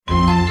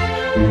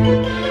Hello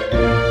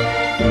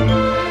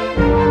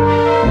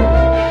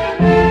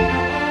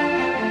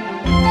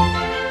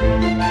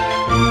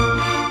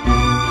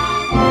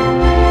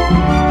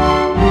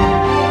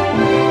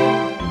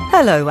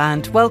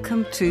and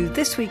welcome to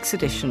this week's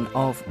edition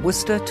of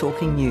Worcester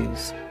Talking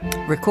News,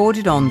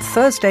 recorded on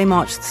Thursday,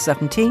 March the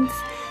 17th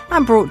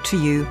and brought to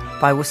you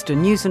by Worcester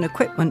News and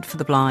Equipment for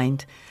the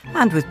Blind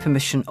and with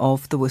permission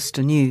of the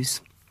Worcester News.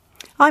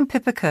 I'm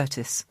Pippa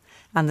Curtis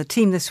and the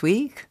team this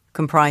week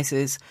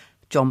comprises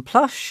John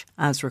Plush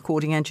as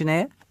recording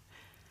engineer,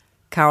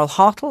 Carol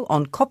Hartle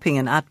on copying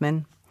and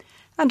admin,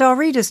 and our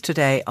readers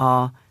today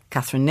are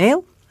Catherine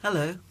Neal.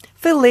 Hello.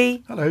 Phil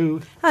Lee.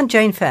 Hello. And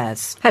Jane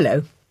Fairs.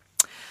 Hello.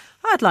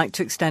 I'd like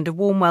to extend a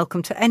warm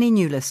welcome to any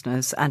new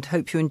listeners and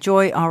hope you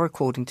enjoy our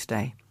recording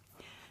today.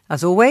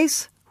 As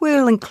always,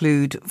 we'll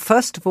include,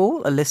 first of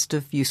all, a list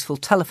of useful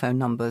telephone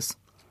numbers,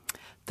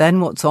 then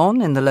what's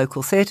on in the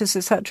local theatres,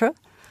 etc.,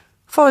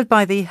 followed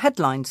by the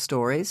headline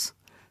stories,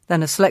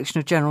 then a selection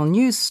of general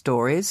news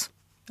stories,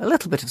 a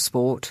little bit of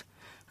sport,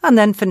 and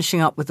then finishing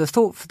up with the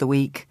thought for the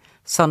week,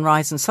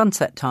 sunrise and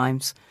sunset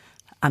times,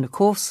 and of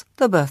course,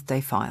 the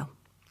birthday file.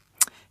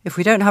 If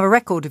we don't have a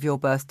record of your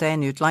birthday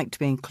and you'd like to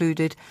be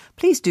included,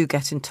 please do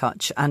get in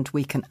touch and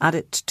we can add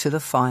it to the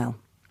file.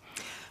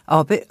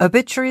 Our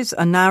obituaries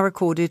are now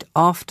recorded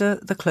after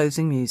the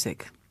closing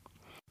music.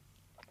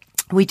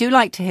 We do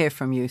like to hear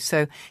from you,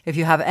 so if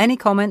you have any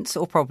comments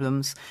or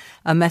problems,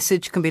 a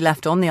message can be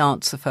left on the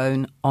answer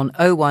phone on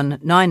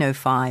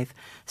 01905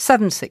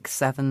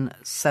 767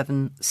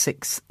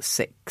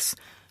 766.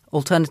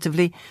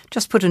 Alternatively,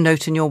 just put a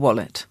note in your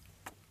wallet.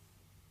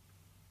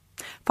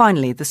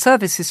 Finally, the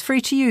service is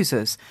free to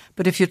users,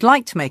 but if you'd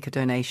like to make a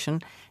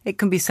donation, it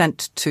can be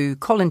sent to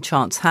Colin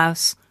Chance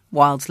House,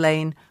 Wilds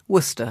Lane,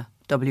 Worcester,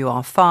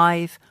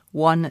 WR5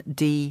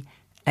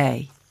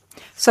 1DA.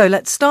 So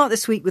let's start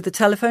this week with the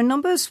telephone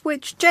numbers,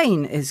 which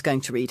Jane is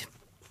going to read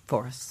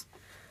for us.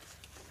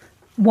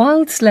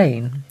 Wilds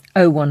Lane,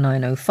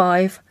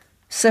 01905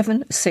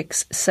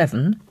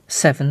 767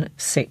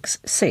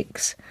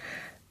 766.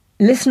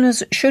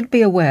 Listeners should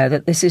be aware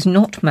that this is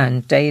not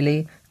manned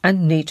daily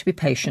and need to be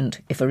patient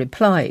if a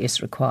reply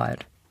is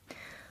required.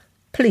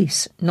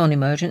 Police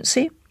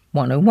non-emergency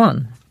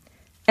 101.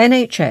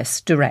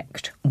 NHS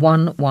Direct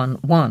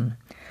 111.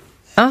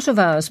 Out of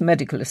hours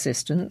medical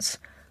assistance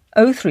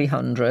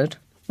 0300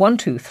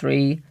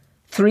 123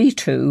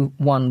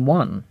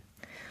 3211.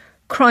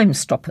 Crime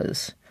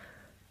Stoppers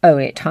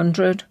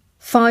 0800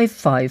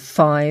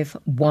 555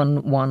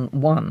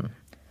 111.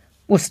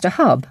 Worcester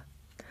Hub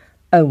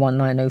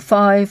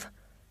 01905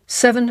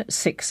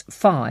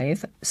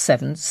 765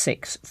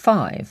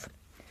 765.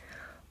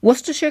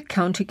 Worcestershire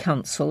County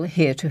Council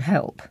here to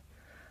help.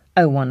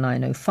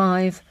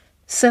 01905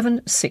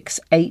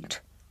 768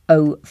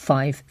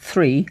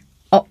 053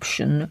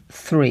 option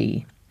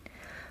 3.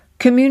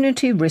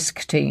 Community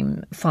Risk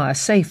Team Fire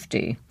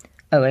Safety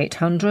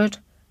 0800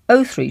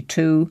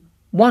 032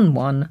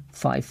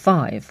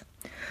 1155.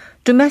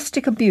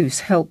 Domestic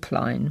Abuse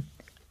Helpline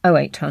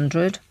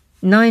 0800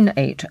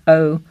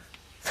 980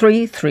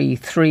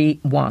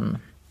 3331.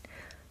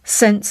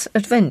 Sense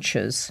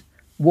Adventures,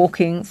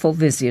 Walking for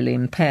Visually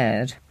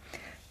Impaired.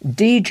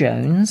 D.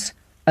 Jones,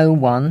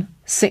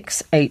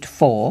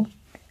 01684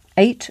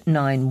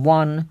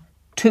 891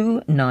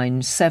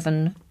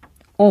 297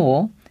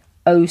 or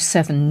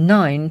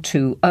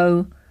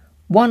 07920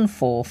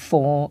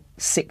 144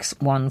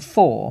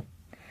 614.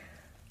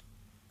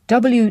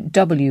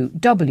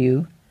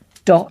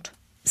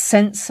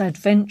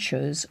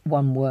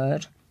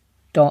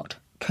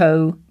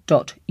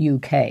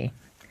 www.senseadventures.co.uk.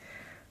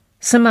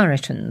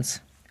 Samaritans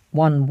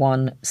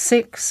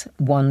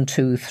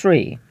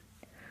 116123.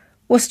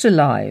 Worcester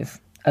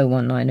Live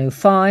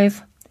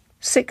 01905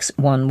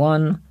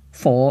 611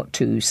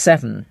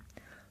 427.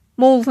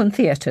 Malvern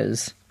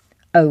Theatres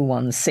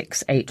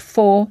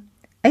 01684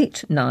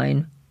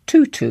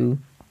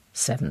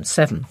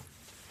 892277.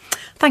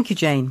 Thank you,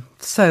 Jane.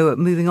 So,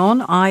 moving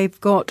on,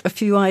 I've got a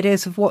few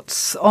ideas of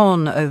what's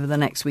on over the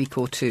next week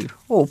or two,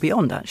 or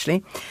beyond, actually.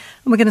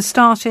 And we're going to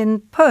start in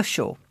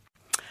Pershore.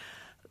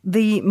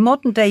 The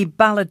modern-day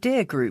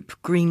balladeer group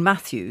Green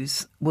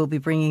Matthews will be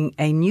bringing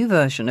a new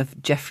version of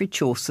Geoffrey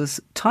Chaucer's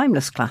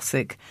timeless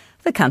classic,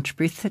 The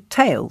Canterbury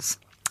Tales,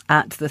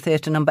 at the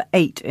Theatre No.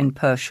 8 in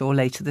Pershore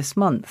later this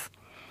month.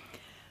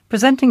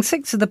 Presenting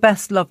 6 of the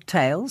best-loved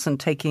tales and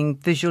taking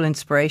visual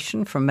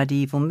inspiration from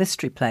medieval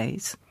mystery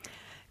plays,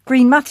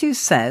 Green Matthews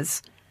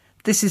says,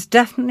 "This is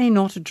definitely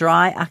not a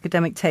dry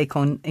academic take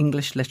on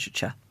English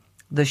literature.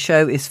 The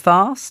show is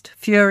fast,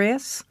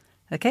 furious,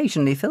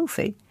 occasionally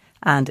filthy,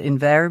 and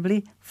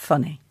invariably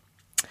funny."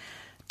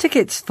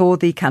 Tickets for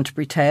the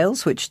Canterbury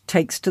Tales, which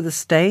takes to the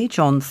stage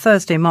on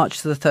Thursday,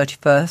 March the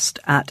 31st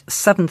at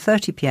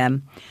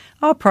 7:30pm,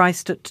 are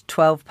priced at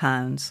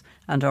 £12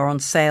 and are on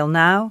sale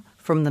now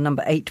from the No.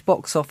 8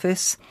 box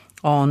office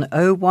on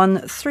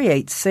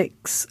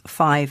 01386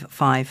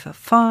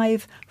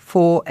 555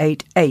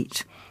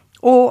 488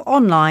 or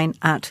online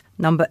at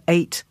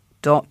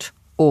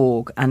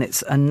number8.org, and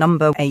it's a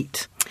number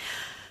 8.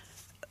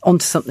 On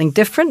to something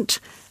different.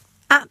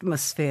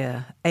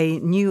 Atmosphere, a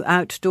new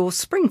outdoor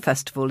spring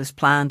festival, is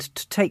planned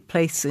to take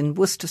place in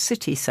Worcester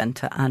City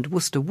Centre and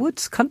Worcester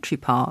Woods Country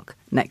Park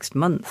next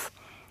month.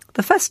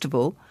 The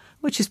festival,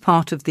 which is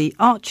part of the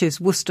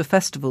Arches Worcester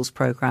Festivals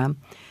programme,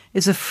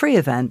 is a free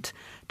event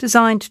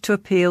designed to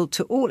appeal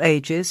to all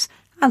ages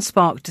and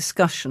spark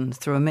discussion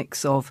through a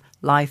mix of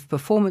live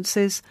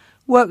performances,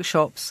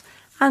 workshops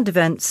and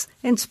events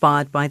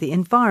inspired by the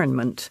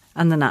environment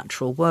and the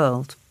natural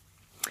world.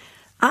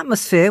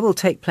 Atmosphere will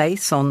take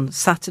place on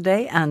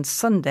Saturday and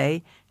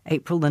Sunday,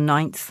 April the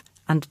 9th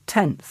and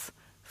 10th.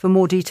 For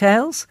more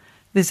details,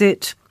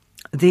 visit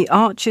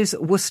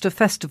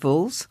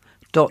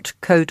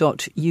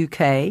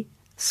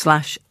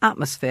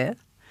thearchesworcesterfestivals.co.uk/atmosphere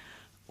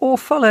or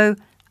follow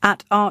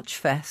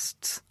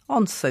 @Archfests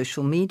on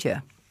social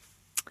media.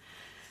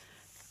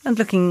 And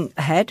looking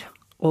ahead,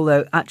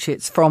 although actually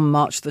it's from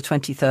March the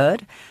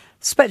 23rd,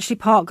 Spetchley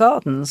Park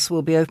Gardens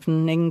will be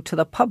opening to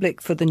the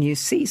public for the new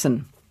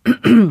season.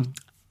 An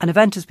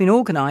event has been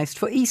organised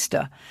for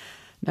Easter,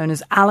 known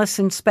as Alice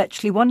in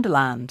Spetchley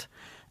Wonderland,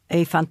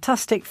 a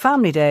fantastic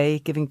family day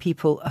giving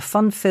people a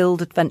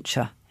fun-filled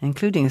adventure,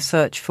 including a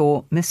search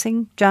for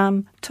missing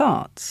jam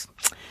tarts.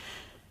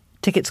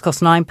 Tickets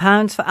cost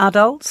 £9 for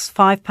adults,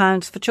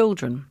 £5 for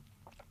children.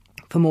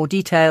 For more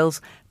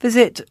details,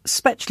 visit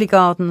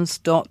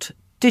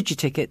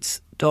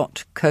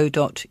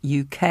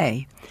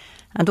spetchleygardens.digitickets.co.uk.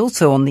 And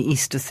also on the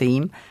Easter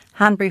theme,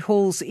 Hanbury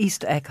Hall's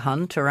Easter egg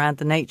hunt around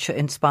the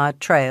nature-inspired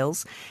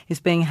trails is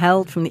being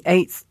held from the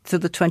 8th to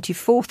the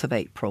 24th of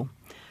April.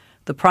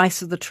 The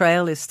price of the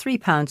trail is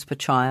 £3 per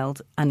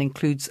child and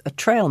includes a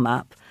trail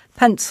map,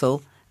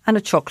 pencil and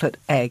a chocolate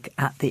egg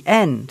at the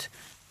end.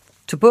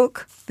 To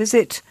book,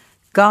 visit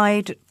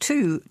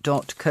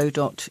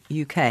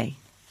guide2.co.uk.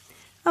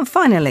 And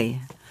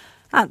finally,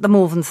 at the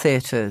Malvern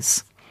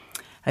Theatres,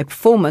 a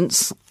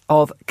performance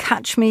of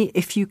Catch Me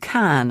If You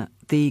Can,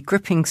 the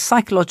gripping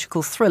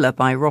psychological thriller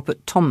by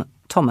Robert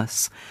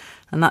Thomas.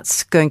 And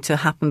that's going to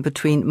happen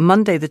between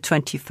Monday the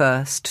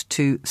 21st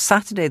to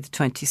Saturday the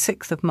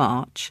 26th of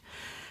March.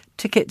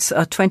 Tickets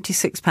are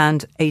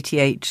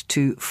 £26.88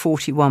 to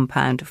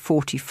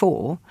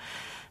 £41.44.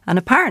 And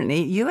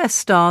apparently US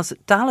stars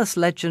Dallas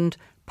legend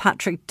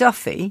Patrick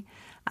Duffy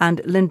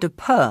and Linda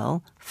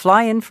Pearl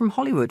fly in from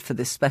Hollywood for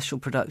this special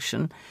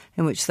production,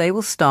 in which they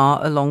will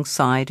star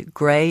alongside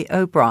Gray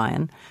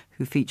O'Brien,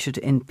 who featured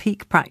in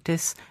Peak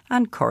Practice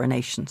and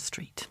Coronation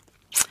Street.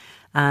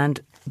 And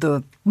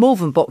the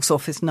Malvern box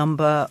office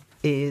number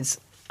is,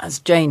 as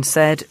Jane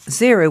said,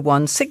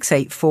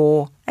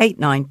 01684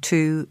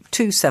 892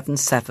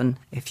 277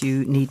 if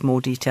you need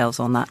more details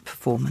on that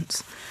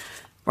performance.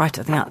 Right,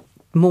 I think that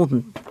more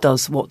than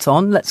does what's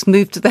on. Let's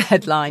move to the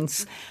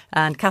headlines.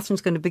 And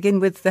Catherine's going to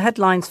begin with the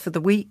headlines for the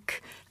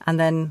week and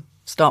then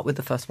start with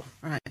the first one.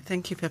 Right,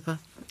 thank you, Pippa.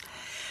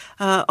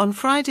 On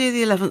Friday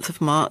the 11th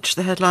of March,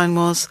 the headline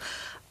was,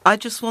 "I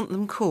just want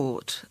them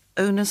caught.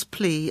 Owner's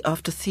plea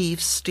after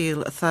thieves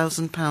steal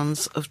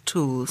 £1,000 of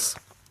tools."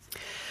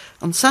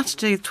 On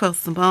Saturday the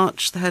 12th of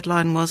March, the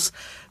headline was,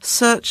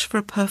 "Search for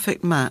a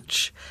perfect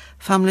match.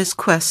 Family's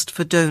quest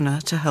for donor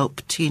to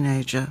help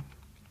teenager."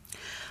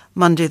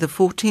 Monday the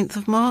 14th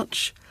of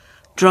March,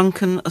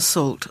 "Drunken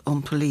assault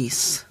on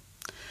police."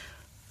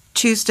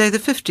 Tuesday the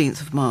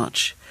 15th of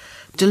March,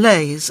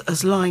 "Delays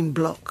as line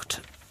blocked."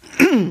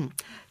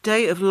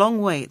 Day of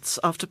long waits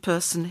after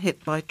person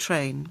hit by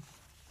train.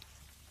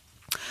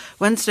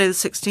 Wednesday the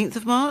 16th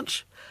of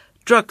March,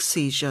 "Drug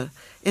seizure,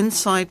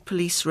 inside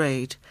police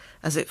raid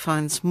as it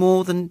finds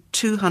more than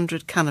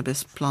 200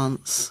 cannabis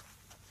plants."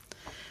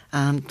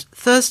 And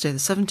Thursday the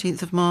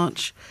 17th of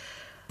March,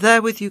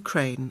 "There with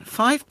Ukraine.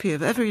 5p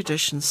of every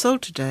edition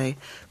sold today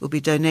will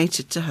be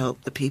donated to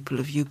help the people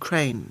of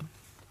Ukraine."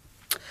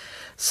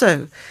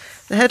 So,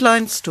 the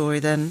headline story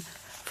then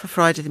for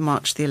Friday,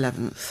 March the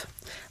 11th.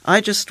 "I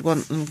just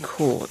want them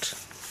caught."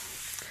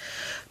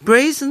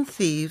 Brazen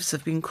thieves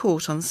have been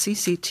caught on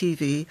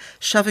CCTV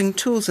shoving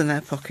tools in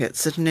their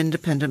pockets at an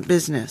independent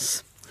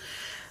business.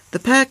 The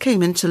pair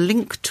came into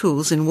Link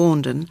Tools in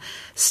Warndon,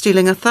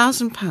 stealing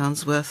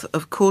 £1,000 worth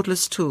of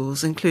cordless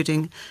tools,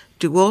 including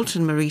DeWalt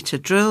and Marita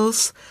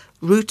drills,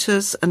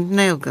 routers and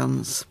nail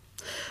guns.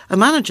 A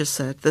manager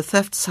said the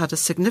thefts had a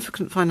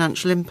significant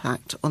financial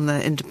impact on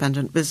their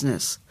independent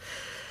business.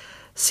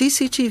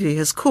 CCTV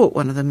has caught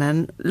one of the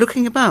men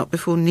looking about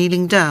before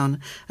kneeling down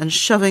and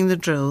shoving the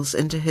drills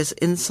into his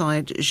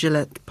inside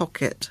Gillette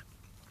pocket.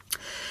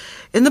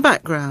 In the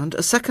background,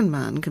 a second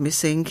man can be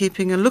seen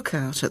keeping a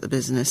lookout at the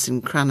business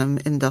in Cranham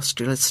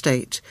Industrial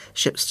Estate,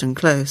 Shipston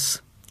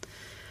Close.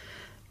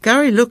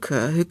 Gary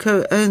Looker, who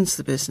co-owns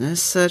the business,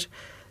 said,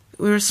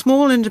 "We're a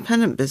small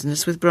independent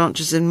business with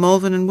branches in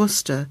Malvern and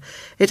Worcester.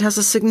 It has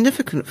a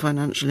significant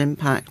financial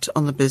impact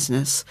on the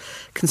business,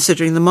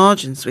 considering the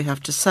margins we have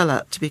to sell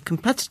at to be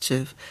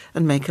competitive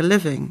and make a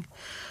living.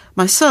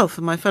 Myself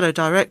and my fellow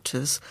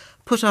directors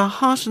put our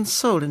heart and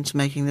soul into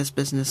making this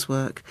business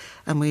work,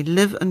 and we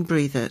live and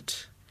breathe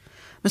it."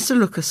 Mr.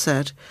 Looker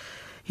said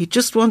he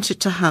just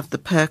wanted to have the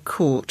pair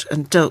caught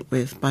and dealt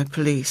with by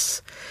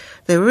police.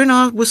 They were in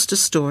our Worcester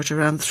store at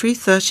around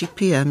 3:30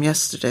 p.m.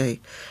 yesterday.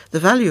 The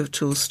value of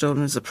tools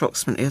stolen is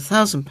approximately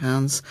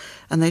 £1,000,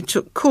 and they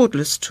took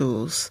cordless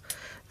tools.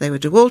 They were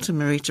DeWalt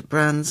and Merita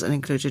brands and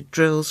included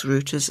drills,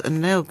 routers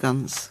and nail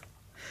guns.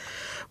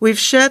 We've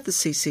shared the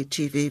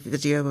CCTV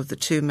video of the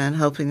two men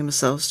helping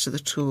themselves to the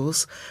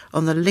tools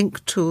on the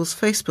Link Tools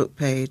Facebook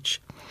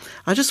page.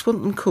 I just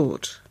want them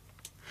caught.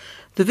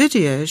 The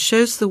video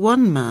shows the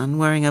one man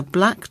wearing a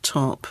black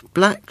top,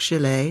 black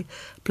gilet,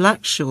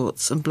 black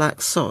shorts and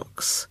black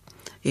socks.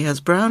 He has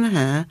brown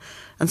hair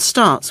and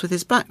starts with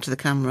his back to the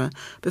camera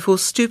before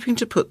stooping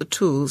to put the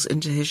tools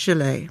into his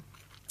gilet.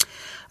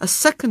 A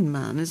second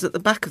man is at the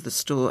back of the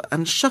store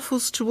and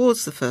shuffles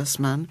towards the first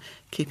man,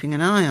 keeping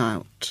an eye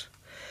out.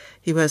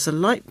 He wears a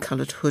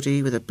light-coloured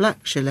hoodie with a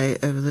black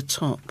gilet over the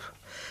top.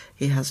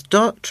 He has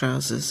dark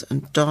trousers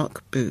and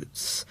dark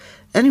boots.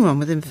 Anyone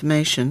with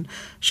information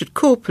should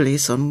call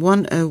police on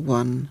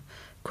 101,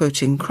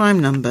 quoting crime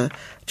number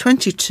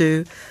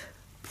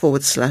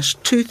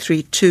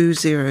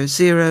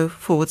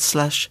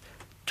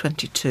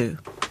 22/23200/22.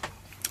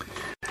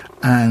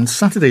 And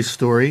Saturday's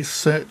story,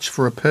 Search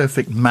for a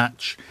Perfect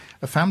Match,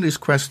 a family's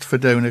quest for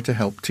donor to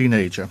help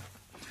teenager.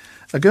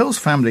 A girl's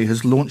family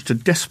has launched a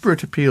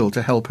desperate appeal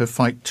to help her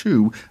fight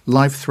two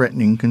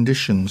life-threatening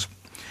conditions.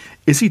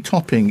 Izzy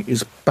Topping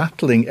is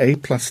battling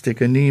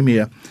aplastic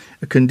anemia,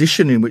 a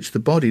condition in which the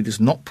body does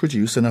not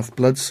produce enough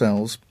blood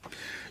cells.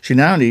 She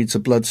now needs a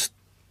blood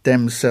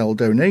stem cell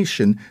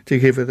donation to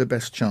give her the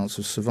best chance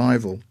of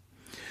survival.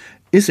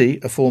 Izzy,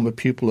 a former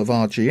pupil of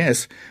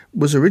RGS,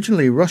 was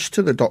originally rushed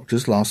to the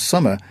doctors last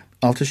summer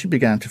after she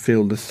began to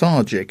feel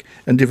lethargic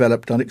and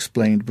developed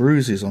unexplained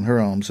bruises on her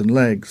arms and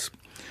legs.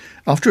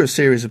 After a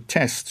series of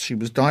tests, she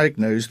was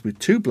diagnosed with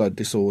two blood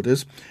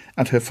disorders,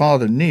 and her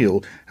father,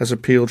 Neil, has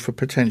appealed for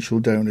potential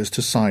donors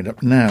to sign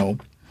up now.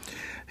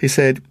 He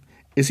said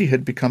Izzy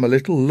had become a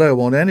little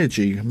low on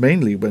energy,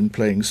 mainly when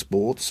playing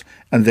sports,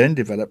 and then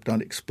developed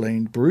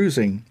unexplained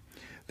bruising.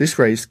 This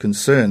raised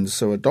concerns,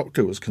 so a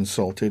doctor was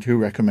consulted who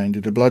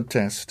recommended a blood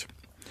test.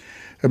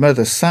 Her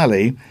mother,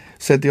 Sally,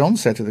 said the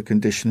onset of the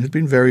condition had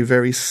been very,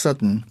 very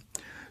sudden.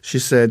 She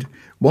said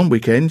one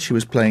weekend she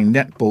was playing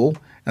netball,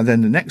 and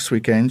then the next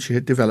weekend she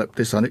had developed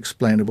this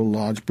unexplainable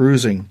large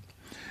bruising.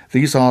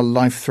 These are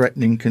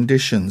life-threatening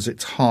conditions.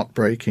 It's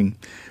heartbreaking.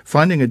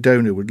 Finding a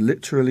donor would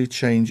literally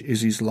change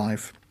Izzy's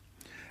life.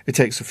 It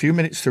takes a few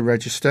minutes to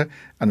register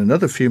and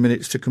another few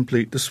minutes to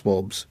complete the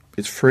swabs.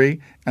 It's free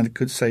and it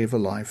could save a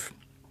life.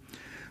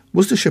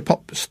 Worcestershire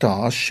pop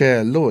star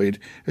Cher Lloyd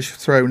has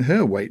thrown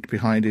her weight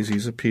behind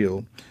Izzy's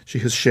appeal. She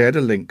has shared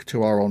a link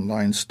to our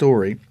online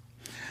story.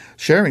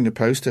 Sharing the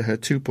post to her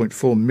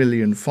 2.4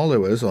 million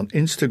followers on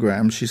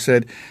Instagram, she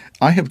said,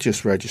 "I have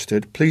just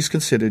registered. Please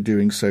consider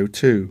doing so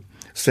too.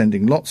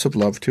 Sending lots of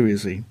love to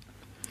Izzy."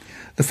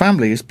 The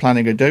family is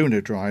planning a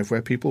donor drive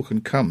where people can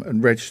come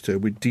and register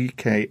with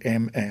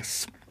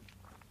DKMS.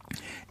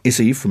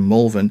 Izzy from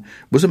Malvern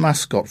was a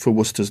mascot for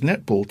Worcester's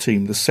netball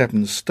team, the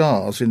Seven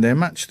Stars, in their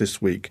match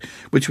this week,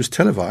 which was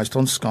televised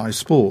on Sky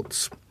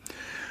Sports.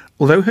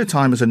 Although her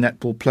time as a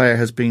netball player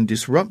has been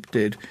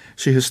disrupted,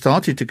 she has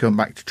started to come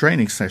back to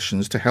training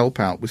sessions to help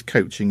out with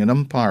coaching and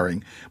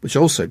umpiring, which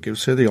also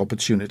gives her the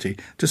opportunity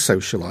to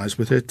socialise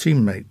with her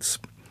teammates.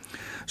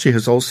 She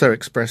has also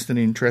expressed an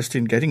interest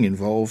in getting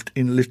involved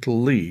in Little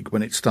League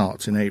when it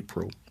starts in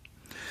April.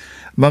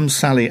 Mum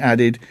Sally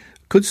added,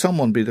 "Could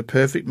someone be the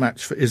perfect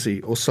match for Izzy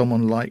or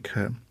someone like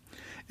her?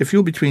 If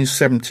you're between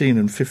 17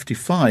 and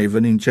 55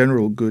 and in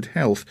general good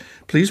health,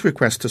 please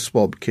request a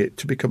swab kit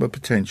to become a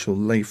potential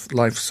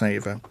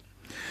lifesaver."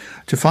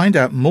 To find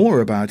out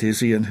more about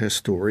Izzy and her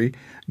story,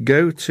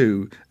 go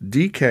to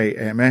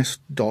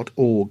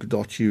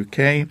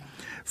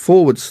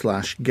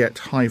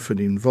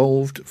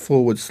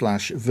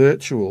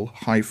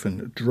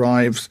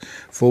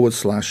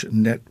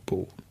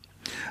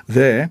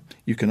There,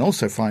 you can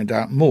also find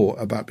out more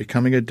about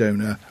becoming a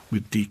donor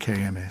with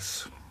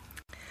DKMS.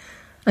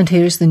 And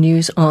here is the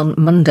news on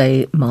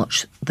Monday,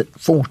 March the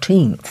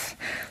 14th.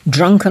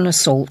 Drunken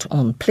assault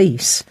on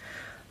police.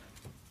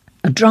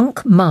 A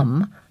drunk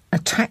mum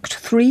attacked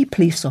 3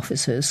 police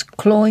officers,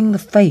 clawing the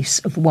face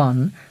of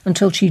one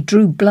until she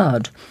drew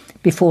blood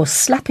before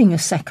slapping a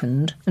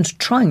second and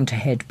trying to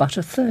headbutt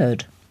a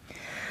third.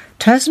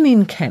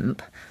 Tasmin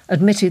Kemp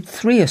admitted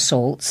 3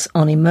 assaults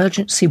on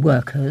emergency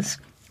workers,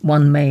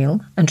 1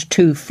 male and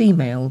 2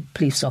 female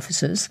police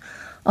officers,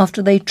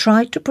 after they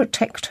tried to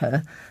protect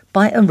her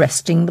by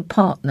arresting the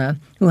partner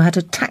who had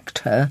attacked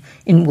her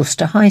in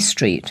Worcester High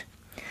Street.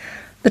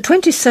 The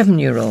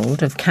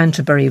 27-year-old of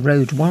Canterbury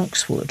Road,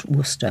 Wonkswood,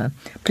 Worcester,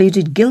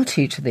 pleaded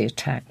guilty to the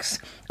attacks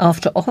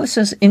after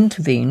officers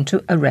intervened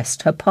to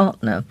arrest her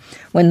partner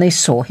when they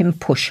saw him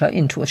push her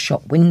into a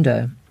shop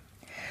window.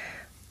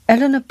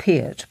 Eleanor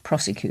Peart,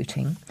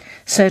 prosecuting,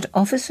 said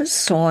officers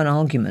saw an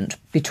argument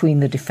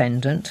between the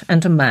defendant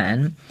and a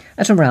man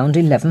at around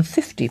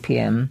 11:50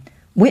 p.m,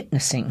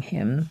 witnessing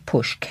him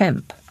push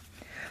Kemp.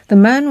 The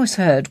man was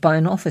heard by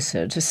an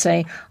officer to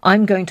say,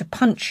 "I'm going to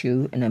punch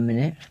you in a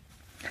minute."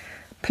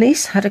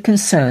 police had a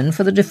concern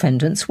for the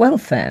defendant's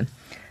welfare,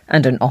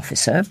 and an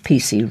officer,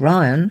 P.C.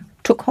 Ryan,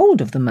 took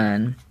hold of the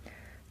man.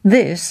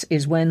 This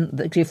is when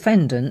the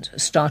defendant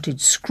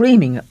started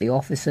screaming at the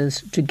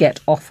officers to get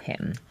off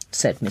him,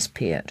 said Miss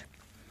Peart.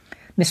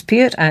 Miss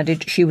Peart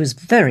added she was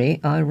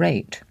very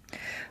irate.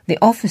 The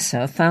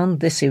officer found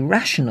this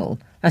irrational,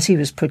 as he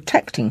was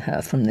protecting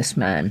her from this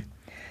man.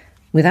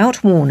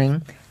 Without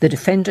warning, the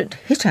defendant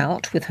hit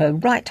out with her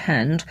right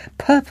hand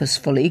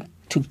purposefully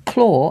to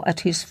claw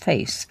at his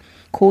face,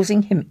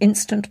 causing him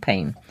instant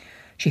pain.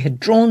 She had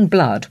drawn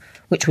blood,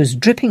 which was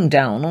dripping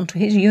down onto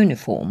his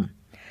uniform.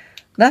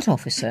 That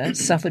officer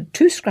suffered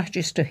 2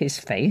 scratches to his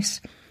face,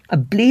 a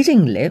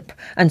bleeding lip,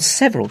 and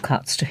several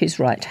cuts to his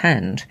right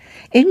hand,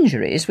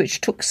 injuries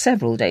which took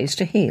several days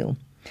to heal.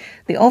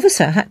 The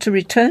officer had to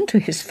return to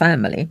his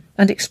family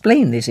and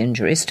explain these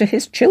injuries to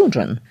his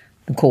children,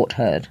 the court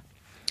heard.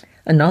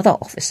 Another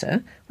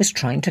officer was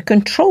trying to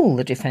control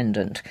the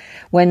defendant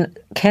when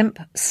Kemp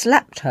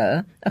slapped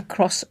her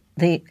across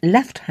the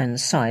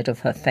left-hand side of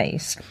her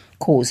face,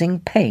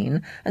 causing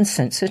pain and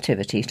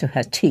sensitivity to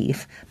her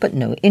teeth, but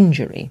no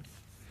injury.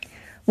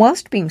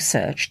 Whilst being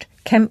searched,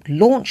 Kemp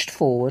launched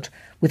forward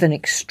with an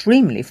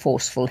extremely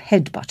forceful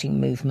head-butting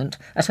movement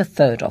at a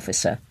third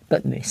officer,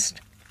 but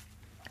missed.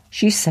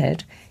 She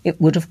said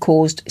it would have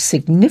caused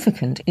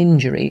significant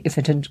injury if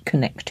it had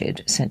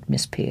connected, said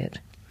Miss Peart.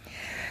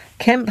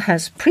 Kemp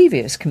has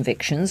previous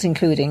convictions,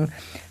 including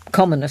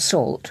common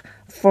assault,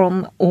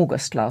 from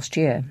August last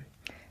year.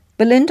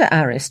 Belinda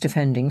Arris,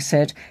 defending,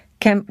 said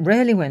Kemp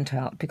rarely went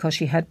out because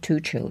she had 2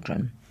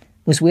 children,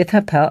 was with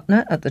her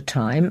partner at the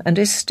time and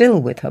is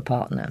still with her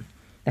partner.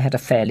 They had a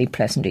fairly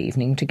pleasant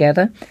evening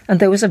together, and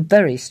there was a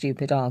very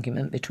stupid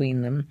argument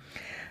between them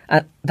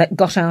that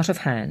got out of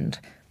hand,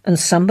 and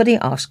somebody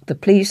asked the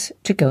police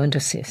to go and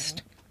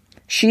assist.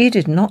 She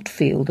did not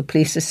feel the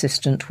police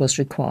assistant was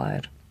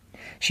required.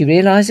 She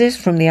realises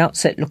from the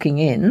outset looking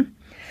in,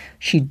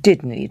 she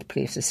did need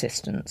police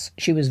assistance.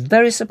 She was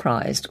very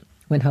surprised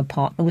when her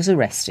partner was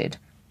arrested.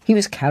 He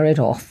was carried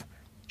off.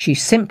 She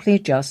simply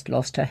just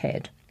lost her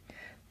head.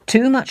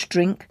 Too much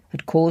drink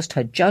had caused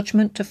her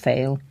judgment to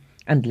fail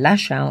and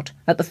lash out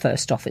at the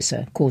first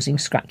officer, causing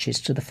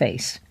scratches to the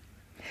face.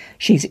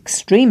 She's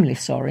extremely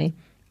sorry,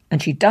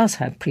 and she does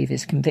have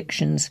previous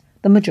convictions,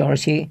 the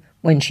majority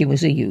when she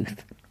was a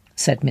youth,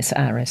 said Miss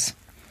Arris.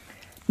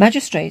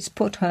 Magistrates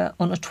put her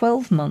on a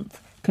 12-month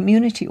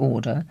community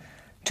order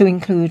to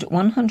include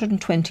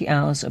 120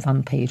 hours of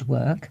unpaid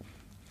work,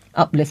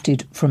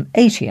 uplifted from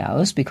 80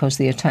 hours because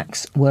the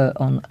attacks were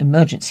on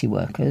emergency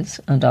workers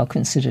and are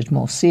considered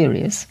more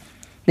serious.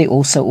 They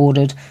also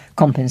ordered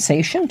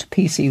compensation to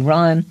P.C.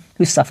 Ryan,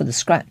 who suffered the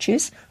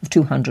scratches, of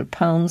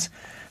 £200,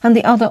 and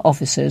the other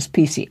officers,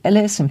 P.C.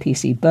 Ellis and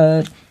P.C.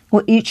 Bird,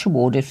 were each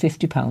awarded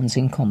 £50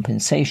 in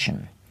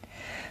compensation.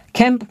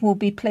 Kemp will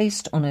be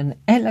placed on an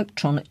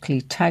electronically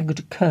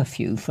tagged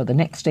curfew for the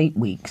next 8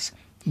 weeks,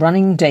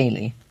 running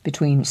daily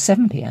between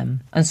 7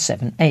 p.m. and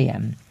 7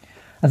 a.m.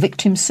 A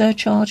victim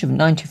surcharge of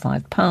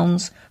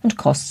 £95 and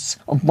costs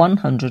of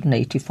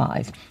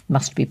 £185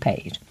 must be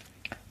paid.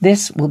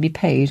 This will be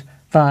paid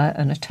via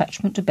an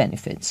attachment to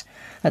benefits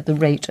at the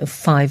rate of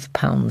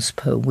 £5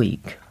 per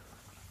week.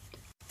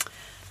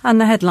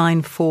 And the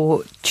headline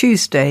for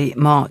Tuesday,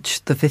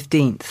 March the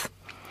 15th.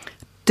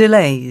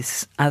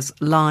 Delays as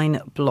line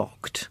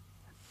blocked.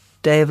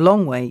 Day of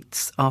long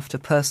waits after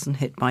person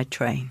hit by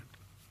train.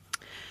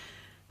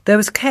 There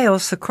was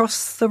chaos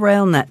across the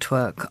rail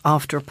network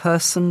after a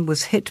person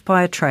was hit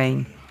by a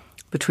train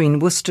between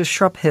Worcester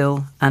Shrub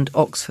Hill and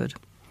Oxford.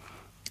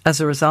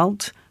 As a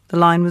result, the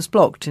line was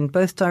blocked in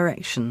both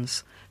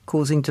directions,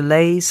 causing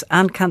delays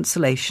and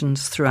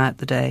cancellations throughout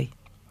the day.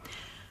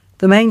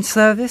 The main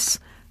service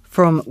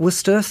from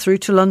Worcester through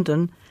to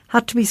London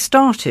had to be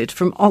started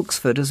from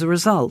Oxford as a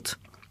result,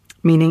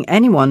 meaning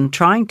anyone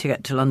trying to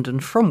get to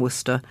London from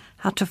Worcester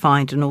had to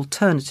find an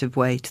alternative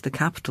way to the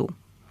capital.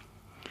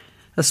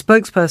 A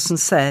spokesperson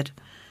said,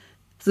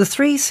 the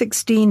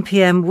 3:16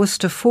 p.m.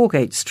 Worcester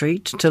Foregate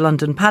Street to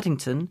London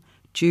Paddington,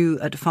 due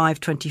at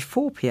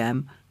 5:24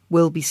 p.m,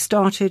 will be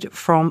started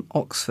from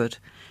Oxford.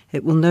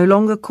 It will no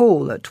longer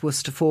call at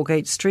Worcester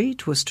Foregate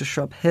Street, Worcester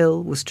Shrub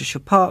Hill, Worcestershire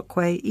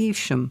Parkway,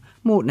 Evesham,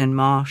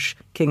 Moreton-in-Marsh,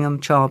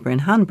 Kingham, Charlbury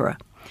and Hanborough.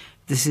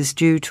 This is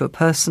due to a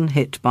person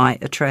hit by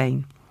a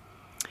train.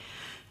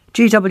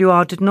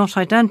 GWR did not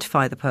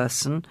identify the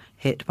person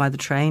hit by the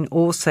train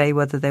or say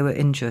whether they were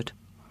injured.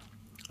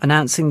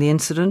 Announcing the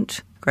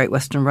incident, Great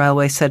Western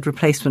Railway said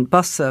replacement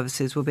bus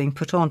services were being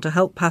put on to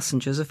help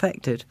passengers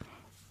affected.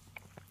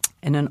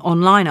 In an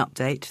online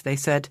update, they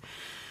said,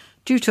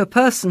 due to a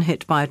person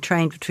hit by a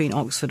train between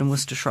Oxford and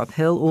Worcester Shrub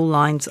Hill, all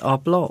lines are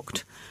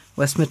blocked.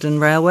 West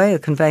Midland Railway are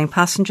conveying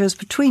passengers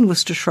between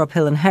Worcester Shrub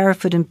Hill and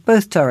Hereford in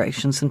both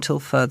directions until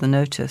further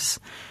notice.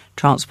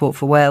 Transport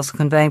for Wales are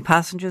conveying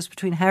passengers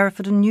between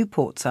Hereford and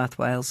Newport, South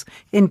Wales,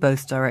 in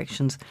both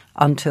directions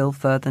until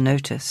further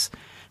notice.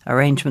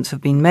 Arrangements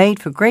have been made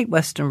for Great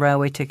Western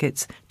Railway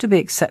tickets to be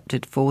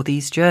accepted for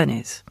these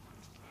journeys.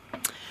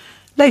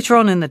 Later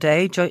on in the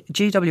day,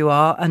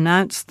 GWR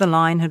announced the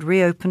line had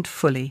reopened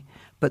fully,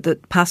 but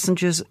that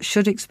passengers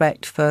should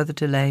expect further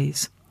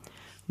delays.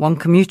 One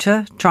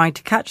commuter trying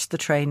to catch the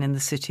train in the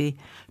city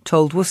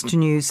told Worcester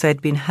News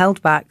they'd been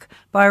held back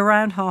by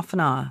around half an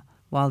hour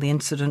while the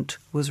incident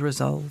was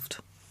resolved.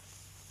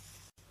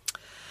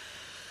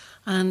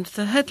 And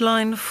the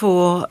headline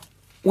for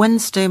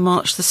Wednesday,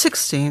 March the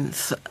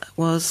 16th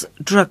was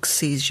drug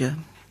seizure.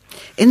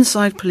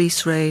 Inside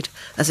police raid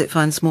as it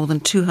finds more than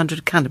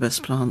 200 cannabis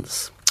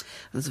plants.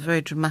 There's a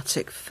very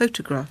dramatic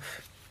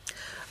photograph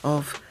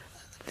of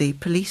the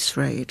police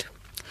raid.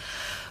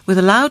 With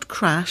a loud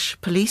crash,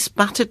 police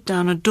battered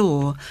down a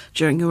door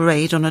during a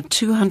raid on a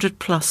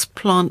 200-plus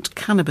plant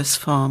cannabis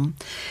farm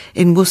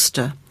in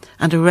Worcester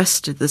and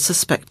arrested the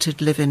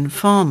suspected live-in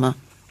farmer.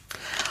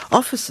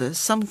 Officers,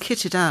 some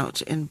kitted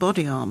out in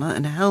body armour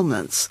and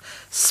helmets,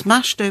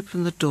 smashed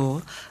open the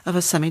door of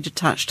a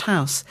semi-detached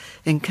house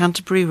in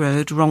Canterbury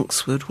Road,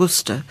 Ronkswood,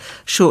 Worcester,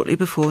 shortly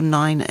before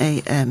 9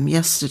 a.m.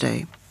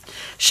 yesterday.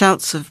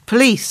 Shouts of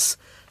 "Police!"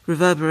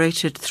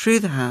 reverberated through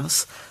the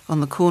house on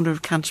the corner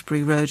of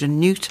Canterbury Road and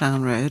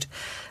Newtown Road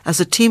as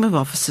a team of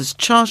officers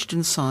charged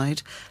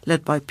inside,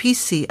 led by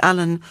PC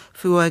Alan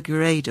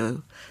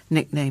Fuegueredo,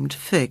 nicknamed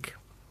Fig.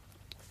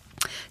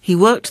 He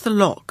worked the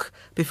lock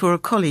before a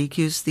colleague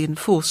used the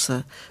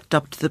enforcer,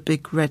 dubbed the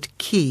Big Red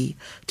Key,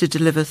 to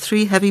deliver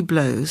 3 heavy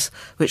blows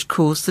which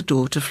caused the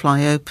door to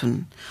fly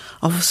open.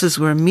 Officers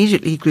were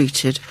immediately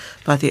greeted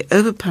by the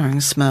overpowering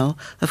smell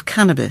of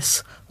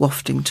cannabis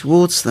wafting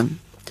towards them.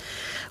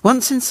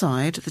 Once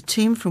inside, the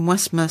team from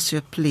West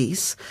Mercia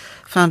Police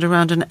found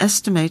around an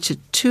estimated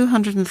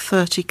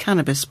 230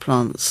 cannabis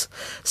plants,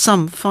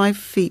 some 5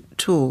 feet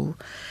tall,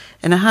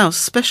 in a house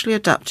specially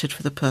adapted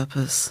for the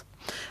purpose,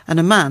 and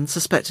a man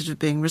suspected of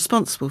being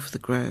responsible for the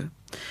grow.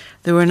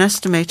 There were an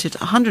estimated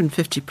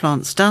 150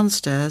 plants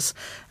downstairs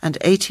and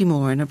 80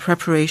 more in a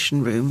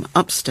preparation room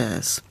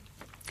upstairs.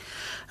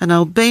 An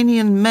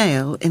Albanian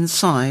male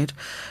inside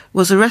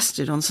was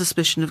arrested on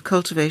suspicion of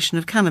cultivation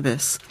of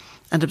cannabis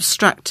and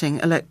abstracting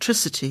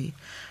electricity,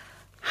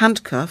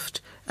 handcuffed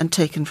and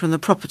taken from the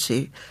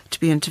property to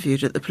be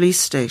interviewed at the police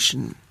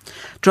station.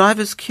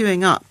 Drivers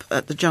queuing up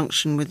at the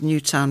junction with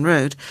Newtown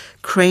Road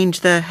craned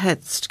their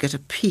heads to get a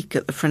peek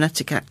at the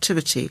frenetic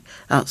activity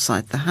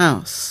outside the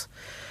house.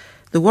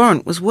 The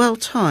warrant was well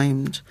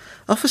timed.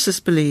 Officers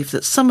believed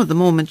that some of the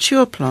more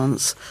mature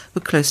plants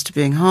were close to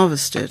being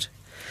harvested.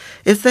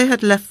 If they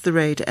had left the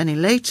raid any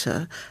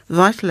later,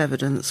 vital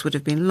evidence would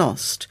have been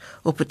lost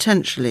or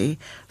potentially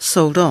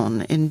sold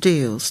on in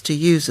deals to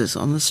users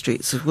on the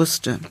streets of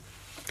Worcester.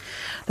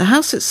 The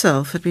house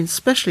itself had been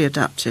specially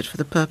adapted for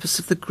the purpose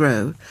of the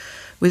grow,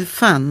 with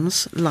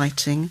fans,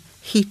 lighting,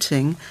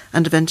 heating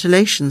and a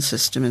ventilation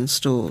system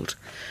installed.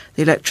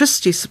 The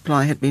electricity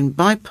supply had been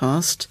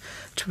bypassed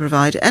to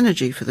provide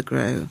energy for the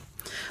grow.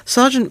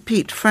 Sergeant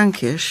Pete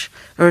Frankish,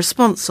 a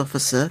response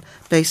officer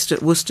based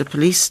at Worcester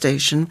Police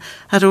Station,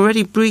 had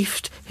already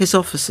briefed his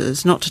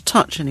officers not to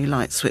touch any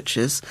light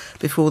switches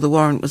before the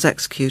warrant was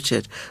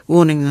executed,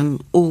 warning them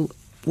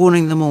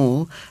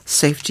all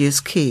safety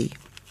is key.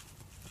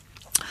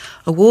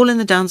 A wall in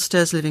the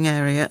downstairs living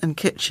area and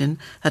kitchen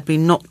had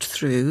been knocked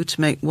through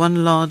to make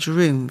one large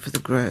room for the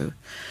grow.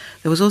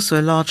 There was also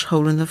a large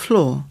hole in the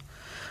floor.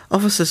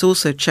 Officers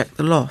also checked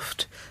the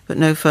loft, but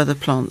no further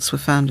plants were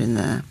found in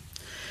there.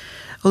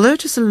 Although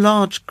it is a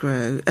large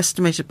grow,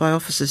 estimated by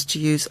officers to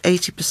use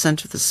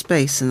 80% of the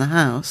space in the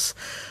house,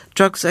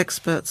 drugs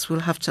experts will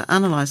have to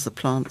analyse the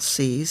plants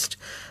seized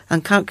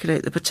and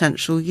calculate the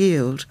potential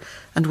yield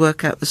and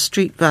work out the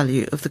street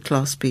value of the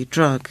Class B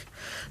drug.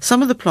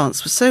 Some of the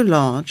plants were so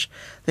large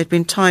they'd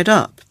been tied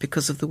up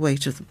because of the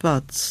weight of the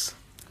buds.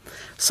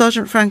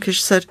 Sergeant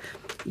Frankish said,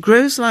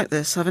 "Grows like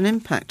this have an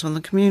impact on the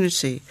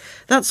community.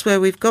 That's where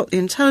we've got the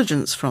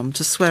intelligence from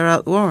to swear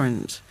out the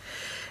warrant.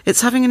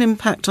 It's having an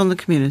impact on the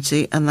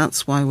community, and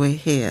that's why we're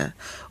here.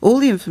 All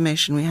the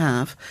information we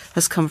have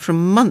has come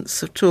from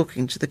months of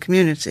talking to the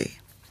community."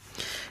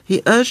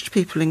 He urged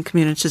people in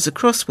communities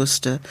across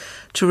Worcester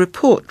to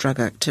report drug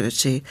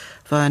activity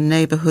via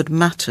Neighbourhood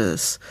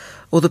Matters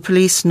or the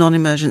police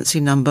non-emergency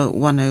number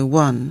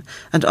 101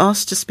 and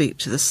asked to speak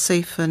to the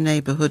Safer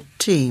Neighbourhood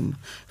team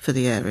for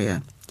the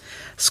area.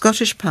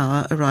 Scottish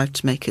Power arrived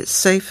to make it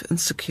safe and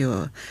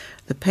secure.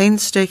 The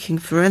painstaking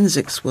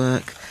forensics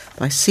work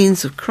by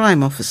scenes of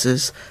crime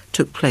officers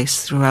took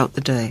place throughout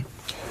the day.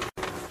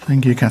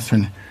 Thank you,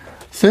 Catherine.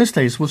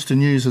 Thursday's Worcester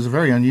News has a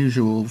very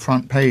unusual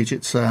front page.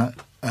 It's a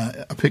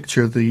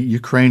picture of the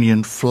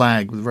Ukrainian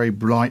flag with very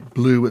bright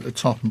blue at the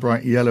top and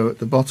bright yellow at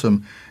the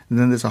bottom. And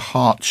then there's a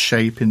heart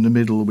shape in the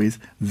middle with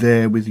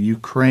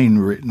Ukraine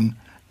written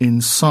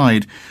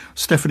inside.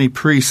 Stephanie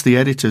Priest, the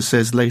editor,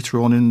 says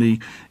later on in the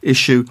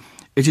issue,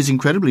 "It is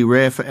incredibly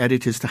rare for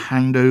editors to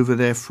hand over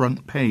their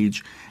front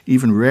page,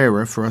 even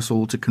rarer for us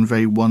all to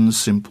convey one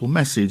simple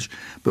message,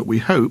 but we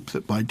hope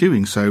that by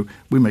doing so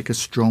we make a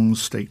strong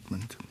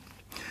statement."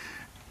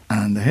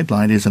 And the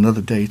headline is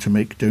 "Another Day to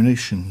Make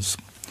Donations."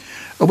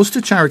 A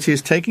Worcester charity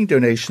is taking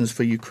donations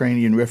for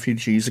Ukrainian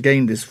refugees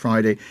again this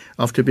Friday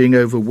after being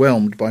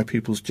overwhelmed by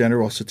people's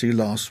generosity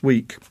last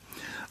week.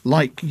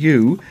 Like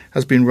You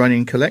has been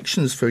running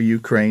collections for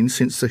Ukraine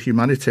since the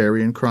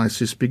humanitarian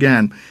crisis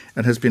began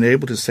and has been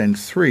able to send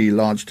 3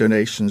 large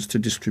donations to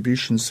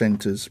distribution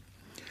centres.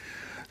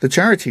 The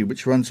charity,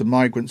 which runs a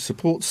migrant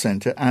support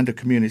centre and a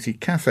community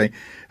cafe,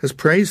 has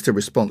praised the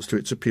response to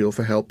its appeal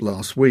for help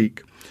last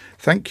week.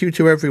 Thank you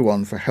to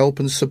everyone for help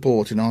and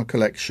support in our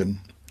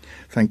collection.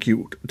 Thank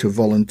you to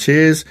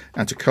volunteers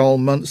and to Carl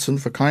Munson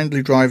for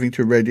kindly driving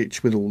to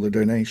Redditch with all the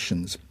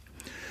donations.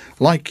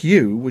 Like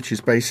You, which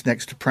is based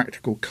next to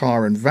Practical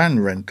Car and Van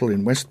Rental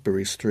in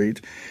Westbury Street,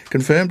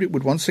 confirmed it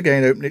would once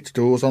again open its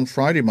doors on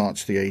Friday,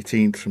 March the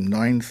 18th from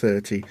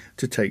 9:30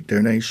 to take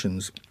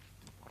donations.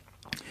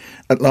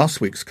 At last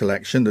week's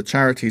collection, the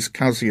charity's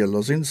Kazia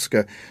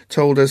Lozinska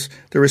told us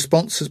the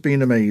response has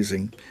been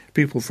amazing.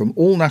 People from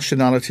all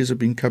nationalities have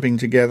been coming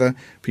together.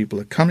 People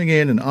are coming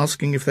in and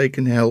asking if they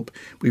can help.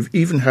 We've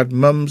even had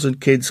mums and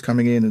kids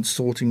coming in and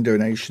sorting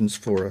donations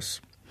for us.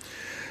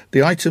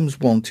 The items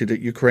wanted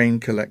at Ukraine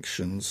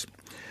collections.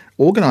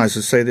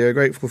 Organisers say they are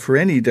grateful for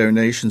any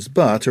donations,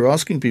 but are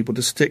asking people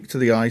to stick to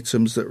the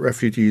items that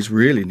refugees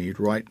really need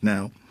right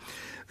now.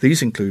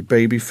 These include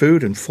baby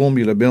food and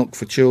formula milk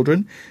for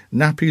children,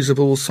 nappies of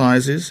all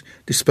sizes,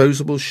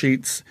 disposable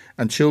sheets,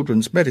 and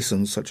children's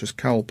medicines such as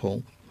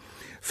Calpol.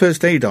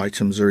 First aid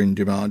items are in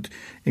demand,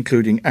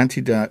 including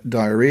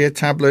anti-diarrhea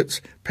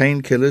tablets,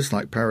 painkillers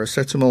like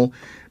paracetamol,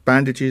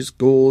 bandages,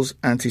 gauze,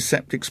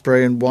 antiseptic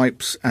spray and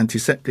wipes,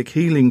 antiseptic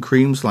healing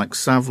creams like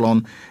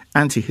Savlon,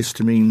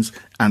 antihistamines,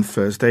 and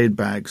first aid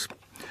bags.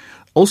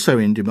 Also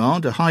in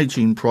demand are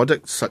hygiene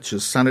products such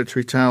as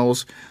sanitary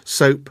towels,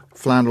 soap,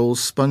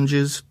 flannels,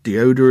 sponges,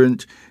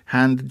 deodorant,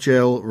 hand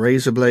gel,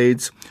 razor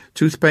blades,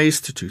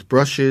 toothpaste,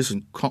 toothbrushes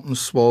and cotton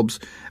swabs,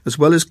 as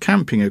well as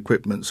camping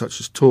equipment such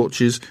as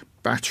torches,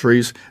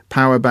 batteries,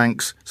 power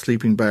banks,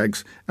 sleeping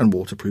bags and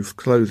waterproof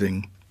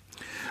clothing.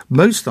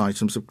 Most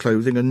items of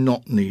clothing are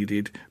not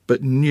needed,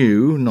 but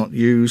new, not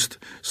used,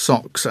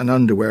 socks and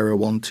underwear are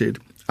wanted,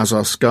 as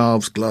are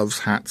scarves, gloves,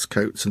 hats,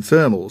 coats and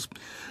thermals.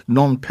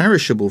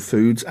 Non-perishable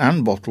foods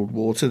and bottled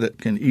water that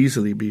can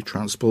easily be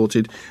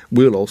transported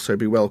will also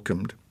be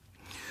welcomed.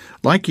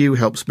 Like You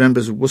helps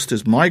members of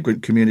Worcester's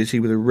migrant community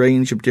with a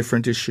range of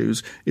different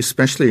issues,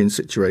 especially in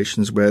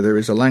situations where there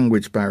is a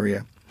language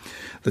barrier.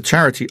 The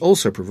charity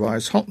also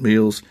provides hot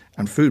meals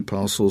and food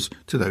parcels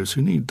to those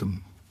who need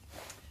them.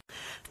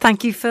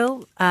 Thank you,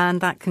 Phil.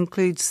 And that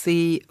concludes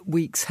the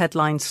week's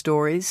headline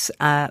stories.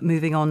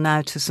 Moving on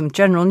now to some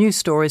general news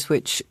stories,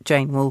 which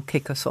Jane will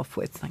kick us off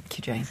with. Thank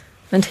you, Jane.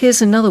 And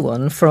here's another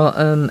one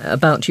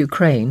about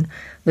Ukraine.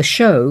 The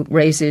show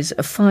raises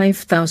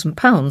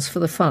 £5,000 for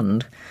the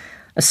fund.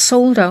 A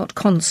sold-out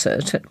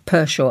concert at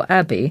Pershaw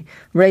Abbey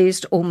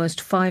raised almost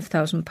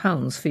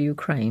 £5,000 for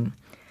Ukraine.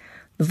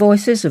 The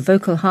voices of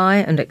Vocal High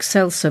and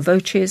Excelsa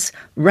Voces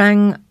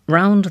rang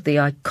round the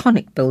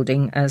iconic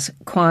building as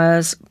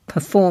choirs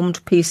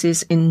performed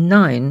pieces in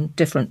 9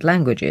 different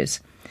languages.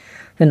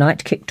 The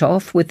night kicked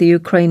off with the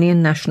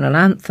Ukrainian national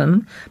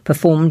anthem,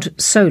 performed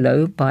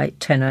solo by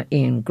tenor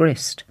Ian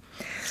Grist.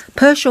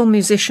 Pershaw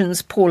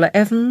musicians Paula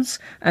Evans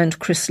and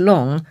Chris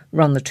Long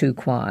run the 2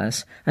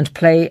 choirs and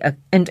play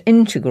an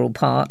integral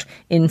part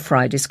in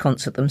Friday's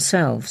concert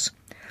themselves.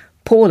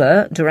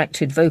 Paula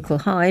directed Vocal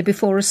High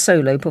before a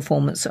solo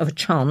performance of a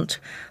chant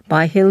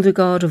by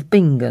Hildegard of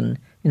Bingen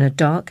in a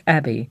dark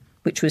abbey,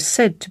 which was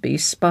said to be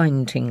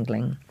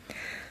spine-tingling.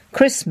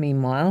 Chris,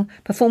 meanwhile,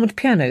 performed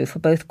piano for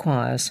both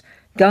choirs,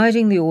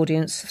 guiding the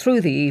audience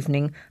through the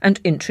evening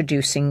and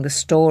introducing the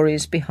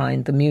stories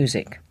behind the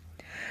music.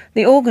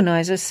 The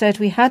organisers said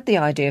we had the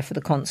idea for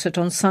the concert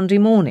on Sunday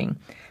morning.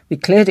 We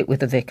cleared it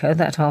with the vicar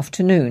that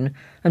afternoon,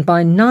 and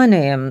by 9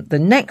 a.m. the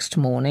next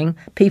morning,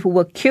 people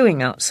were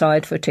queuing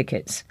outside for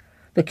tickets.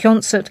 The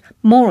concert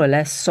more or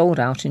less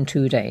sold out in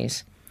 2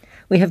 days.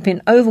 We have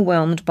been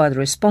overwhelmed by the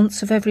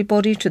response of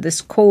everybody to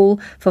this call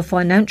for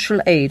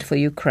financial aid for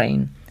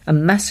Ukraine. A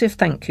massive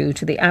thank you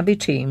to the Abbey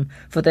team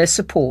for their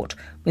support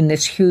in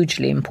this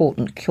hugely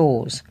important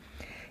cause.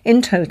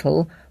 In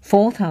total,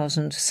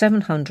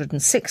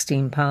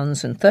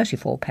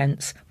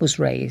 £4,716.34 was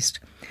raised,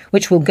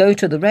 which will go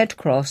to the Red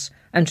Cross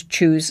and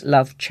Choose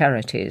Love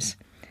charities.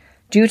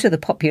 Due to the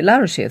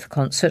popularity of the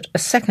concert, a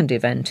second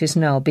event is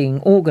now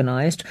being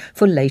organised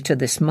for later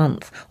this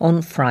month,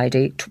 on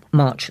Friday,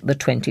 March the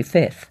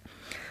 25th.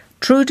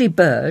 Trudy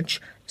Burge,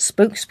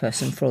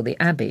 spokesperson for the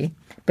Abbey,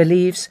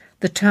 believes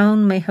the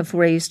town may have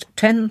raised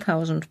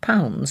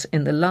 £10,000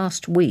 in the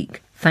last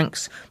week,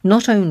 thanks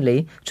not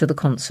only to the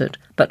concert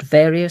but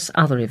various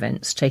other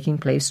events taking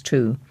place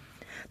too.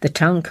 The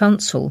town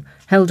council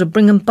held a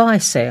bring and buy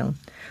sale.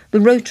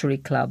 The Rotary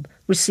Club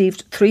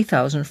received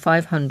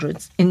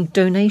 £3,500 in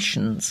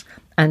donations,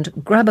 and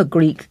Grab a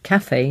Greek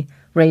Cafe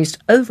raised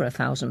over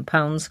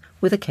 £1,000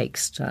 with a cake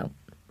stall.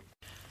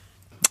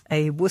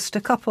 A Worcester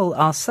couple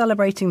are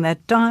celebrating their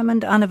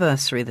diamond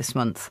anniversary this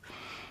month.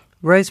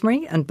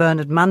 Rosemary and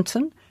Bernard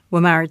Manton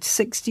were married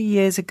 60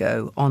 years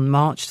ago on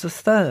March the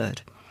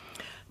 3rd.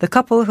 The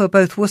couple, who are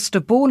both Worcester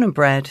born and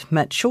bred,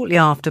 met shortly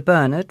after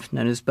Bernard,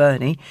 known as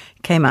Bernie,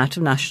 came out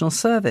of national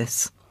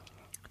service.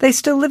 They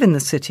still live in the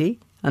city,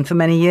 and for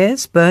many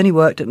years Bernie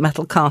worked at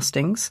Metal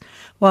Castings,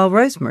 while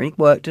Rosemary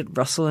worked at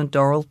Russell and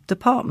Dorrell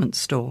department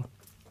store.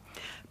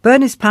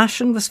 Bernie's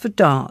passion was for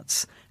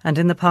darts, and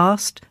in the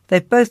past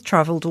they've both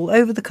travelled all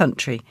over the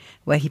country,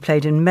 where he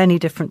played in many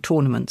different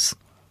tournaments.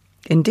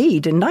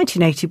 Indeed, in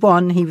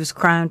 1981 he was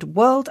crowned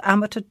World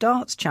Amateur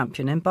Darts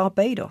Champion in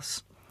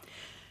Barbados.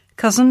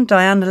 Cousin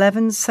Diana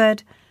Levins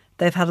said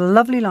they've had a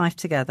lovely life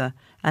together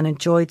and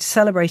enjoyed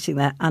celebrating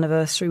their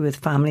anniversary with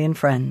family and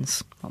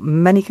friends.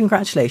 Many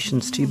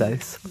congratulations to you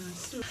both.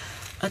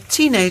 A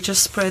teenager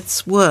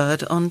spreads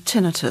word on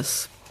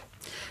tinnitus.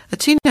 A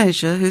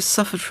teenager who's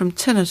suffered from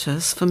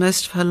tinnitus for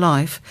most of her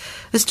life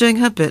is doing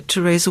her bit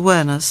to raise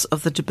awareness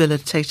of the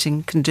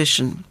debilitating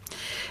condition.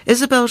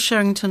 Isabel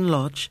Sherrington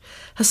Lodge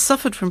has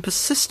suffered from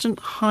persistent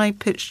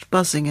high-pitched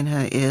buzzing in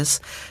her ears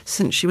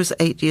since she was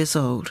 8 years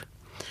old.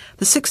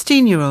 The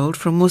 16-year-old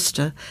from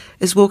Worcester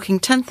is walking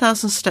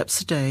 10,000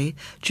 steps a day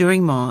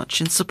during March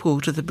in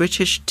support of the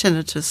British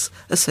Tinnitus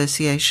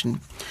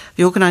Association,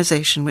 the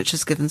organisation which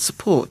has given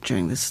support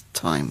during this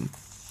time.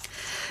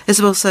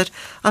 Isabel said,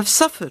 "I've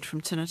suffered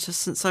from tinnitus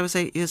since I was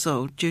 8 years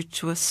old due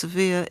to a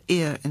severe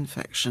ear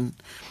infection.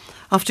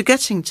 After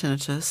getting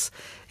tinnitus,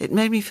 it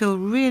made me feel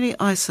really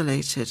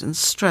isolated and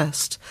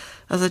stressed,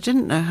 as I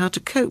didn't know how to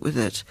cope with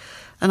it,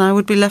 and I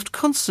would be left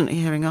constantly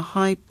hearing a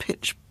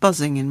high-pitched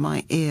buzzing in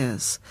my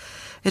ears.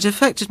 It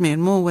affected me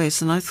in more ways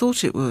than I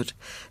thought it would.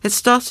 It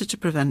started to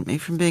prevent me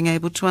from being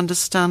able to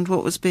understand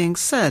what was being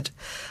said,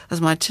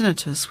 as my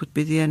tinnitus would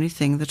be the only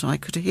thing that I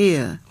could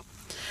hear.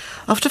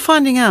 After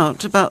finding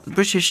out about the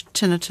British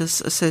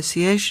Tinnitus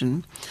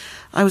Association,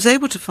 I was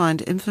able to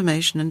find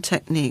information and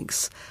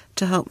techniques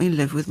to help me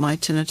live with my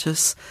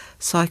tinnitus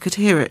so I could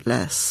hear it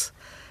less.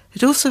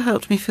 It also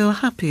helped me feel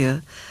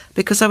happier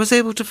because I was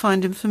able to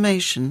find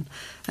information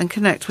and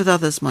connect with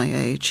others my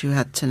age who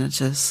had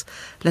tinnitus,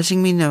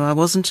 letting me know I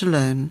wasn't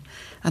alone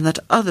and that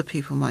other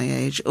people my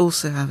age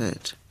also have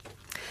it.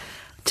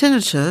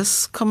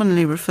 Tinnitus,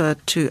 commonly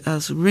referred to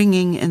as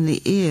ringing in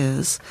the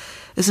ears,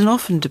 is an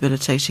often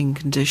debilitating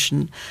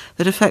condition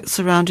that affects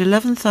around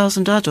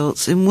 11,000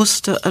 adults in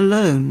Worcester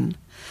alone,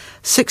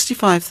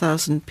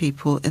 65,000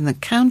 people in the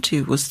county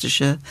of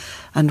Worcestershire,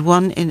 and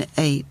 1 in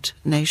 8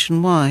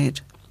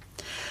 nationwide.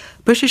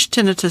 British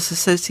Tinnitus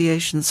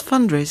Association's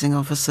fundraising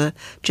officer,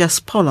 Jess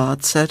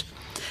Pollard, said,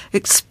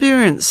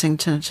 "Experiencing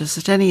tinnitus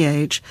at any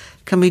age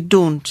can be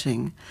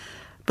daunting,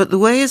 but the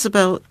way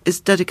Isabel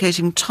is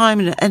dedicating time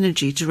and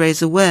energy to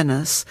raise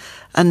awareness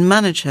and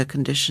manage her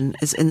condition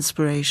is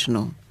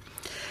inspirational.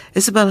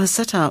 Isabel has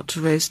set out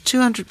to raise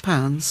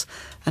 £200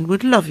 and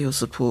would love your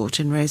support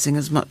in raising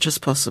as much as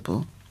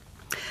possible."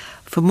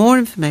 For more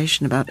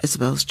information about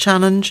Isabel's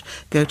challenge,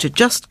 go to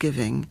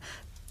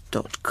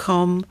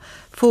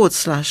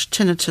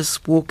justgiving.com/tinnitus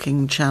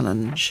walking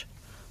challenge,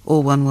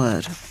 all one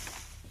word.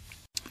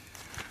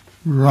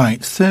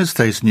 Right,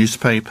 Thursday's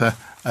newspaper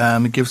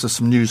gives us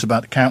some news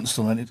about the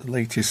council and its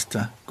latest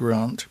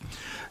grant.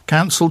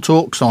 Council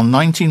talks on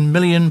 £19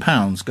 million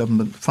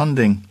government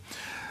funding.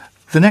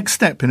 The next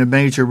step in a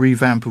major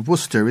revamp of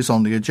Worcester is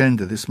on the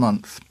agenda this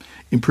month.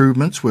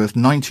 Improvements worth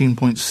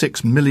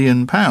 £19.6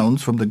 million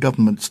from the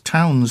government's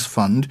Towns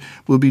Fund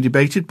will be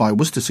debated by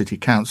Worcester City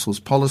Council's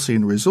Policy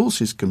and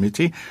Resources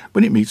Committee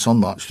when it meets on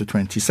March the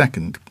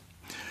 22nd.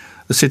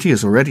 The city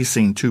has already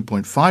seen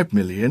 £2.5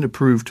 million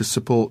approved to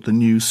support the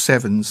new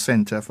Severn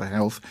Centre for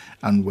Health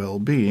and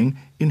Wellbeing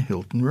in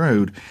Hilton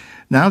Road.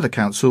 Now the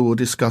council will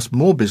discuss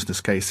more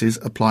business cases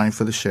applying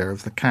for the share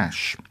of the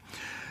cash.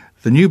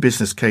 The new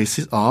business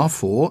cases are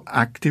for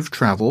active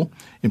travel,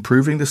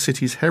 improving the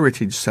city's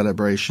heritage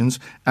celebrations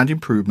and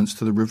improvements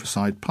to the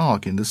Riverside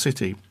Park in the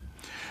city.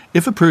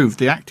 If approved,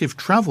 the active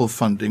travel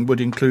funding would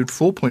include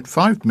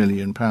 £4.5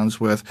 million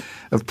worth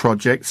of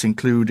projects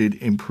included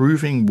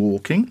improving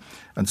walking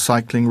and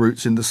cycling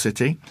routes in the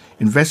city,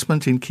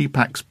 investment in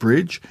Keepax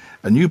Bridge,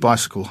 a new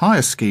bicycle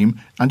hire scheme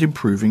and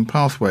improving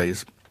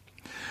pathways.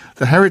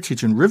 The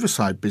Heritage and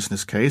Riverside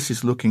business case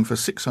is looking for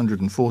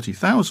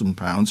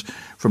 £640,000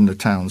 from the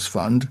Towns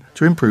Fund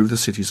to improve the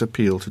city's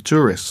appeal to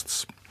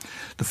tourists.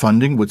 The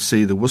funding would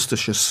see the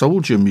Worcestershire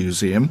Soldier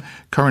Museum,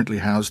 currently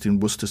housed in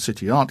Worcester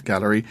City Art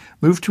Gallery,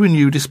 move to a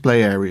new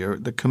display area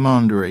at the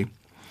Commandery.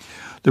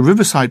 The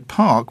Riverside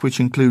Park, which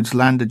includes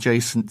land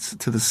adjacent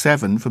to the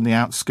Severn from the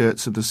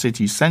outskirts of the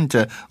city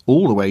centre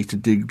all the way to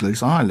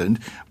Diglis Island,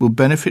 will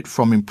benefit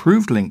from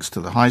improved links to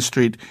the High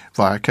Street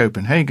via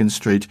Copenhagen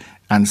Street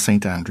and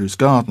St Andrew's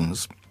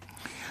Gardens.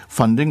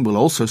 Funding will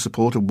also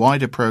support a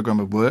wider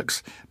programme of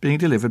works being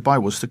delivered by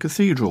Worcester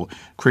Cathedral,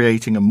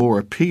 creating a more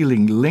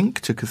appealing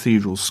link to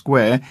Cathedral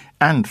Square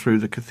and through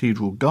the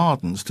Cathedral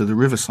Gardens to the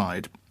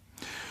Riverside.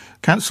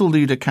 Council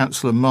leader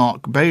Councillor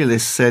Mark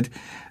Bayliss said,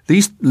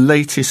 "These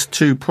latest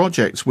two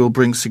projects will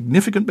bring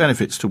significant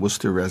benefits to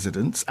Worcester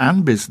residents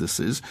and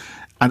businesses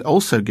and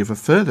also give a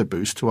further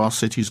boost to our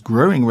city's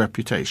growing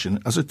reputation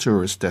as a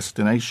tourist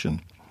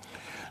destination."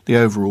 The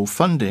overall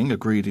funding,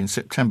 agreed in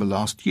September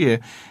last year,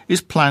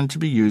 is planned to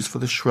be used for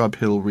the Shrub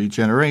Hill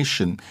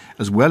regeneration,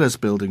 as well as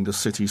building the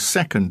city's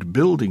second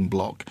building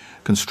block,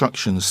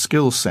 Construction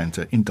Skills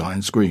Centre in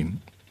Dines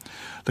Green.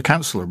 The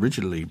council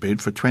originally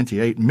bid for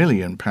 £28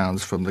 million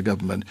from the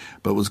government,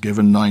 but was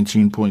given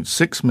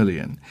 £19.6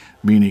 million,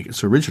 meaning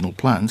its original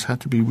plans had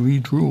to be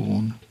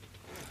redrawn.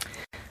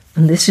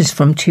 And this is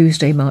from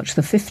Tuesday, March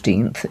the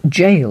 15th,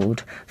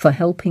 jailed for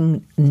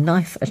helping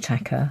knife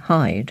attacker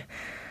hide.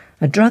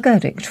 A drug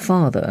addict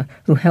father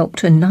who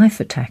helped a knife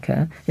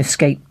attacker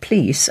escape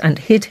police and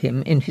hid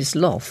him in his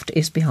loft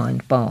is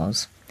behind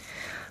bars.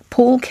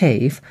 Paul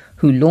Cave,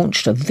 who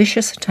launched a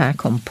vicious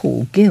attack on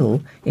Paul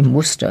Gill in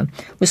Worcester,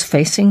 was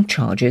facing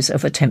charges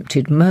of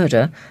attempted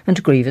murder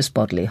and grievous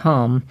bodily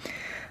harm,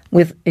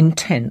 with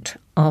intent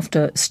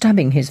after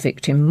stabbing his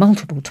victim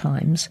multiple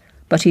times,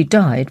 but he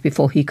died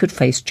before he could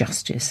face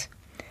justice.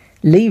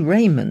 Lee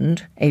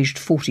Raymond, aged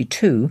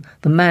 42,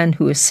 the man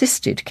who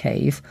assisted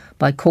Cave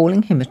by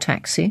calling him a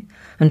taxi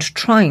and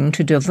trying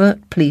to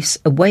divert police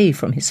away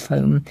from his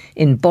home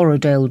in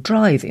Borrowdale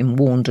Drive in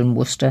Warndon,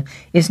 Worcester,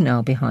 is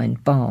now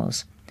behind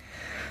bars.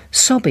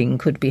 Sobbing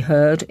could be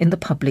heard in the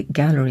public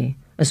gallery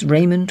as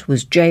Raymond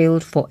was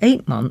jailed for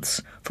 8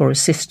 months for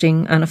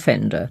assisting an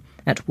offender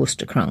at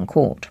Worcester Crown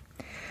Court.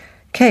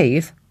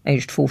 Cave,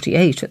 aged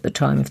 48 at the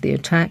time of the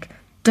attack,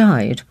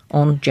 died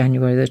on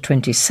January the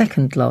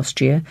 22nd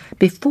last year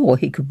before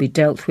he could be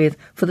dealt with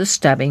for the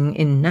stabbing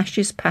in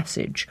Nash's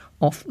Passage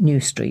off New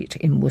Street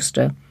in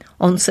Worcester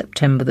on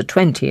September the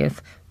 20th,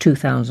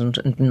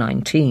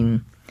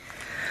 2019.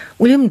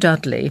 William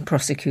Dudley,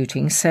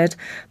 prosecuting, said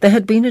there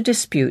had been a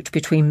dispute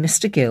between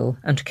Mr. Gill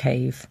and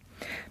Cave.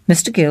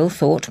 Mr. Gill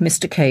thought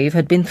Mr. Cave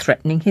had been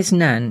threatening his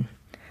nan,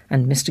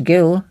 and Mr.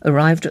 Gill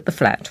arrived at the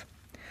flat.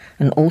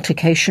 An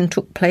altercation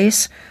took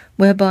place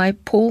whereby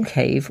Paul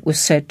Cave was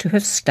said to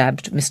have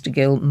stabbed Mr.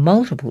 Gill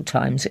multiple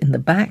times in the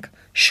back,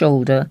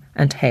 shoulder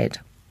and head.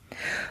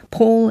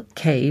 Paul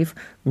Cave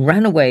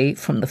ran away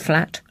from the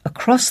flat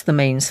across the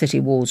main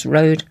City Walls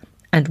Road,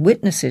 and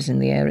witnesses in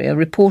the area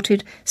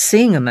reported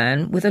seeing a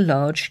man with a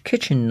large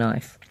kitchen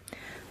knife.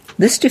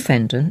 This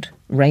defendant,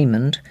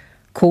 Raymond,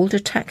 called a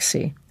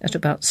taxi at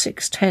about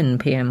 6:10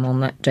 p.m. on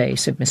that day,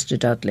 said Mr.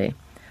 Dudley.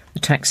 The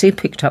taxi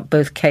picked up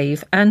both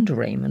Cave and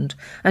Raymond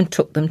and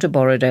took them to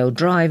Borrowdale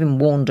Drive in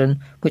Warndon,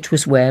 which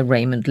was where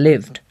Raymond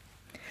lived.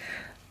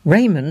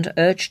 Raymond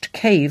urged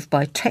Cave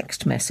by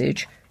text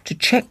message to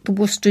check the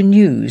Worcester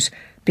News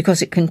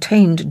because it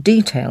contained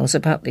details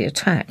about the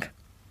attack.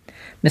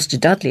 Mr.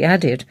 Dudley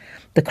added,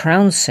 "The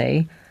Crown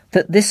say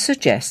that this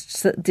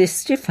suggests that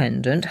this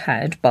defendant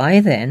had, by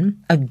then,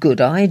 a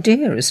good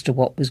idea as to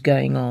what was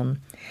going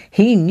on.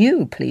 He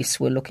knew police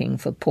were looking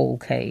for Paul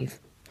Cave."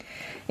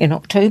 In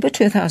October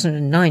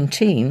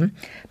 2019,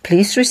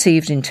 police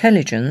received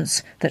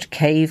intelligence that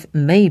Cave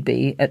may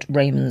be at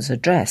Raymond's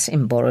address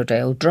in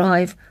Borrowdale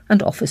Drive,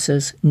 and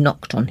officers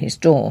knocked on his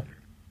door.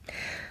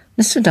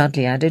 Mr.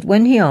 Dudley added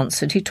when he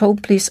answered he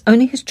told police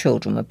only his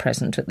children were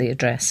present at the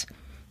address.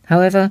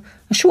 However,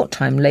 a short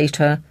time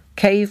later,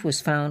 Cave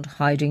was found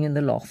hiding in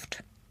the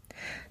loft.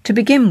 To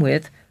begin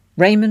with,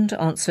 Raymond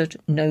answered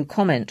no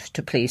comment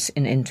to police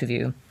in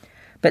interview,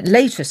 but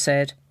later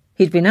said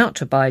he'd been out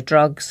to buy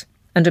drugs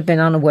and had been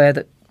unaware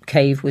that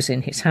Cave was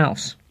in his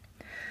house.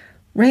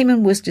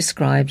 Raymond was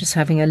described as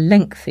having a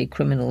lengthy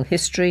criminal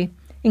history,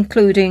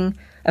 including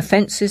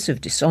offences of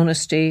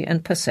dishonesty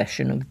and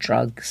possession of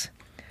drugs.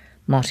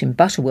 Martin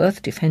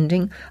Butterworth,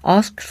 defending,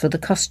 asked for the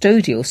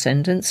custodial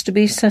sentence to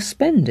be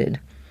suspended.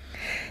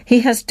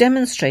 "He has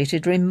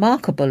demonstrated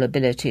remarkable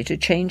ability to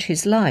change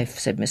his life,"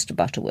 said Mr.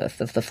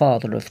 Butterworth, of the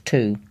father of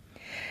 2.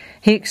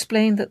 He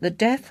explained that the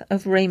death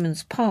of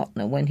Raymond's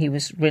partner when he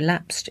was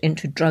relapsed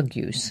into drug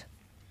use.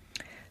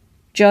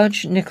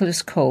 Judge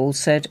Nicholas Cole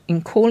said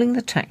in calling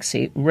the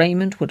taxi,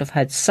 Raymond would have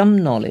had some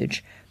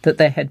knowledge that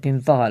there had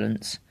been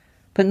violence,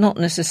 but not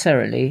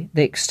necessarily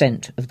the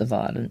extent of the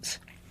violence.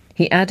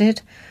 He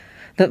added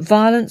that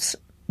violence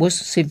was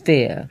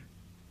severe.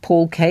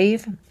 Paul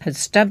Cave had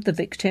stabbed the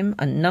victim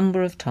a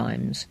number of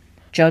times.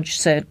 Judge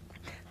said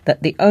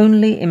that the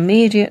only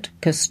immediate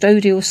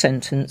custodial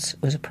sentence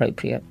was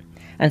appropriate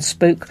and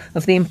spoke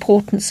of the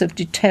importance of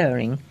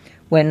deterring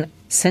when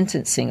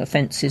sentencing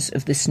offences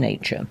of this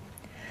nature.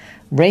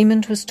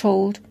 Raymond was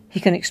told he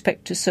can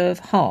expect to serve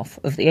half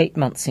of the 8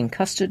 months in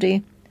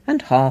custody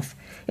and half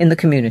in the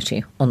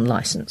community on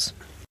licence.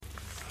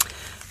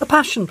 The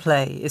Passion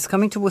Play is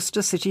coming to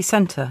Worcester City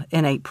Centre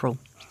in April.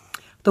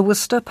 The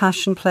Worcester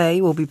Passion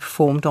Play will be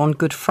performed on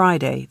Good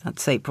Friday,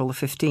 that's April the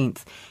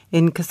 15th,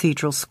 in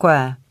Cathedral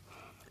Square.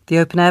 The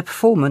open-air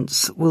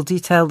performance will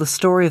detail the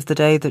story of the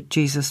day that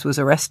Jesus was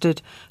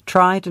arrested,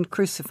 tried and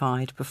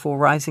crucified before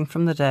rising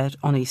from the dead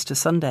on Easter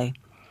Sunday.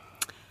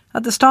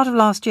 At the start of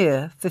last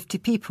year, 50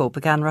 people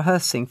began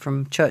rehearsing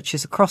from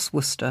churches across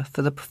Worcester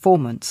for the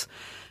performance,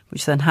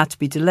 which then had to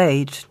be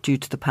delayed due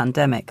to the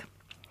pandemic.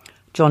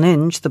 John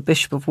Inge, the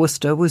Bishop of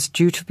Worcester, was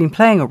due to have been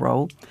playing a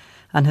role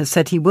and has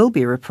said he will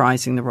be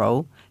reprising the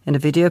role in a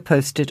video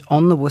posted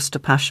on the Worcester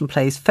Passion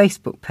Play's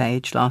Facebook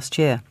page last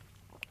year.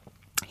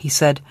 He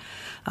said,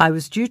 "I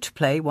was due to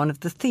play one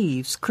of the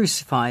thieves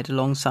crucified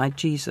alongside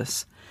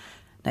Jesus.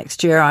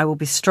 Next year I will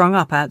be strung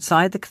up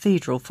outside the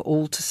cathedral for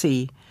all to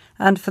see,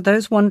 and for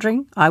those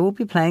wondering, I will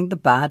be playing the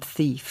bad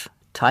thief,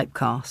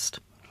 typecast.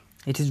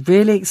 It is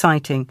really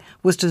exciting.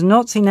 Worcester's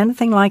not seen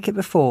anything like it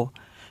before.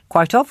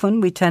 Quite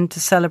often we tend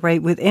to celebrate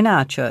within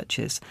our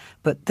churches,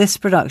 but this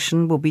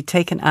production will be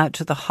taken out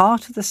to the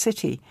heart of the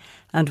city,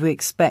 and we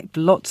expect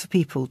lots of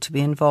people to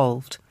be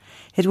involved.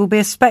 It will be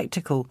a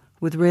spectacle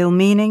with real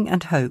meaning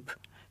and hope.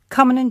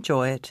 Come and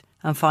enjoy it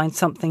and find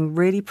something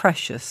really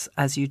precious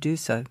as you do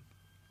so."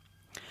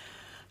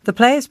 The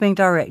play is being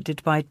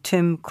directed by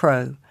Tim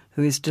Crowe,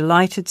 who is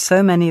delighted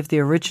so many of the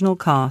original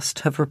cast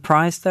have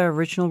reprised their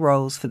original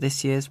roles for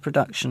this year's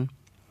production.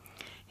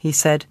 He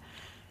said,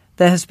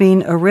 "There has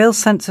been a real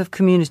sense of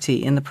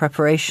community in the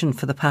preparation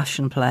for the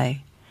Passion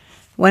play.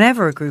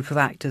 Whenever a group of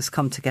actors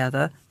come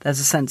together, there's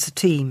a sense of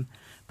team,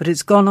 but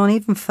it's gone on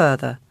even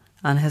further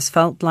and has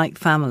felt like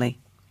family."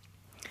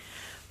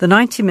 The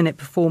 90-minute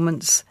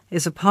performance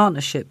is a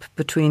partnership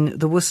between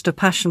the Worcester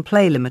Passion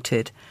Play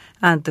Limited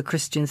and the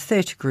Christian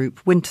theatre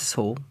group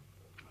Wintershall.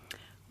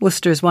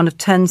 Worcester is one of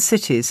 10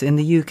 cities in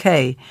the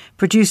UK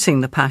producing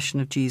The Passion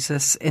of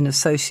Jesus in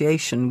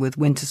association with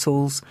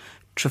Wintershall's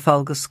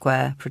Trafalgar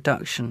Square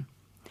production.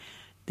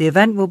 The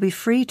event will be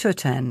free to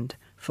attend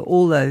for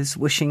all those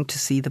wishing to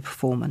see the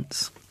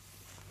performance.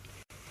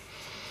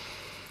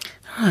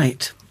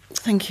 Right,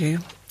 thank you.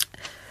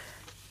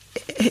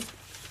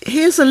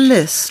 Here's a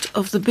list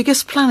of the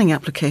biggest planning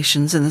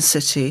applications in the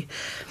city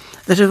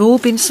that have all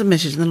been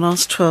submitted in the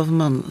last 12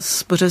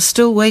 months, but are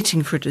still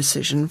waiting for a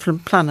decision from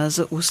planners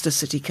at Worcester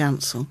City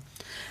Council.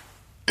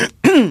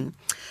 The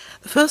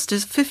first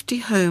is 50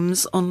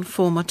 homes on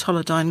former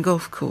Tolladine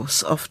Golf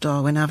Course off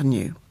Darwin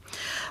Avenue.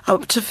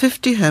 Up to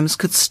 50 homes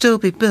could still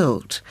be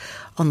built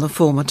on the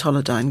former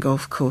Tolladine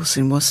Golf Course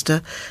in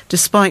Worcester,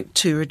 despite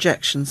 2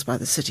 rejections by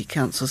the City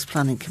Council's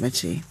Planning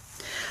Committee.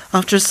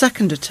 After a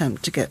second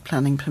attempt to get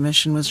planning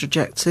permission was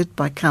rejected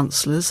by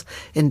councillors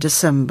in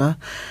December,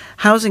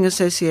 Housing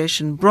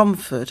Association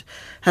Bromford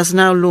has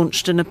now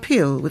launched an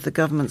appeal with the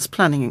government's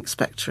planning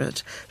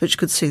inspectorate, which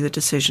could see the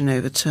decision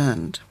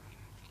overturned.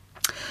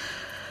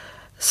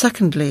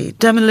 Secondly,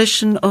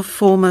 demolition of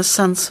former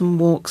Sansom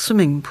Walk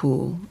swimming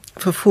pool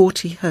for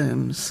 40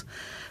 homes.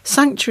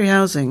 Sanctuary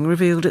Housing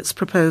revealed its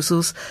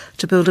proposals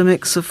to build a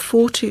mix of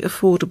 40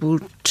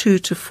 affordable 2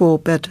 to 4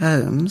 bed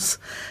homes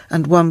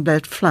and 1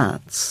 bed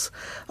flats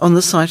on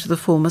the site of the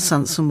former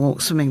Sansom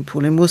Walk swimming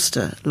pool in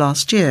Worcester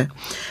last year.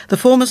 The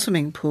former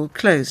swimming pool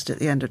closed at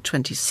the end of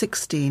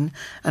 2016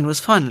 and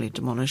was finally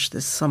demolished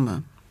this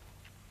summer.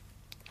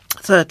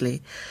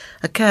 Thirdly,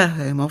 a care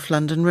home off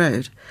London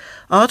Road.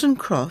 Arden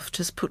Croft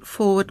has put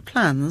forward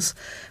plans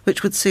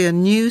which would see a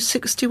new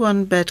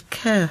 61-bed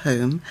care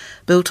home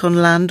built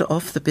on land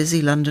off the busy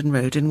London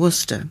Road in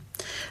Worcester.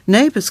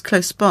 Neighbours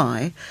close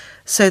by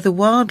say the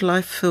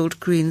wildlife-filled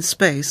green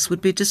space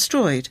would be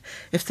destroyed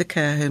if the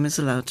care home is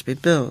allowed to be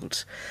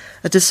built.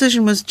 A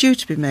decision was due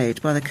to be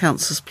made by the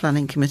Council's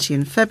Planning Committee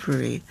in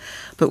February,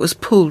 but was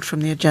pulled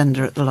from the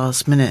agenda at the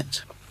last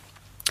minute.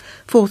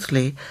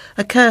 Fourthly,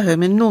 a care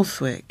home in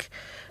Northwick.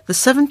 The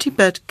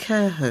 70-bed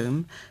care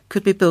home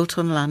could be built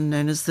on land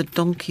known as the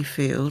Donkey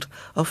Field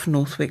off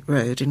Northwick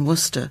Road in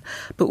Worcester,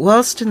 but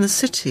whilst in the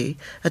city,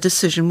 a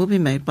decision will be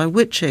made by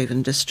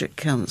Wychavon District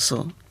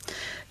Council.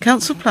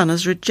 Council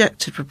planners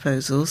rejected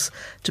proposals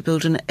to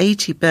build an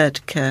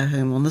 80-bed care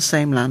home on the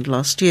same land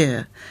last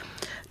year.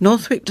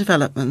 Northwick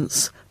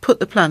Developments put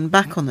the plan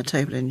back on the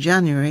table in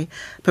January,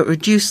 but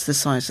reduced the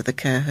size of the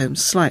care home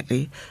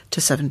slightly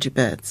to 70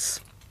 beds.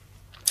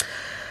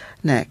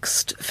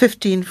 Next,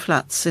 15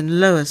 flats in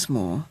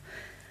Lowersmoor.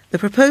 The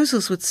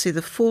proposals would see the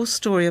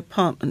 4-storey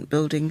apartment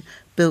building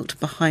built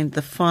behind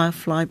the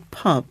Firefly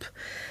pub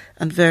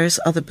and various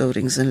other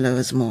buildings in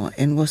Lowersmoor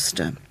in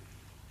Worcester.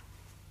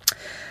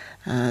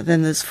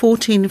 Then there's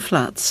 14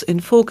 flats in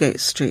Foregate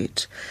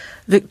Street.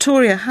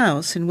 Victoria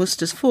House in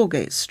Worcester's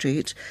Foregate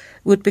Street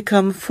would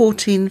become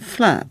 14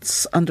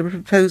 flats under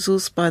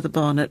proposals by the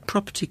Barnett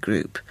Property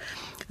Group.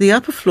 The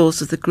upper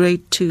floors of the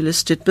Grade 2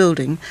 listed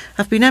building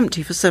have been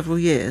empty for several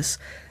years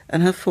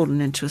and have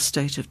fallen into a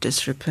state of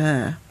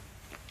disrepair.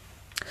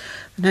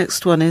 The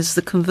next one is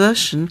the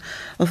conversion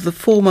of the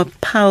former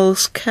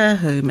Powell's Care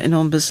Home in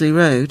Ombersley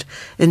Road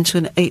into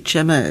an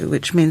HMO,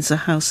 which means a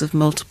house of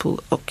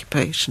multiple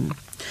occupation.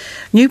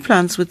 New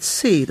plans would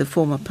see the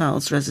former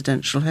Powell's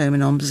residential home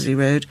in Ombersley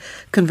Road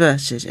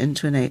converted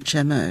into an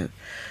HMO.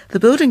 The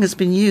building has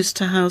been used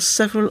to house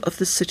several of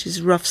the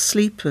city's rough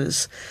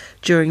sleepers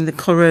during the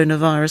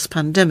coronavirus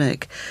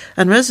pandemic,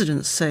 and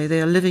residents say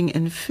they are living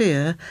in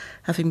fear,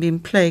 having been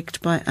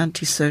plagued by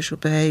antisocial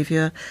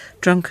behaviour,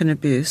 drunken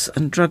abuse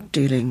and drug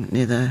dealing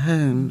near their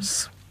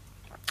homes.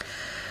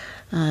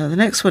 The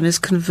next one is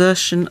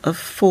conversion of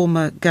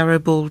former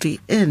Garibaldi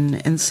Inn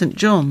in St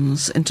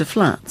John's into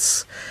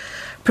flats.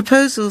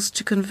 Proposals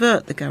to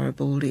convert the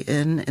Garibaldi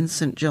Inn in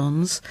St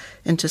John's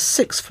into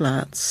 6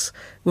 flats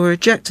were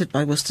rejected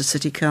by Worcester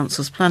City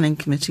Council's Planning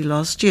Committee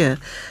last year,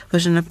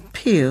 but an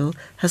appeal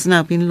has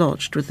now been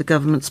lodged with the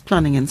government's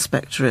planning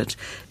inspectorate,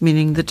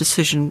 meaning the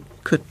decision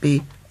could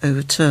be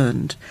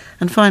overturned.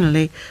 And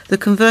finally, the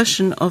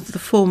conversion of the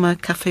former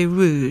Café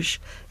Rouge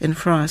in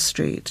Friar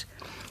Street.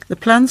 The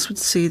plans would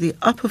see the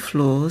upper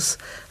floors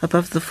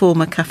above the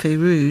former Café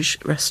Rouge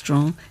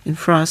restaurant in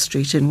Friar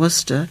Street in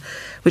Worcester,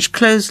 which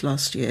closed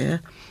last year,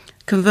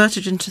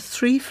 converted into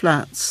 3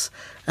 flats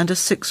and a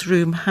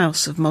 6-room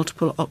house of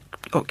multiple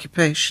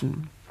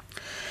occupation.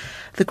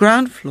 The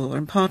ground floor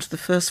and part of the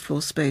first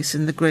floor space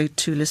in the Grade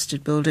 2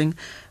 listed building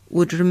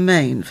would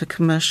remain for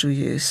commercial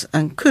use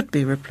and could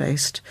be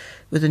replaced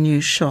with a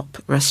new shop,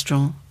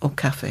 restaurant or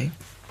cafe.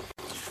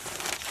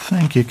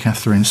 Thank you,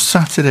 Catherine.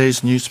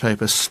 Saturday's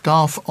newspaper,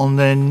 Staff on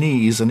Their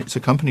Knees, and it's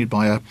accompanied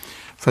by a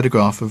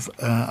photograph of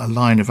a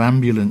line of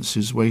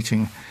ambulances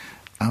waiting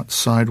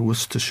outside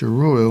Worcestershire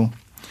Royal.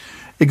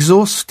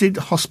 Exhausted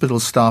hospital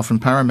staff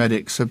and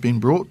paramedics have been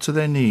brought to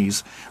their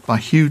knees by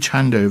huge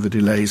handover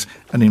delays,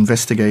 an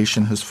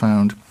investigation has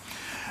found.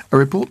 A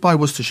report by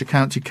Worcestershire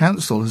County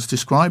Council has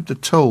described the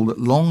toll that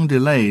long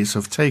delays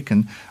have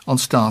taken on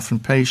staff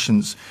and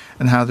patients,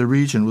 and how the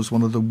region was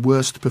one of the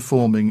worst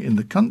performing in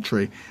the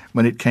country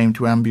when it came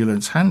to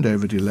ambulance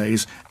handover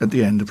delays at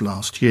the end of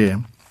last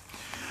year.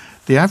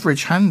 The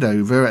average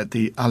handover at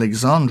the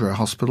Alexandra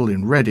Hospital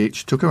in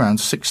Redditch took around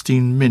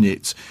 16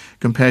 minutes,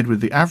 compared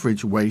with the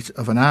average wait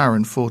of an hour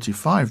and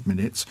 45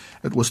 minutes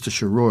at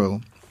Worcestershire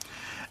Royal.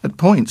 At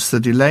points,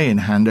 the delay in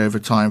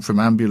handover time from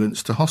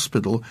ambulance to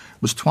hospital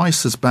was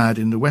twice as bad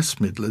in the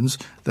West Midlands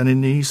than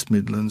in the East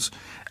Midlands,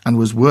 and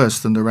was worse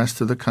than the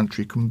rest of the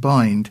country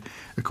combined,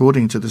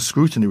 according to the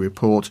scrutiny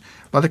report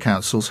by the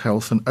Council's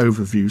Health and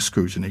Overview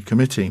Scrutiny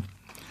Committee.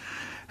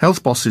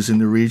 Health bosses in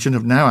the region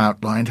have now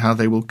outlined how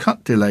they will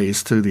cut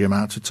delays to the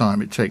amount of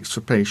time it takes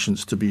for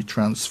patients to be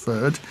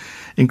transferred,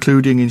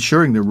 including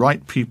ensuring the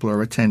right people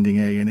are attending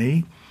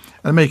A&E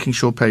and making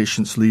sure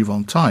patients leave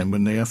on time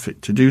when they are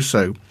fit to do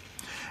so.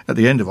 At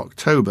the end of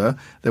October,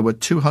 there were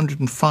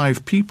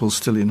 205 people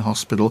still in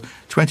hospital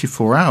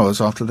 24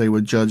 hours after they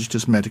were judged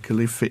as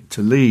medically fit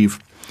to leave.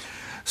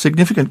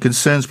 Significant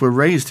concerns were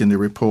raised in the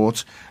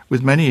report,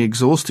 with many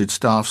exhausted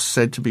staff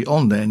said to be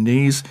on their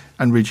knees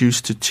and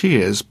reduced to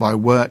tears by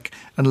work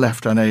and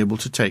left unable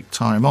to take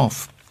time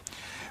off.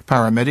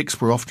 Paramedics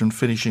were often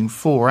finishing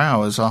 4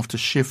 hours after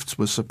shifts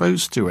were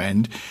supposed to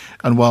end,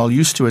 and while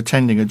used to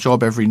attending a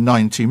job every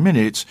 90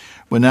 minutes,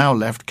 were now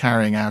left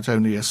carrying out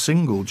only a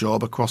single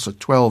job across a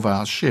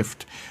 12-hour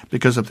shift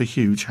because of the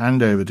huge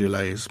handover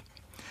delays.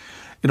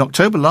 In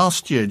October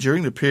last year,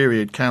 during the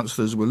period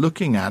councillors were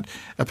looking at,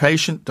 a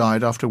patient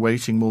died after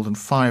waiting more than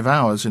 5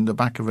 hours in the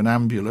back of an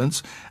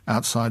ambulance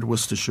outside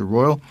Worcestershire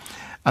Royal,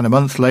 and a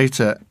month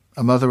later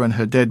a mother and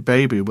her dead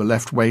baby were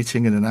left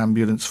waiting in an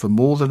ambulance for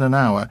more than an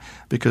hour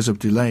because of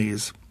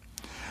delays.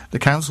 The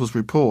council's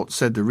report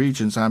said the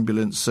region's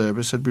ambulance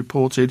service had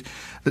reported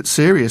that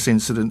serious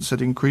incidents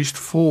had increased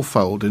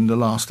 4-fold in the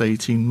last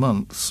 18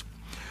 months.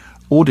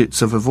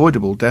 Audits of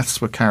avoidable deaths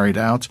were carried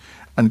out,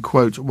 and,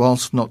 quote,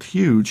 whilst not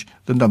huge,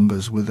 the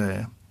numbers were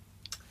there.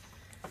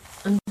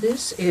 And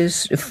this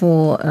is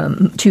for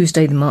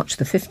Tuesday, March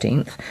the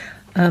 15th.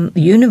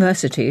 The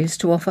university is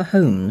to offer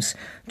homes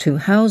to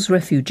house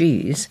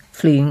refugees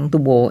fleeing the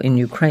war in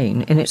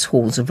Ukraine in its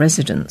halls of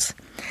residence.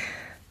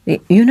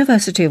 The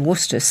University of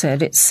Worcester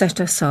said it set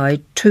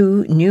aside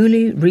 2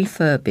 newly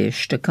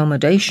refurbished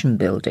accommodation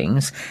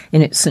buildings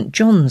in its St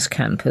John's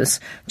campus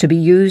to be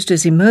used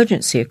as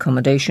emergency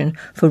accommodation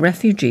for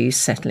refugees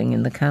settling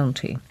in the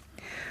county.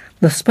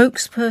 The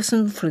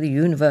spokesperson for the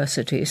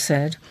university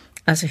said,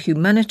 as a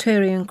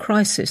humanitarian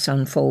crisis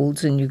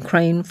unfolds in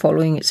Ukraine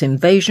following its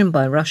invasion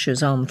by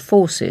Russia's armed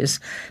forces,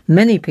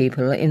 many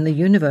people in the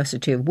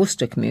University of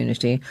Worcester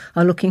community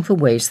are looking for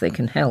ways they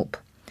can help.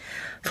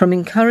 From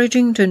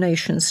encouraging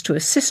donations to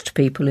assist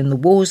people in the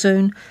war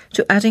zone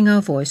to adding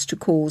our voice to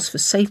calls for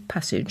safe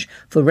passage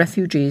for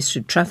refugees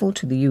to travel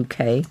to the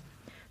UK,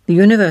 the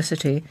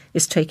university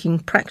is taking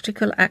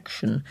practical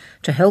action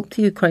to help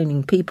the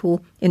Ukrainian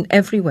people in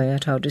every way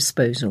at our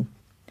disposal.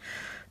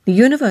 The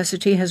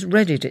university has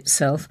readied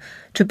itself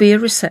to be a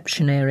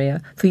reception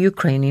area for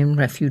Ukrainian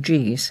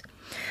refugees.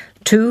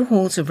 2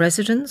 halls of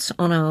residence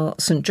on our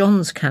St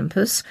John's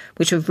campus,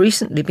 which have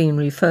recently been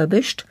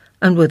refurbished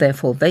and were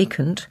therefore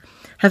vacant,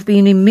 have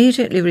been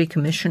immediately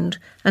recommissioned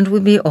and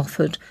will be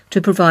offered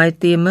to provide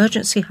the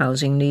emergency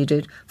housing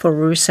needed for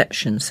a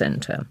reception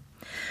centre.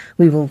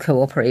 We will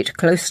cooperate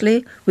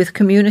closely with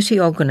community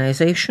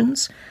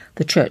organisations,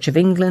 the Church of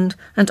England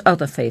and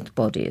other faith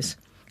bodies,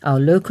 our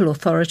local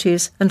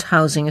authorities and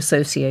housing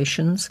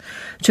associations,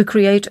 to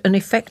create an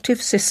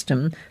effective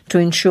system to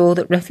ensure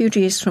that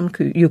refugees from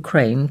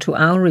Ukraine to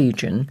our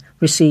region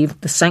receive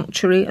the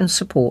sanctuary and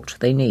support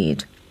they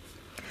need.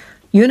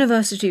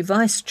 University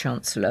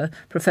Vice-Chancellor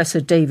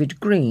Professor David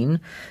Green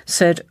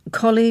said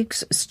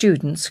colleagues,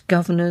 students,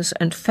 governors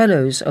and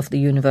fellows of the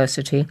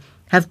university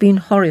have been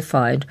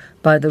horrified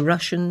by the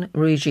Russian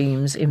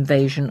regime's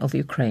invasion of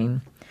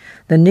Ukraine.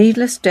 The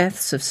needless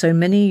deaths of so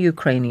many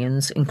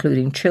Ukrainians,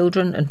 including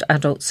children and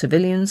adult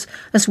civilians,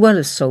 as well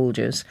as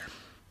soldiers,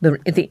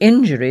 the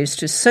injuries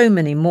to so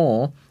many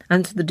more,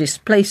 and the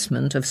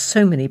displacement of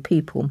so many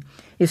people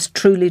is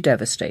truly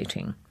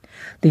devastating.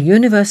 The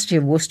University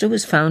of Worcester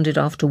was founded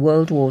after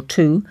World War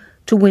II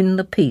to win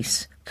the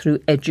peace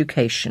through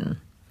education.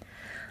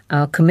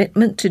 Our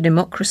commitment to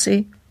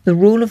democracy, the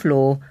rule of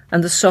law,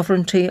 and the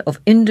sovereignty of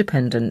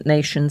independent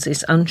nations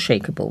is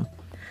unshakable.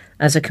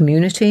 As a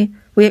community,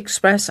 we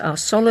express our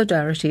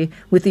solidarity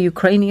with the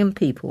Ukrainian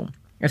people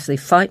as they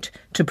fight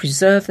to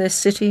preserve their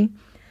city,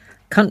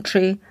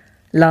 country,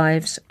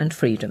 lives and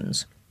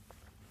freedoms.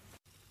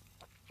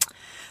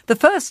 The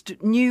first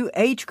new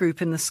age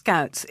group in the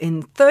Scouts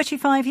in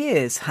 35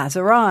 years has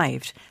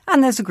arrived,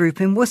 and there's a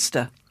group in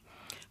Worcester.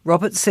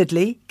 Robert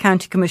Sidley,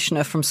 County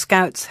Commissioner from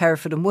Scouts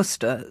Hereford and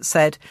Worcester,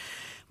 said,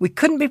 "We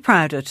couldn't be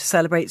prouder to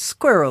celebrate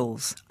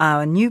Squirrels,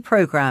 our new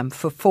programme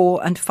for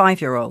 4 and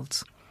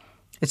 5-year-olds.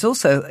 It's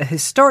also a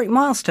historic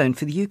milestone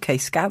for the UK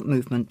Scout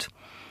movement.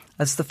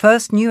 As the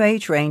first new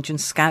age range in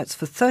Scouts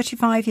for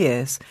 35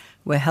 years,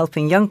 we're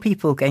helping young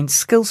people gain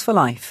skills for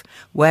life,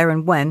 where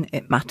and when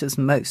it matters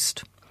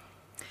most."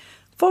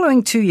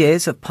 Following 2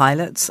 years of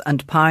pilots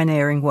and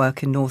pioneering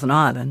work in Northern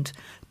Ireland,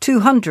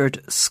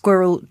 200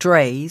 squirrel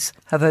drays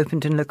have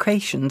opened in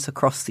locations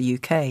across the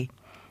UK.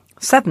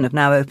 7 have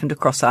now opened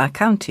across our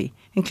county,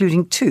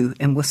 including 2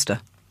 in Worcester.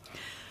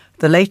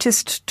 The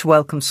latest to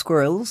welcome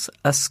squirrels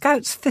are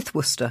Scouts 5th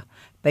Worcester,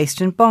 based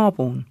in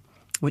Barbourne,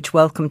 which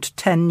welcomed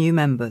 10 new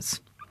members.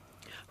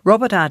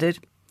 Robert added,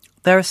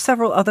 "There are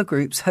several other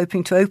groups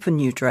hoping to open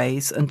new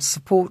drays and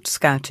support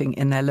scouting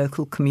in their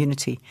local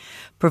community,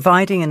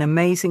 providing an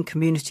amazing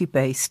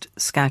community-based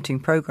scouting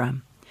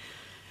programme.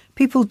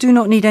 People do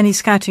not need any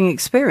scouting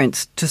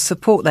experience to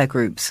support their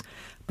groups,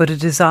 but a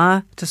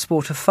desire to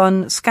support a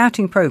fun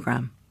scouting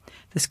programme.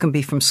 This can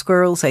be from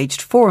squirrels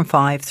aged 4 and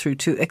 5 through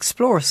to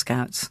Explorer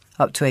Scouts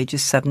up to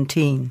ages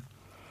 17.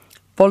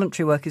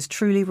 Voluntary work is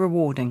truly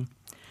rewarding.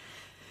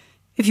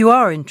 If you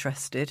are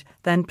interested,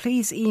 then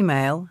please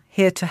email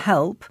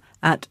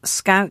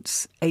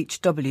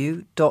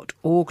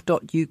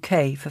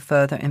hereToHelp@scoutshw.org.uk for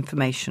further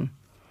information.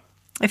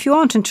 If you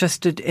aren't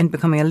interested in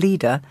becoming a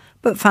leader,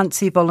 but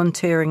fancy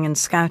volunteering and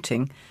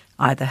scouting,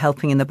 either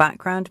helping in the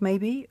background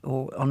maybe,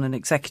 or on an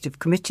executive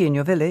committee in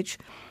your village,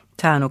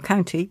 town or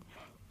county,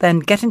 then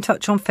get in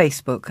touch on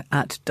Facebook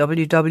at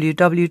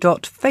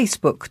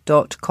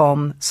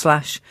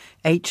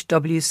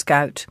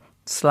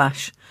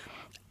www.facebook.com/hwscout/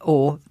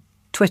 or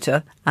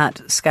Twitter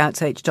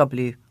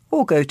 @ScoutsHW,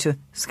 or go to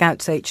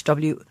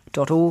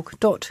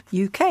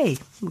scoutshw.org.uk.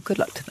 Well, good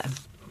luck to them.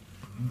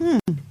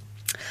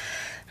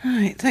 All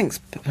right, thanks,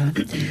 Pippa.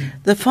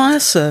 The fire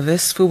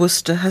service for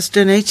Worcester has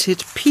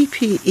donated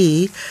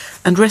PPE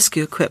and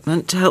rescue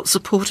equipment to help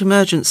support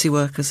emergency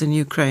workers in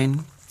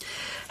Ukraine.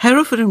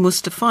 Hereford and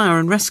Worcester Fire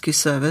and Rescue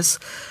Service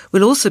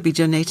will also be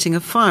donating a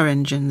fire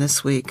engine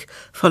this week,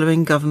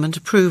 following government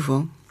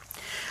approval.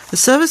 The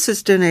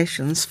service's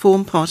donations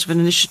form part of an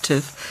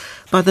initiative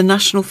by the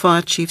National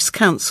Fire Chiefs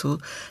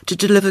Council to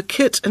deliver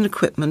kit and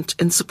equipment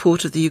in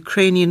support of the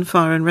Ukrainian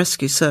Fire and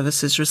Rescue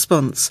Service's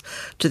response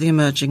to the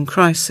emerging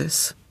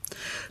crisis.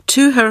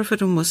 2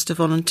 Hereford and Worcester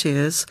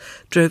volunteers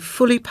drove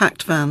fully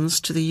packed vans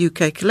to the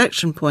UK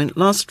collection point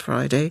last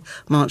Friday,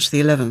 March the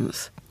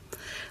 11th.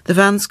 The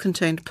vans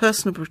contained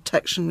personal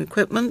protection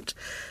equipment,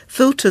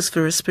 filters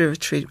for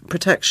respiratory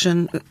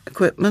protection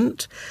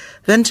equipment,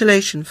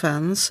 ventilation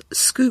fans,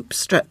 scoop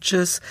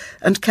stretchers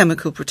and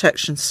chemical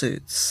protection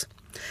suits.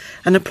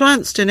 An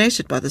appliance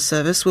donated by the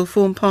service will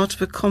form part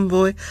of a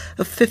convoy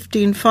of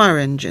 15 fire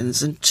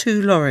engines and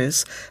 2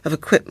 lorries of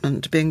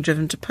equipment being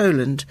driven to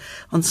Poland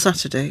on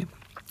Saturday.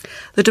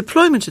 The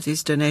deployment of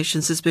these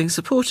donations is being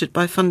supported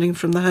by funding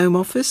from the Home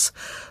Office,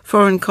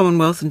 Foreign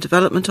Commonwealth and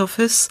Development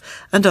Office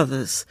and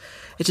others.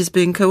 It is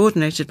being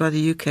coordinated by the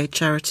UK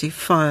charity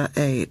Fire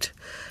Aid.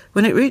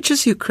 When it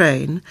reaches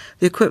Ukraine,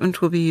 the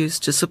equipment will be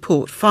used to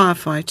support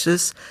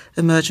firefighters,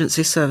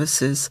 emergency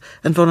services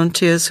and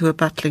volunteers who are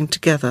battling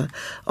together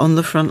on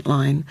the front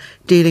line,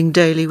 dealing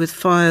daily with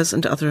fires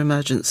and other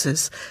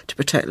emergencies to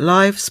protect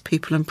lives,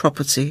 people and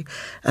property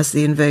as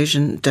the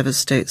invasion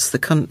devastates the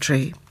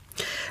country.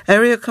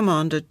 Area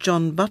Commander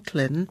John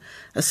Butlin,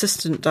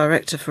 Assistant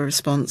Director for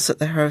Response at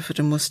the Hereford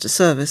and Worcester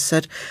Service,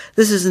 said,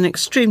 "This is an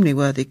extremely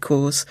worthy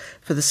cause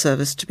for the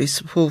service to be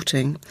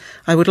supporting.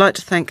 I would like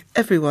to thank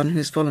everyone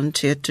who's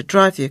volunteered to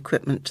drive the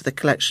equipment to the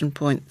collection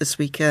point this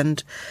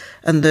weekend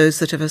and those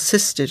that have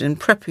assisted in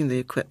prepping the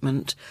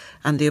equipment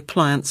and the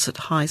appliance at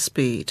high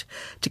speed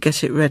to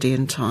get it ready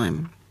in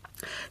time."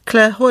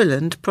 Claire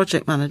Hoyland,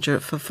 project manager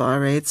for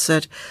FireAid,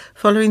 said,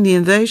 following the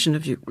invasion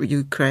of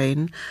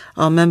Ukraine,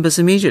 our members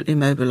immediately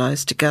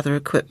mobilised to gather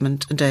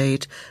equipment and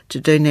aid to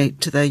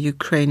donate to their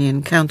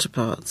Ukrainian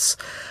counterparts.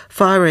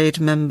 FireAid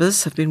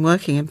members have been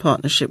working in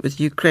partnership with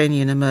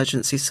Ukrainian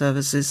emergency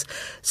services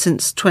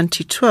since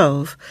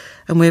 2012,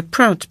 and we're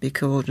proud to be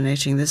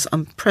coordinating this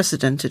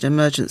unprecedented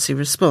emergency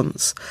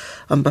response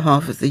on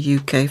behalf of the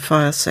UK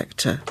fire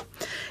sector.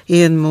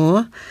 Ian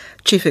Moore,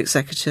 Chief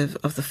Executive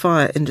of the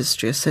Fire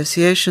Industry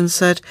Association,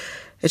 said,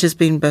 "It has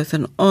been both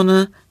an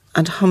honour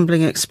and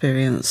humbling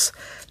experience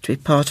to be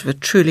part of a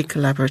truly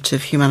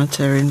collaborative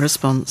humanitarian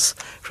response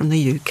from the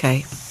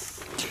UK."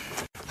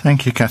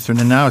 Thank you, Catherine.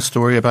 And now a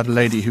story about a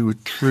lady who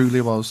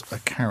truly was a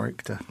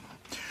character.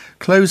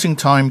 Closing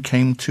time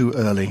came too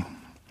early.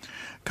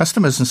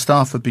 Customers and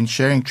staff have been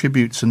sharing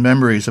tributes and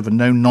memories of a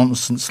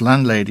no-nonsense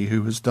landlady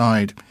who has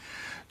died.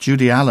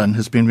 Judy Allen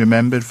has been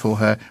remembered for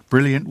her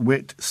brilliant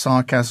wit,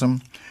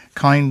 sarcasm,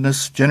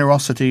 kindness,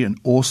 generosity and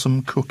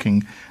awesome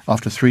cooking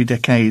after 3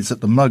 decades at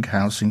the Mug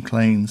House in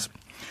Claines.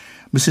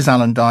 Mrs.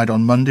 Allen died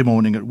on Monday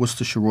morning at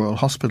Worcestershire Royal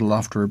Hospital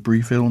after a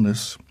brief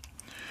illness.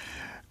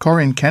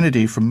 Corinne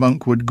Kennedy from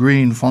Monkwood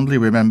Green fondly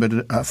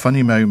remembered a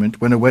funny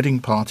moment when a wedding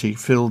party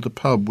filled the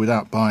pub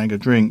without buying a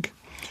drink.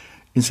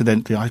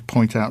 Incidentally, I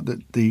point out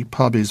that the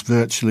pub is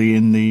virtually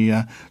in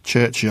the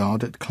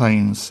churchyard at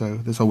Claines, so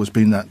there's always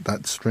been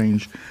that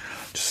strange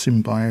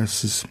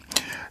symbiosis.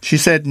 She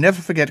said,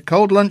 "Never forget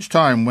cold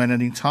lunchtime when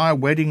an entire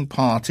wedding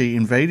party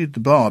invaded the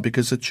bar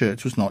because the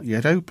church was not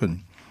yet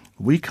open.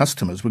 We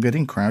customers were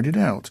getting crowded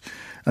out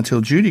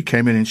until Judy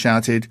came in and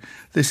shouted,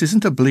 'This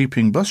isn't a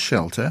bleeping bus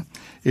shelter.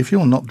 If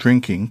you're not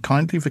drinking,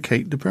 kindly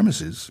vacate the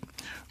premises,'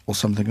 or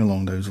something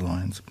along those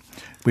lines.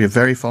 We have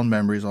very fond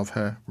memories of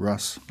her,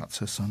 Russ, that's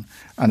her son,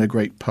 and a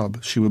great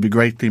pub. She will be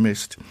greatly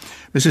missed."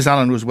 Mrs.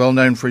 Allen was well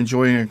known for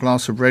enjoying a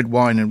glass of red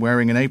wine and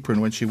wearing an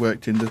apron when she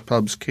worked in the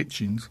pub's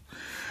kitchens.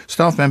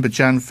 Staff member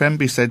Jan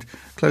Femby said,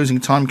 "Closing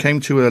time came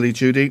too early,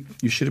 Judy.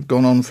 You should have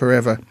gone on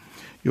forever.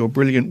 Your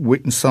brilliant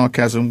wit and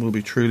sarcasm will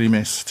be truly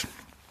missed."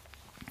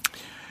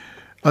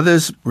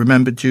 Others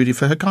remembered Judy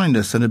for her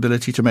kindness and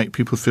ability to make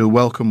people feel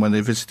welcome when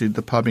they visited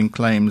the pub in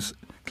Claines.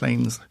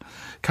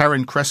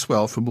 Karen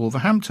Cresswell from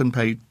Wolverhampton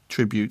paid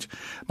tribute.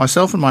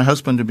 "Myself and my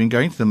husband have been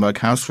going to the Mug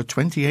House for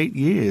 28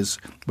 years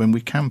when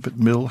we camp at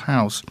Mill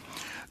House.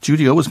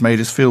 Judy always made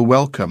us feel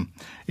welcome.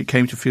 It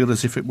came to feel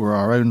as if it were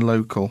our own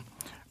local.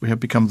 We have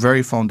become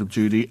very fond of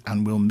Judy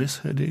and will miss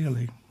her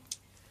dearly."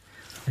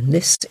 And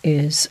this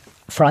is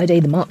Friday,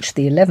 March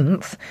the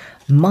 11th.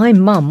 My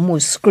mum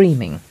was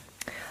screaming.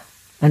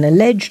 An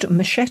alleged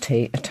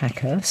machete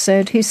attacker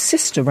said his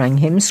sister rang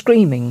him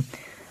screaming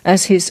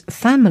as his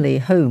family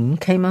home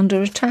came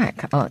under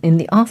attack in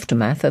the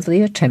aftermath of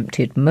the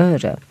attempted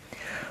murder.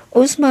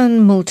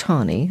 Usman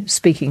Multani,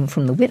 speaking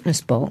from the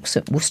witness box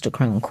at Worcester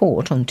Crown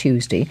Court on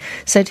Tuesday,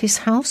 said his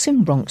house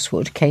in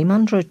Bronxwood came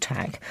under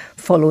attack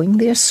following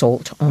the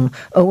assault on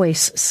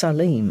Owais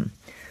Salim,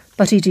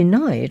 but he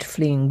denied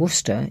fleeing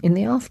Worcester in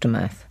the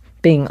aftermath,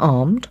 being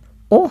armed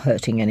or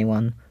hurting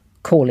anyone,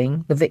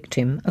 calling the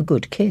victim a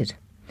good kid.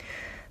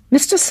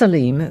 Mr.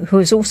 Salim, who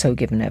has also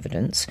given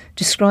evidence,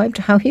 described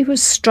how he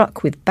was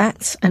struck with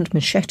bats and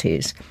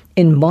machetes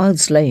in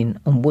Miles Lane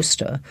and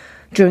Worcester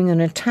during an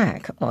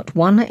attack at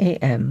 1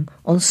 a.m.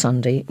 on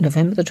Sunday,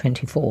 November the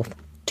 24th,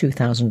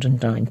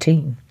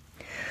 2019.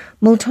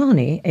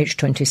 Multani, aged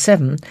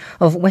 27,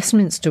 of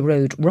Westminster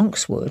Road,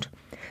 Ronkswood,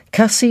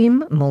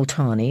 Kasim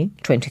Multani,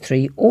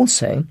 23,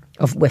 also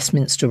of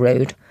Westminster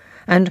Road,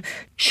 and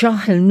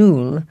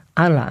Shahnul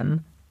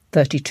Alam,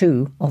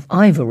 32, of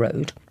Ivor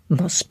Road,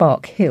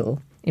 Spark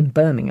Hill in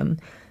Birmingham,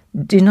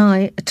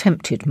 deny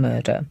attempted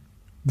murder,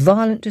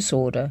 violent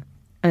disorder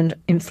and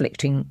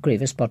inflicting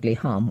grievous bodily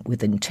harm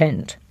with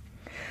intent.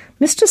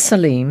 Mr.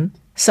 Salim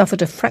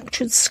suffered a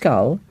fractured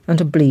skull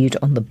and a bleed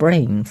on the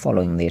brain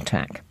following the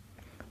attack.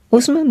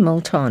 Usman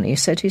Multani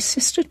said his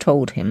sister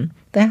told him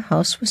their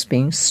house was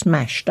being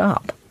smashed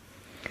up.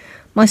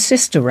 "My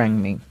sister rang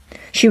me.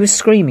 She was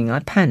screaming. I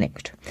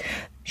panicked,"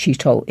 he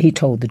told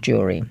the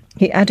jury.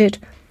 He added,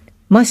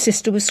 "My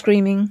sister was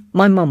screaming,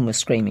 my mum was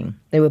screaming.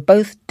 They were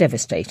both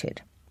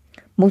devastated."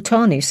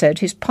 Multani said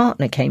his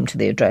partner came to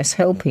the address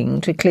helping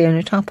to clear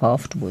it up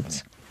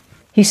afterwards.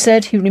 He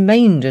said he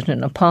remained at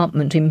an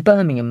apartment in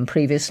Birmingham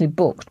previously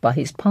booked by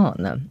his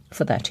partner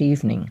for that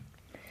evening.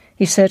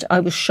 He said, "I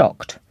was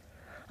shocked.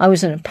 I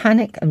was in a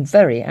panic and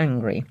very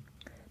angry."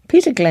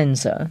 Peter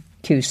Glenser,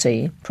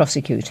 QC,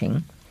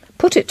 prosecuting,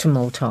 put it to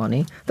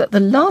Multani that the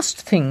last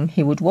thing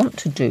he would want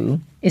to do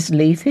is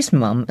leave his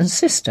mum and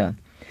sister.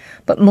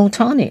 But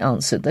Multani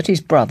answered that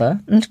his brother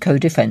and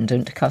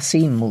co-defendant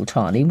Kasim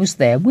Multani was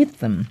there with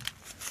them.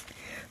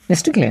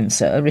 Mr.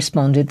 Glenser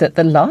responded that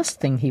the last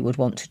thing he would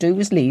want to do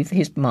was leave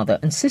his mother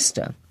and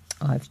sister.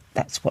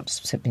 That's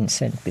what's been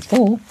said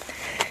before.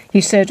 He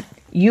said,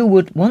 "You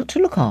would want to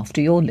look after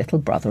your little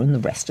brother and the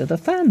rest of the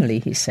family,"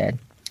 he said.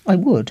 "I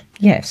would,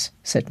 yes,"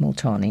 said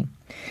Multani.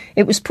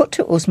 It was put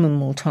to Usman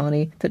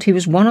Multani that he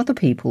was one of the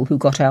people who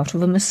got out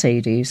of a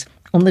Mercedes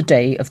on the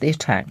day of the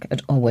attack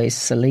at Always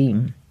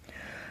Salim.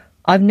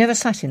 "I've never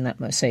sat in that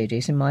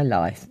Mercedes in my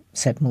life,"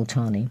 said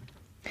Multani.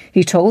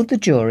 He told the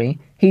jury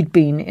he'd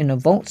been in a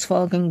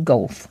Volkswagen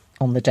Golf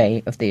on the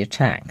day of the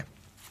attack.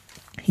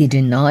 He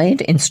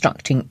denied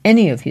instructing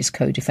any of his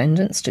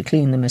co-defendants to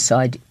clean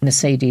the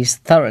Mercedes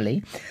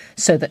thoroughly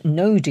so that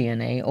no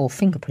DNA or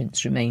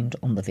fingerprints remained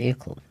on the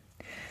vehicle.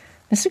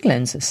 Mr.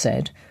 Glenser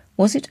said,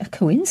 was it a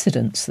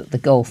coincidence that the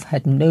Golf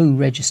had no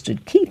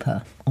registered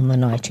keeper on the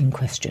night in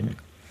question?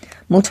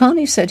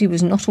 Multani said he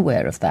was not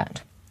aware of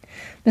that.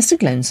 Mr.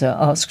 Glenser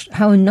asked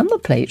how a number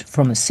plate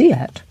from a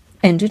Seat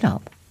ended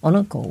up on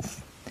a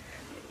Golf.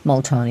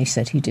 Multani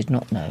said he did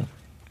not know.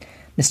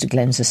 Mr.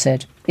 Glenser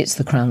said, it's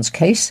the Crown's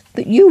case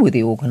that you were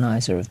the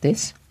organiser of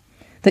this,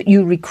 that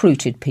you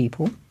recruited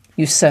people,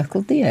 you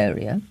circled the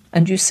area,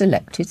 and you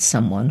selected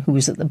someone who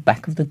was at the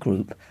back of the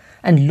group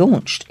and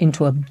launched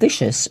into a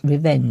vicious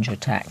revenge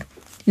attack.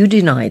 You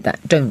deny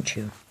that, don't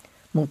you?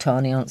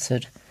 Multani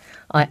answered,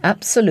 I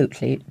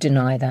absolutely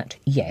deny that,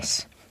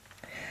 yes.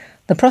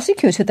 The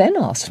prosecutor then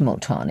asked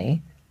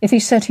Multani if he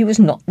said he was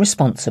not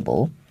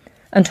responsible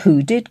and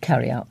who did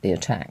carry out the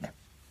attack.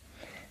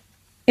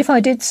 If I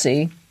did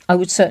see, I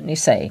would certainly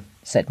say,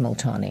 said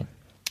Multani.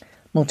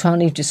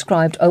 Multani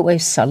described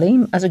Always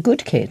Salim as a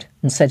good kid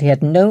and said he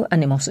had no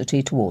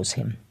animosity towards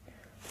him.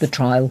 The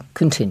trial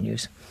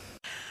continues.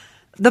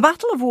 The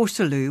Battle of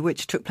Waterloo,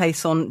 which took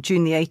place on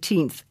June the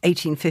 18th,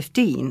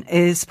 1815,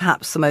 is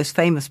perhaps the most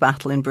famous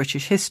battle in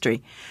British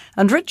history,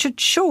 and Richard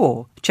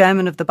Shaw,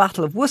 chairman of the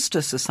Battle of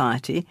Worcester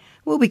Society,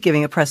 will be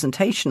giving a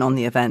presentation on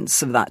the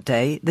events of that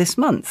day this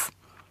month.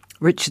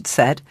 Richard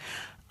said,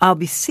 I'll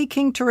be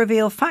seeking to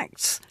reveal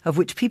facts of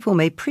which people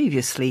may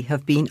previously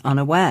have been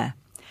unaware.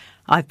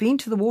 I've been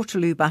to the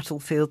Waterloo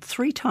battlefield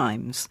 3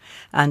 times,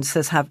 and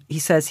he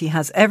says he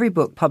has every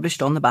book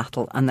published on the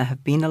battle, and there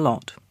have been a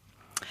lot.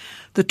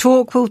 The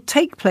talk will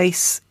take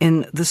place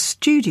in the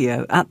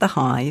studio at the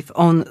Hive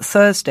on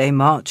Thursday,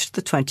 March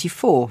the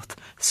 24th,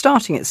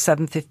 starting at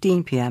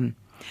 7:15 p.m.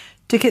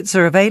 Tickets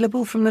are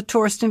available from the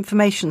Tourist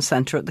Information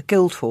Centre at the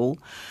Guildhall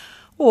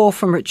or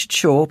from Richard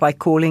Shaw by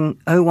calling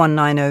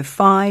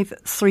 01905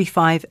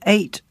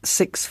 358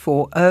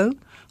 640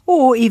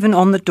 or even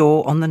on the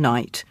door on the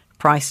night,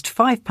 priced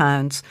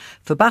 £5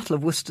 for Battle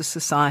of Worcester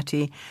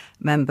Society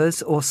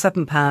members or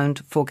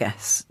 £7 for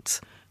guests.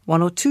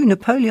 1 or 2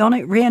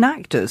 Napoleonic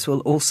reenactors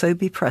will also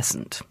be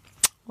present.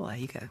 Well, there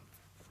you go.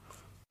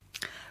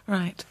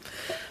 Right.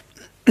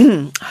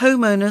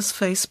 Homeowners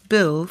face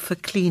bill for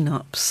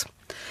clean-ups.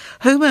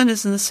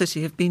 Homeowners in the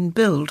city have been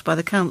billed by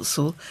the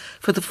council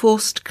for the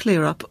forced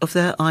clear-up of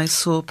their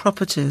eyesore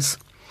properties.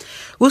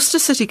 Worcester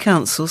City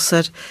Council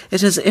said it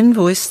has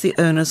invoiced the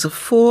owners of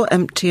 4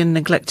 empty and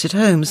neglected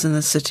homes in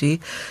the city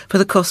for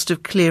the cost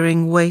of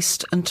clearing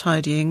waste and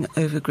tidying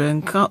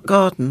overgrown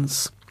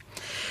gardens.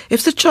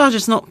 If the charge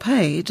is not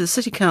paid, the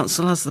City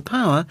Council has the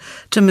power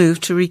to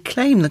move to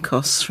reclaim the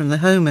costs from the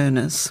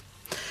homeowners.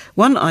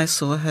 One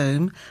eyesore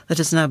home that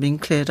has now been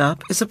cleared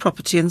up is a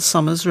property in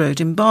Somers Road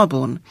in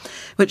Barbourne,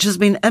 which has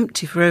been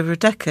empty for over a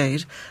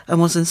decade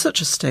and was in such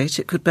a state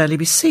it could barely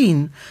be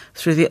seen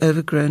through the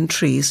overgrown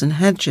trees and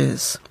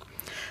hedges.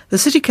 The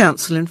City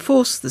Council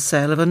enforced the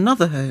sale of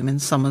another home in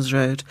Somers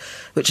Road,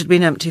 which had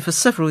been empty for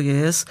several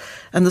years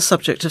and the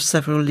subject of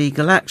several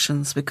legal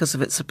actions because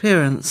of its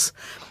appearance,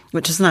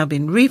 which has now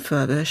been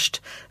refurbished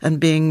and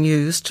being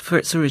used for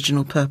its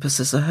original purpose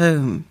as a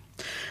home.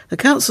 The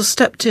council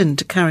stepped in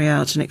to carry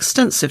out an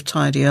extensive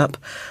tidy-up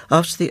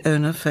after the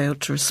owner failed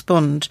to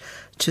respond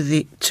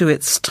to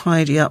its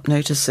tidy-up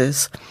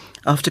notices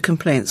after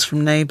complaints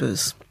from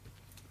neighbours.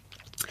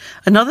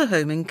 Another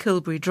home in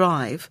Kilbury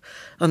Drive,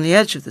 on the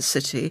edge of the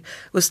city,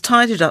 was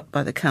tidied up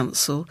by the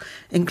council,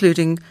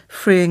 including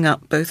freeing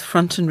up both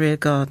front and rear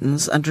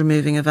gardens and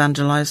removing a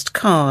vandalised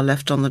car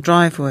left on the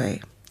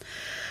driveway.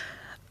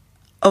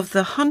 Of the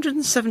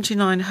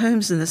 179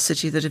 homes in the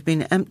city that have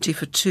been empty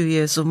for 2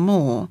 years or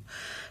more,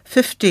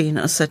 15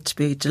 are said to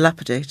be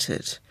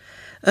dilapidated.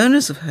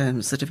 Owners of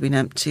homes that have been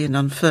empty and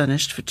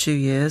unfurnished for 2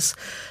 years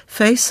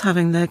face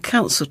having their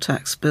council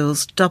tax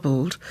bills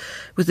doubled,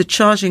 with the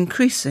charge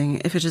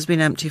increasing if it has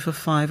been empty for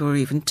 5 or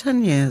even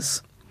 10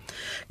 years.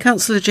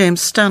 Councillor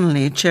James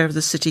Stanley, chair of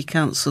the City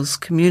Council's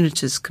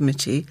Communities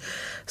Committee,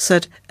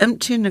 said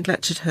empty and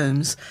neglected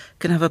homes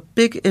can have a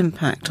big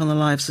impact on the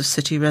lives of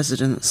city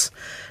residents,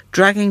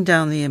 dragging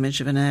down the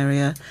image of an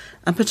area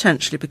and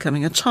potentially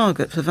becoming a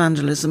target for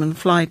vandalism and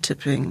fly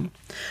tipping.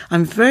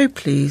 I'm very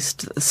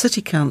pleased that the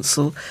City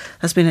Council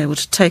has been able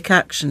to take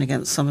action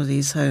against some of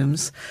these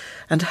homes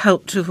and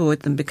help to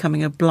avoid them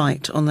becoming a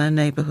blight on their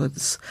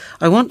neighbourhoods.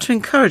 I want to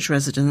encourage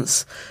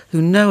residents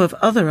who know of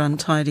other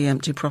untidy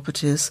empty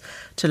properties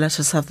to let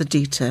us have the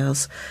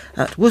details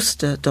at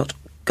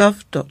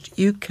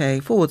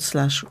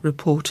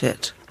worcester.gov.uk/report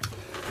it.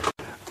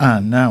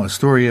 And now a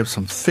story of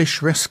some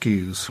fish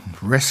rescues.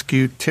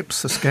 Rescue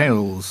tips the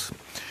scales.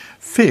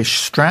 Fish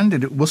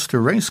stranded at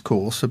Worcester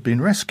Racecourse have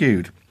been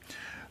rescued.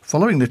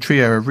 Following the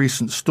trio of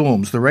recent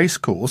storms, the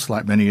racecourse,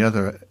 like many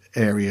other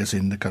areas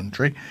in the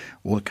country,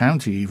 or the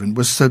county even,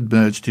 was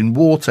submerged in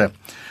water.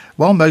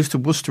 While most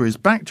of Worcester is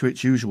back to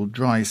its usual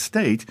dry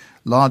state,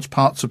 large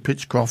parts of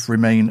Pitchcroft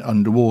remain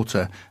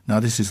underwater. Now,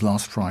 this is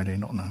last Friday,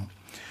 not now.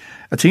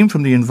 A team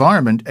from the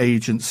Environment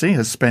Agency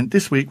has spent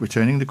this week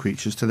returning the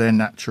creatures to their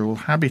natural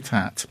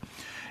habitat.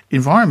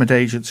 Environment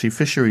Agency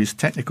Fisheries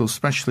Technical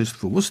Specialist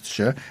for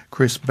Worcestershire,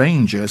 Chris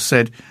Banger,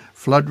 said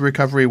flood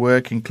recovery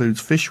work includes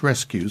fish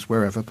rescues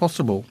wherever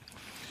possible.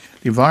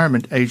 The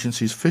Environment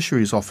Agency's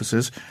fisheries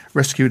officers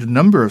rescued a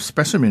number of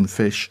specimen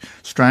fish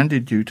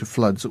stranded due to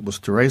floods at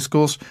Worcester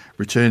Racecourse,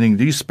 returning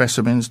these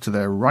specimens to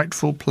their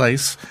rightful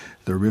place,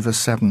 the River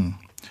Severn.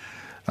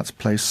 That's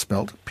place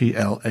spelt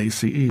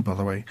Place, by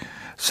the way.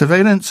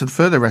 Surveillance and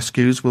further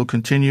rescues will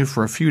continue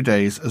for a few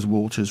days as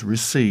waters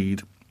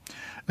recede.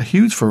 A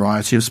huge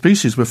variety of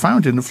species were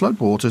found in the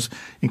floodwaters,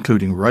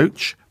 including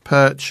roach,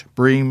 perch,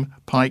 bream,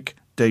 pike,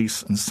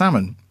 dace and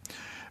salmon.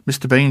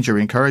 Mr. Banger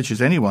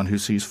encourages anyone who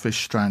sees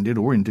fish stranded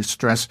or in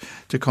distress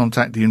to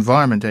contact the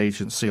Environment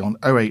Agency on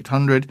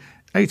 0800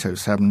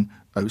 807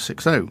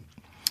 060.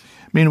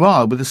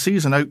 Meanwhile, with the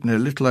season opener a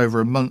little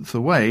over a month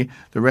away,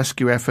 the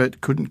rescue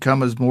effort couldn't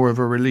come as more of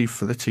a relief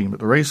for the team at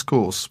the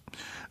racecourse.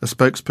 A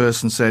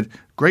spokesperson said,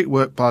 "Great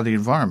work by the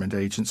Environment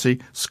Agency,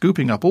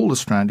 scooping up all the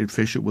stranded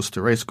fish at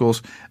Worcester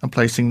Racecourse and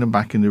placing them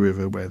back in the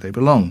river where they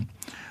belong."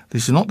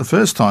 This is not the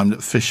first time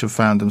that fish have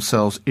found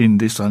themselves in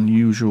this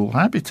unusual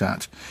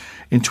habitat.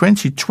 In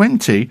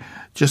 2020,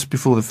 just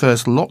before the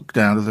first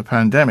lockdown of the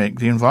pandemic,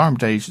 the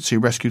Environment Agency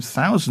rescued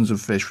thousands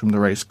of fish from the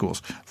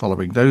racecourse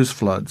following those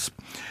floods.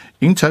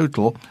 In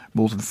total,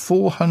 more than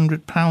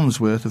 £400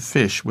 worth of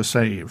fish were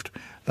saved.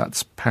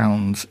 That's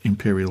pounds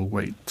imperial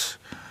weight.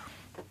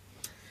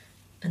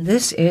 And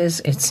this is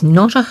It's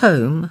Not a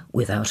Home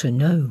Without a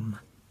Gnome.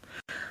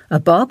 A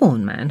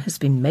Barbourne man has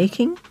been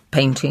making,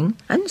 painting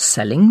and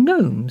selling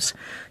gnomes,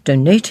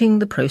 donating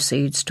the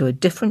proceeds to a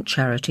different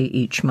charity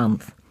each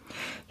month.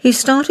 He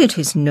started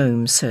his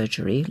gnome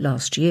surgery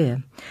last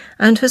year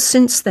and has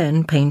since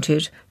then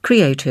painted,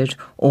 created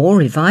or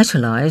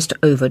revitalised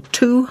over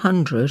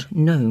 200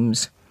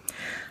 gnomes.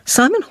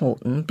 Simon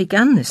Horton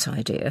began this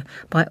idea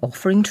by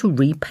offering to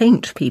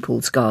repaint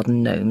people's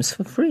garden gnomes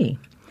for free.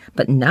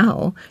 But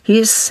now he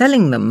is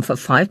selling them for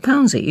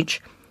 £5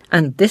 each,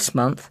 and this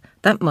month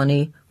that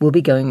money will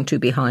be going to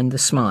Behind the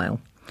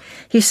Smile.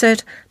 He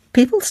said,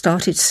 "People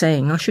started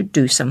saying I should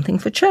do something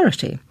for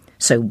charity.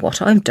 So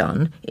what I've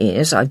done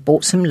is I've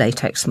bought some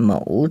latex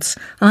moulds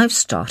and I've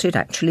started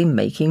actually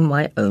making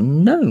my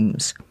own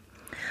gnomes.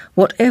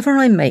 Whatever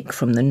I make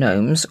from the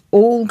gnomes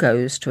all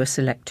goes to a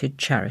selected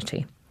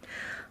charity.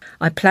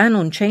 I plan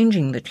on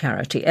changing the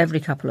charity every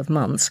couple of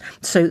months,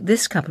 so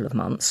this couple of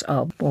months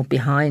are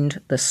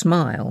Behind the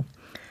Smile,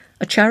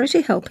 a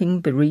charity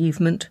helping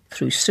bereavement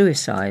through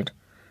suicide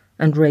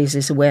and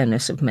raises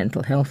awareness of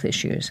mental health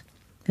issues.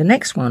 The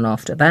next one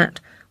after that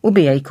will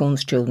be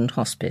Acorns Children's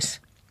Hospice."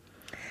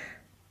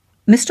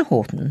 Mr.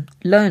 Horton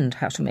learned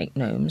how to make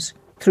gnomes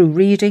through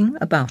reading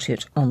about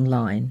it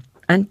online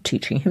and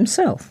teaching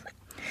himself.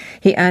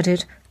 He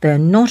added, "They're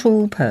not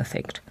all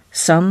perfect.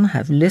 Some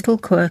have little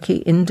quirky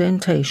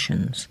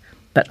indentations,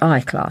 but I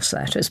class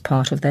that as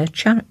part of their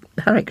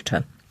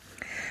character.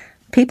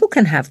 People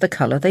can have the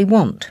colour they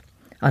want.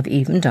 I've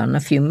even done a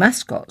few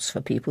mascots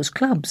for people's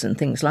clubs and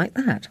things like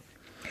that.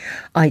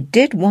 I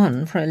did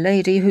one for a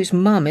lady whose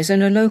mum is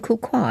in a local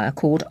choir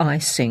called I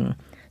Sing,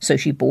 so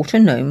she bought a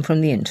gnome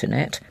from the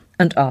internet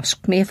and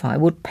asked me if I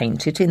would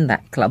paint it in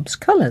that club's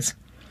colours.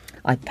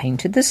 I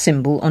painted the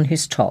symbol on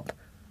his top,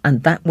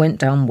 and that went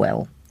down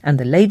well, and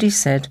the lady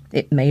said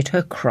it made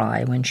her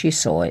cry when she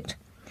saw it.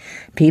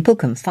 People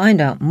can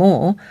find out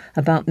more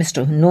about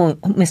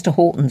Mr.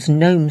 Horton's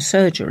gnome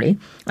surgery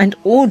and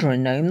order a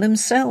gnome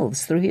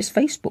themselves through his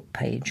Facebook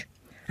page.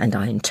 And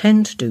I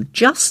intend to do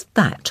just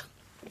that."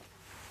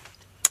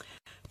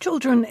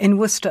 Children in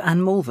Worcester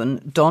and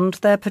Malvern donned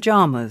their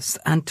pyjamas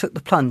and took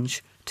the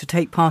plunge to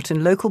take part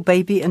in local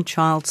baby and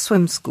child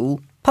swim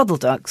school Puddle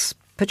Ducks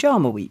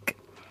Pyjama Week.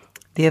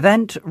 The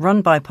event,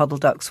 run by Puddle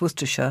Ducks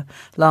Worcestershire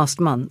last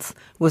month,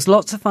 was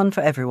lots of fun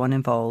for everyone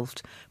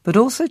involved, but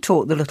also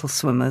taught the little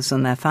swimmers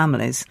and their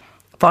families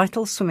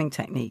vital swimming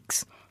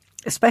techniques,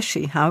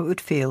 especially how it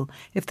would feel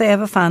if they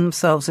ever found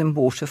themselves in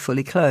water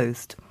fully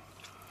clothed.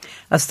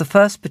 As the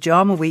first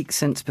pyjama week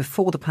since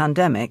before the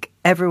pandemic,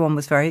 everyone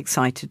was very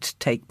excited to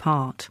take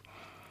part.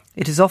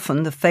 It is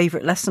often the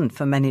favourite lesson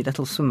for many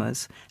little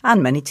swimmers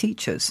and many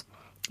teachers,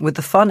 with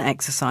the fun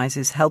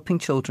exercises helping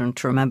children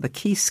to remember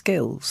key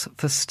skills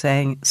for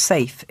staying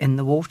safe in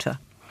the water.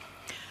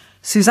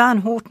 Suzanne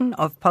Horton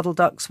of Puddle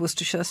Ducks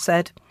Worcestershire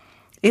said,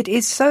 "It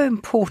is so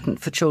important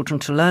for children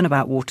to learn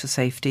about water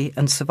safety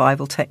and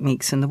survival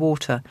techniques in the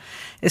water,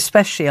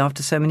 especially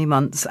after so many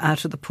months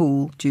out of the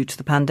pool due to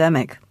the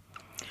pandemic.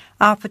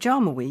 Our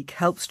pyjama week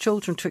helps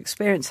children to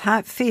experience how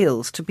it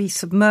feels to be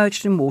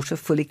submerged in water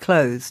fully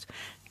clothed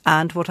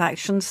and what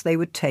actions they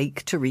would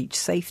take to reach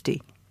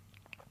safety.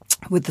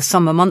 With the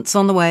summer months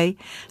on the way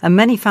and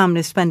many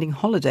families spending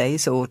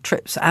holidays or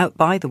trips out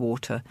by the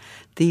water,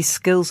 these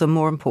skills are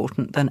more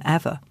important than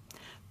ever.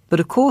 But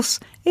of course,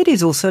 it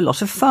is also a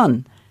lot of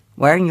fun.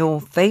 Wearing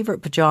your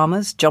favourite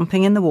pyjamas,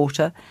 jumping in the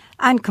water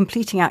and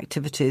completing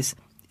activities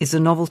is a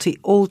novelty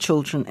all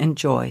children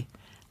enjoy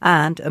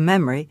and a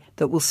memory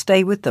that will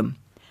stay with them,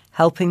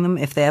 helping them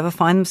if they ever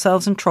find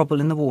themselves in trouble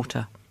in the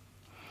water.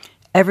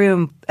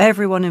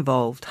 Everyone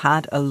involved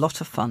had a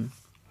lot of fun.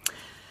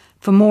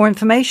 For more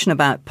information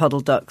about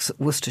Puddle Ducks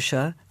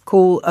Worcestershire,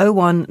 call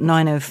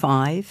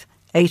 01905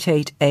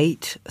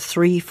 888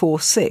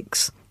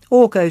 346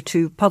 or go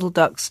to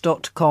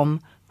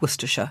puddleducks.com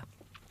Worcestershire.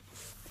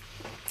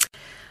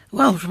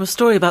 Well, from a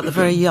story about the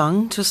very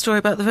young to a story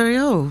about the very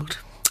old.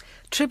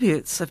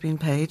 Tributes have been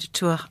paid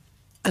to a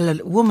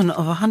woman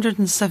of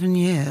 107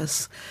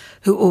 years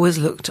who always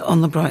looked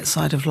on the bright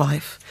side of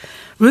life.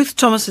 Ruth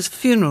Thomas's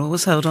funeral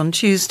was held on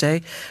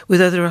Tuesday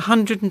with over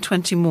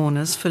 120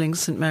 mourners filling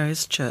St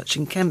Mary's Church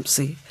in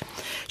Kempsey.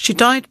 She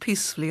died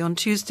peacefully on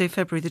Tuesday,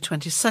 February the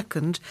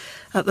 22nd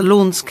at the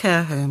Lawns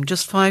Care Home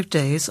just 5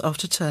 days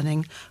after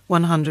turning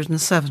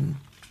 107.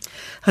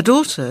 Her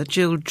daughter,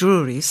 Jill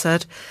Drury,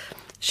 said,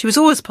 "She was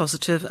always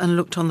positive and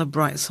looked on the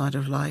bright side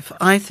of life.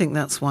 I think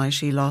that's why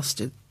she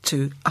lasted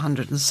to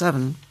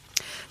 107.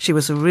 She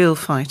was a real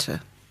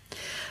fighter."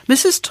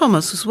 Mrs.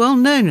 Thomas was well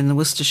known in the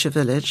Worcestershire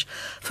village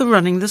for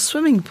running the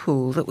swimming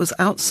pool that was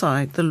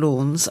outside the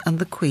Lawns and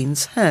the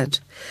Queen's Head.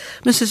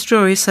 Mrs.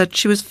 Drury said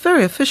she was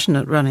very efficient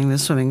at running the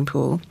swimming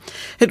pool.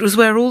 It was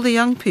where all the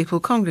young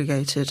people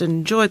congregated and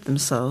enjoyed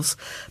themselves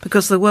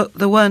because there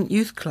weren't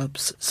youth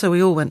clubs, so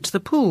we all went to the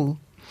pool.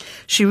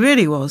 She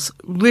really was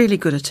really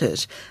good at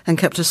it and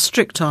kept a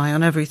strict eye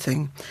on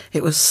everything.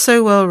 It was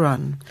so well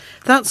run.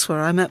 That's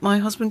where I met my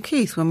husband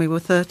Keith when we were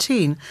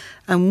 13,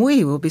 and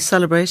we will be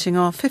celebrating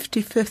our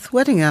 55th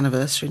wedding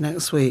anniversary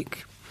next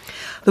week.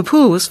 The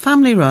pool was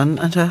family run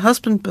and her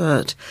husband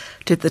Bert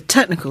did the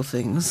technical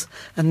things,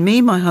 and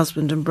me, my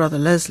husband and brother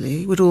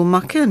Leslie would all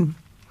muck in.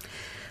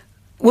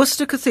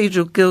 Worcester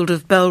Cathedral Guild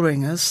of Bell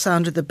Ringers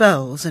sounded the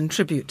bells in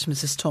tribute to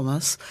Mrs.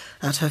 Thomas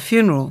at her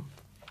funeral.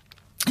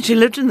 She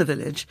lived in the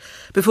village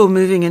before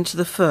moving into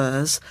the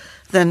Firs,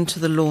 then to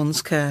the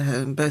Lawns Care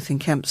Home, both in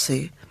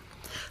Kempsey.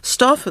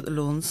 Staff at the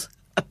Lawns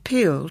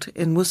appealed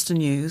in Worcester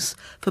News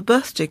for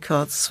birthday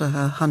cards for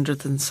her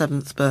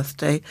 107th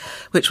birthday,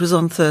 which was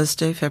on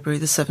Thursday, February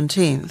the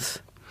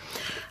 17th.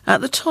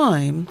 At the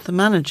time, the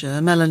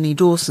manager, Melanie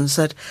Dawson,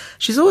 said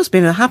she's always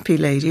been a happy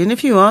lady, and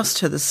if you asked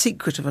her the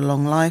secret of a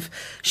long life,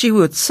 she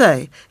would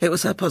say it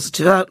was her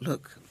positive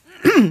outlook.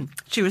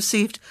 She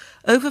received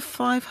over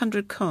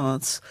 500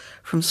 cards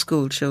from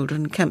school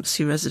children,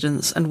 Kempsey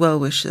residents and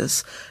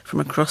well-wishers from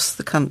across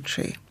the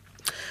country.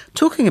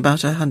 Talking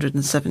about her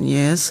 107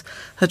 years,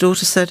 her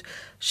daughter said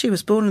she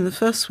was born in the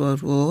First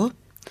World War,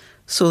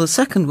 saw the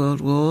Second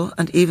World War,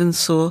 and even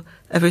saw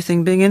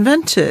everything being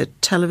invented,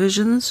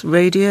 televisions,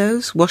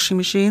 radios, washing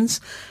machines,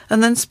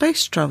 and then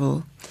space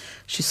travel.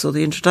 She saw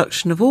the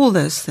introduction of all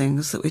those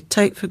things that we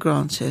take for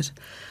granted,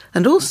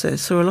 and also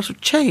saw a lot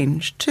of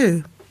change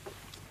too.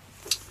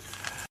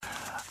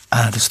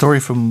 The story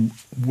from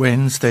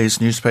Wednesday's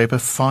newspaper,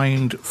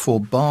 fined for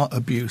bar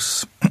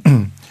abuse.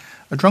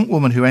 A drunk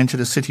woman who entered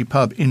a city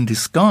pub in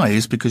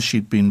disguise because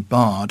she'd been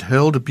barred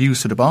hurled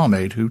abuse at a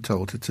barmaid who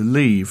told her to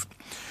leave.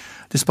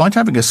 Despite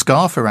having a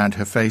scarf around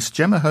her face,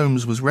 Gemma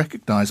Holmes was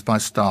recognised by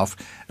staff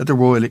at the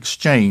Royal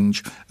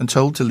Exchange and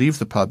told to leave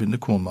the pub in the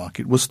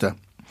Cornmarket, Worcester.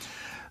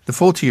 The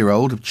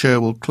 40-year-old of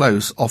Cherwell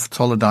Close off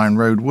Tolladine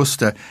Road,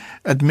 Worcester,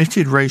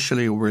 admitted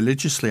racially or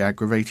religiously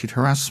aggravated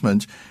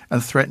harassment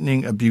and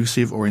threatening,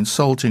 abusive or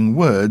insulting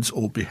words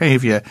or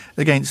behaviour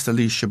against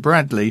Alicia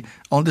Bradley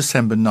on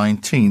December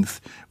 19th,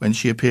 when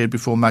she appeared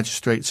before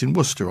magistrates in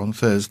Worcester on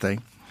Thursday.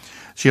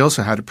 She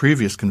also had a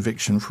previous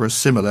conviction for a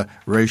similar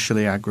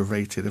racially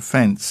aggravated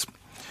offence.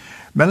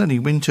 Melanie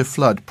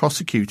Winter-Flood,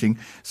 prosecuting,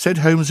 said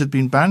Holmes had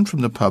been banned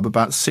from the pub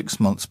about 6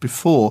 months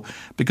before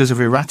because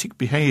of erratic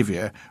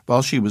behaviour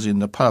while she was in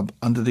the pub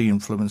under the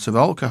influence of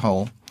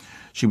alcohol.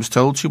 She was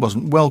told she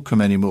wasn't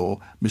welcome anymore,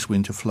 Miss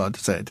Winter-Flood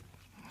said.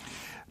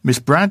 Miss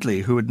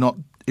Bradley, who had not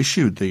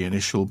issued the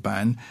initial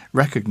ban,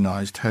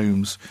 recognised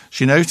Holmes.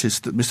 She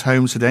noticed that Miss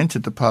Holmes had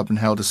entered the pub and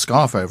held a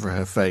scarf over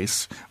her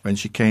face when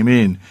she came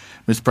in.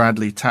 Miss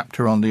Bradley tapped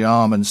her on the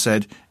arm and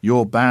said,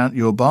 You're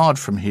barred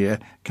from here.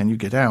 Can you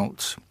get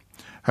out?"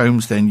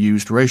 Holmes then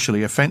used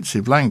racially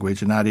offensive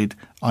language and added,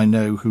 "I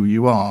know who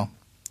you are."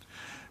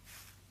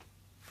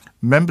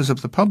 Members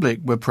of the public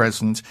were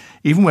present.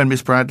 Even when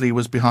Miss Bradley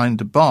was behind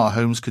the bar,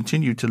 Holmes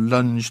continued to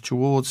lunge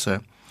towards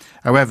her.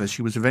 However,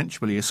 she was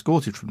eventually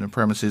escorted from the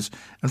premises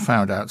and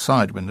found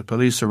outside when the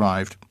police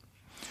arrived.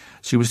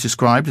 She was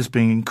described as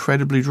being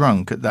incredibly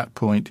drunk at that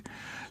point.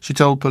 She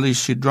told police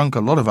she'd drunk a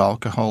lot of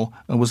alcohol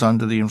and was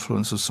under the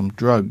influence of some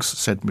drugs,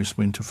 said Miss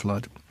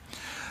Winter-Flood.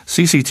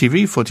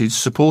 CCTV footage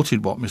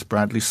supported what Miss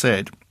Bradley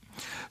said.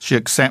 She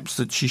accepts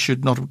that she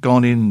should not have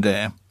gone in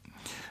there,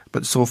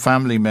 but saw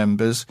family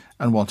members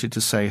and wanted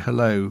to say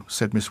hello,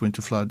 said Miss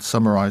Winter-Flood,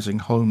 summarising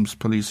Holmes'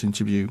 police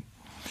interview.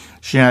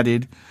 She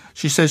added,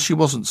 She says she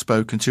wasn't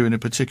spoken to in a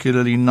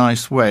particularly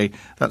nice way.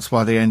 That's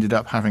why they ended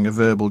up having a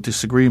verbal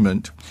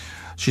disagreement.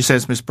 She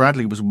says Miss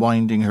Bradley was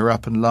winding her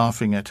up and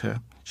laughing at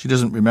her. She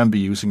doesn't remember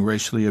using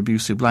racially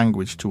abusive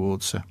language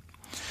towards her.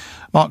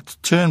 Mark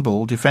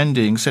Turnbull,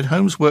 defending, said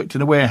Holmes worked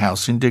in a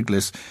warehouse in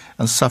Diglis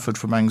and suffered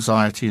from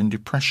anxiety and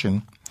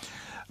depression.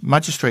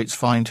 Magistrates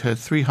fined her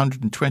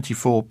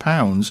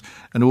 £324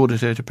 and ordered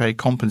her to pay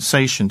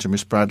compensation to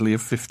Miss Bradley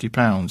of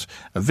 £50,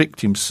 a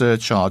victim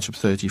surcharge of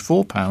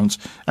 £34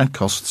 and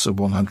costs of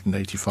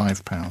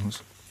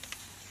 £185.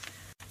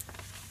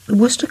 The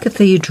Worcester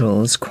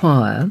Cathedral's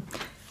choir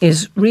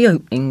is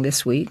reopening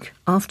this week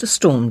after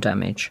storm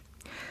damage.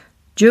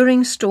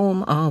 During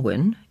Storm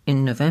Arwen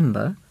in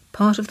November,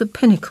 part of the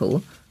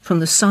pinnacle from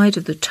the side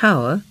of the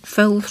tower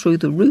fell through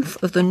the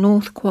roof of the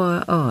north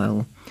choir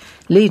aisle,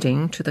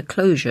 leading to the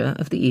closure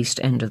of the east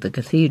end of the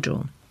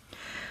cathedral.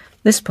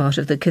 This part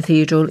of the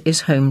cathedral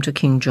is home to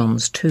King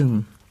John's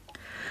tomb.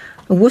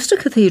 A Worcester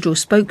Cathedral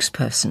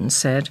spokesperson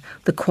said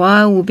the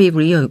choir will be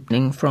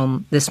reopening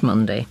from this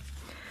Monday.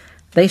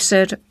 They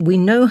said, "We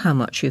know how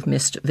much you've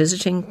missed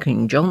visiting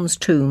King John's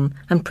tomb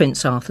and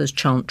Prince Arthur's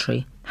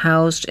chantry,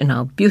 housed in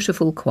our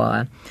beautiful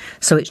choir,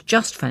 so it's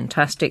just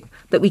fantastic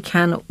that we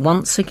can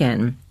once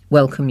again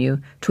welcome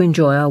you to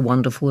enjoy our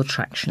wonderful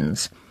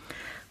attractions.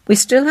 We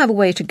still have a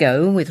way to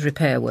go with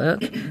repair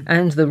work,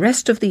 and the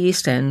rest of the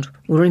East End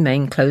will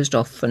remain closed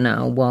off for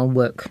now while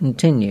work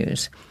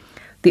continues.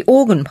 The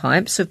organ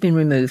pipes have been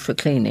removed for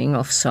cleaning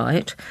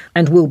off-site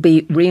and will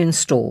be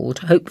reinstalled,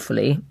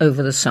 hopefully,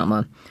 over the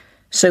summer.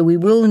 So we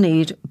will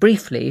need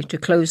briefly to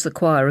close the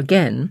choir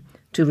again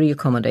to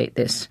reaccommodate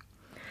this.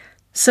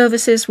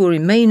 Services will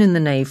remain in the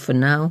nave for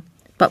now,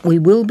 but we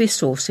will be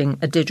sourcing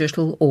a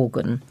digital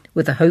organ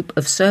with the hope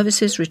of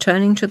services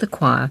returning to the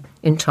choir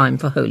in time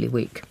for Holy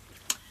Week."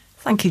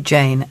 Thank you,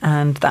 Jane.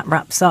 And that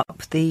wraps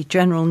up the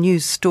general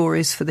news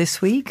stories for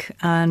this week.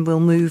 And we'll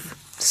move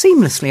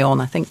seamlessly on,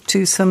 I think,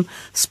 to some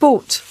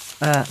sports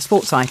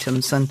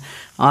items. And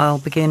I'll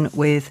begin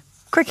with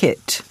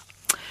cricket.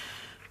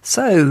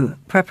 So,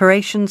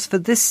 preparations for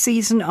this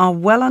season are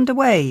well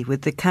underway,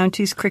 with the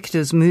county's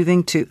cricketers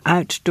moving to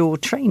outdoor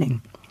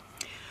training.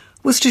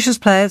 Worcestershire's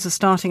players are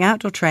starting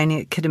outdoor training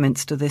at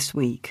Kidderminster this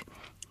week.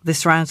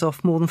 This rounds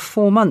off more than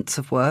 4 months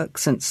of work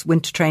since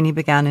winter training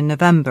began in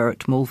November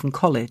at Malvern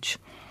College.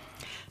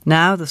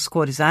 Now the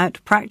squad is out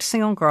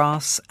practising on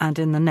grass and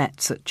in the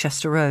nets at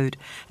Chester Road,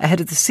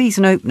 ahead of the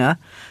season opener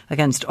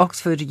against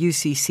Oxford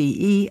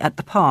UCCE at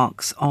the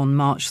Parks on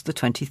March the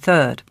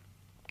 23rd.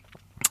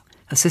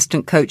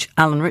 Assistant coach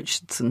Alan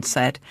Richardson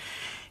said,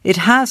 "It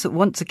has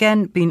once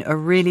again been a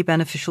really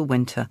beneficial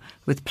winter,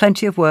 with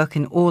plenty of work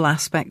in all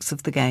aspects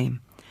of the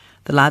game.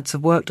 The lads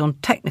have worked on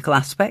technical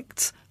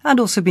aspects and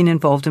also been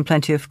involved in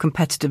plenty of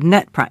competitive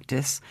net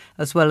practice,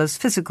 as well as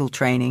physical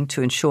training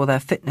to ensure their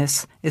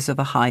fitness is of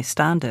a high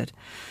standard.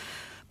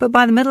 But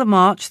by the middle of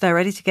March, they're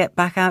ready to get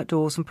back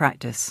outdoors and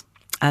practice,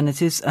 and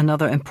it is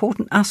another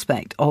important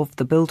aspect of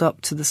the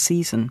build-up to the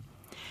season.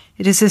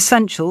 It is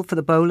essential for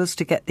the bowlers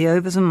to get the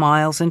overs and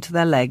miles into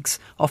their legs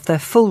off their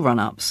full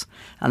run-ups,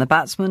 and the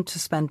batsmen to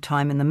spend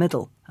time in the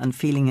middle and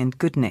feeling in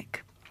good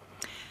nick.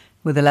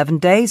 With 11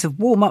 days of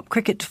warm-up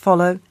cricket to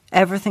follow,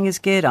 everything is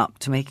geared up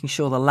to making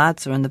sure the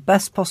lads are in the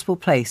best possible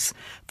place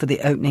for the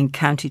opening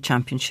county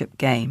championship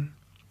game."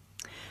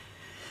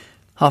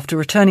 After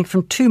returning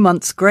from 2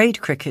 months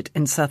grade cricket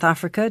in South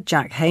Africa,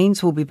 Jack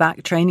Haynes will be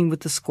back training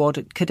with the squad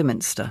at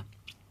Kidderminster.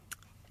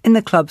 In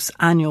the club's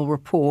annual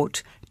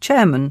report,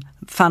 Chairman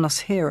Fanos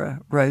Hira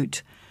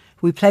wrote,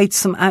 "We played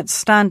some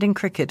outstanding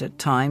cricket at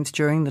times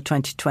during the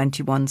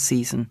 2021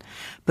 season,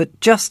 but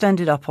just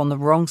ended up on the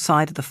wrong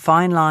side of the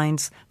fine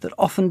lines that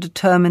often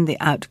determine the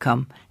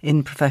outcome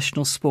in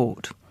professional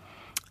sport.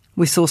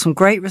 We saw some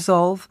great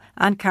resolve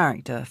and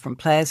character from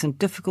players in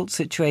difficult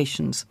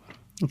situations,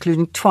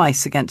 including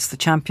twice against the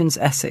champions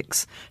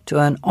Essex to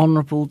earn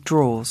honourable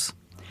draws.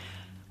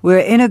 We're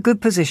in a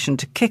good position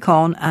to kick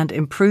on and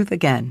improve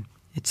again.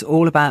 It's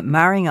all about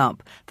marrying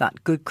up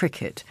that good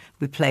cricket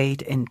we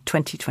played in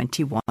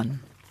 2021.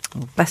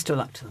 Well, best of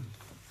luck to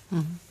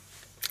them."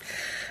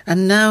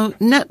 And now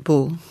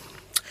netball.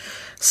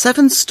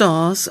 7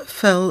 Stars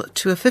fell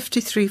to a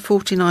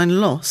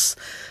 53-49 loss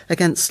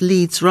against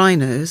Leeds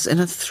Rhinos in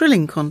a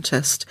thrilling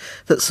contest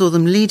that saw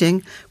them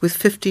leading with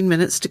 15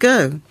 minutes to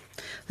go.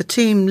 The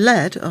team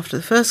led after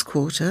the first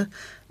quarter,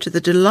 to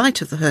the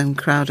delight of the home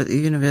crowd at the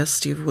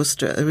University of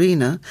Worcester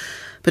Arena,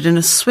 but in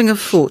a swing of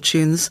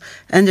fortunes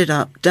ended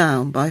up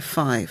down by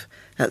 5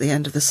 at the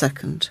end of the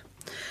second.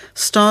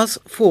 Stars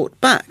fought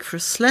back for a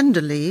slender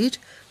lead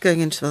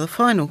going into the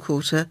final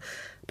quarter,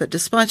 but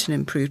despite an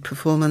improved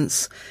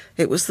performance,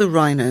 it was the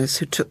Rhinos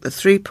who took the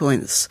 3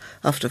 points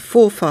after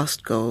 4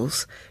 fast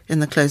goals in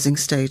the closing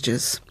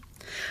stages.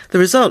 The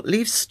result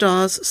leaves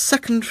Stars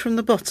second from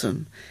the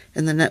bottom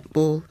in the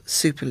Netball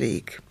Super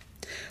League.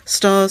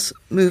 Stars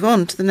move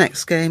on to the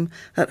next game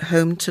at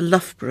home to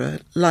Loughborough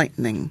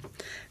Lightning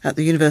at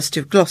the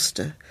University of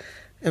Gloucester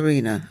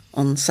Arena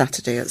on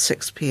Saturday at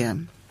 6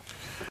 p.m.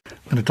 I'm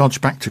going to dodge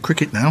back to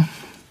cricket now.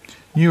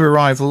 New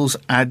arrivals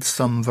add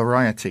some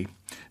variety.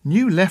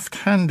 New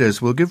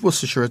left-handers will give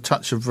Worcestershire a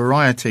touch of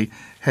variety,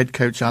 head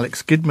coach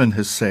Alex Gidman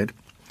has said.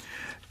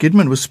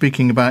 Gidman was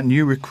speaking about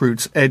new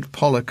recruits Ed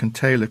Pollock and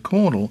Taylor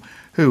Cornell,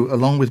 who,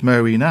 along with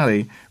Maureen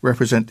Alley,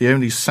 represent the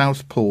only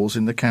southpaws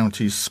in the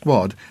county's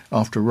squad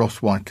after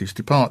Ross Whiteley's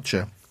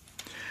departure.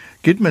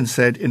 Gidman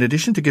said, in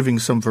addition to giving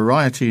some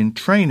variety in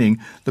training,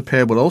 the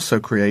pair will also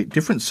create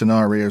different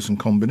scenarios and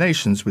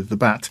combinations with the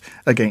bat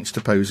against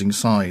opposing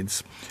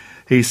sides.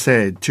 He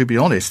said, to be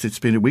honest, it's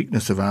been a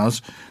weakness of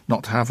ours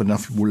not to have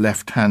enough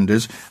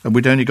left-handers, and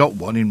we'd only got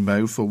one in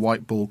Mo for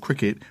white ball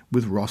cricket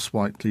with Ross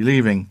Whiteley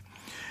leaving.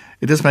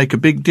 It does make a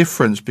big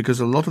difference because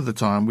a lot of the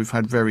time we've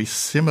had very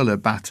similar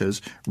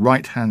batters,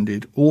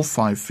 right-handed, all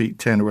 5 feet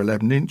 10 or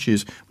 11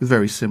 inches, with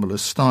very similar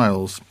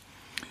styles.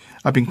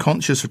 I've been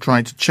conscious of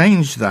trying to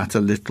change that a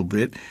little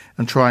bit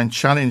and try and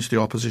challenge the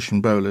opposition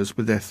bowlers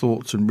with their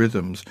thoughts and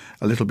rhythms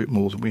a little bit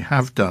more than we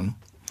have done.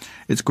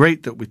 It's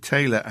great that with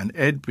Taylor and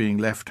Ed being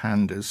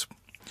left-handers.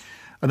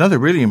 Another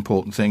really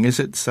important thing is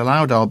it's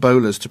allowed our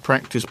bowlers to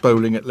practice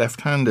bowling at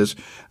left-handers.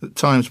 At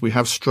times we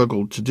have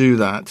struggled to do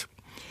that.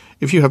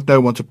 If you have no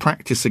one to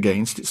practice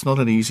against, it's not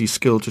an easy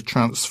skill to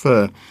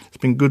transfer. It's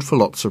been good for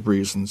lots of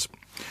reasons.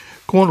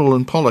 Cornell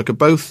and Pollock are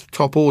both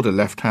top-order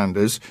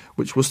left-handers,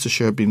 which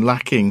Worcestershire have been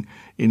lacking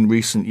in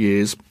recent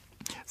years.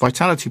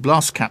 Vitality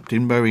Blast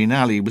captain Maureen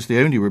Alley was the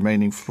only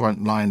remaining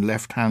front-line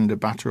left-hander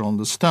batter on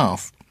the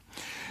staff.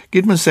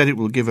 Gidman said it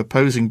will give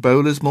opposing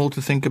bowlers more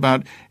to think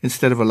about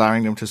instead of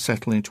allowing them to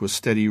settle into a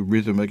steady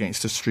rhythm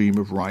against a stream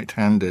of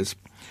right-handers.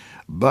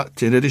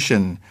 But in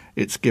addition,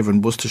 it's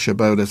given Worcestershire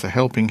bowlers a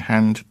helping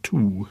hand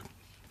too.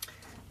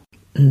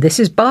 This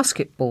is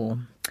basketball.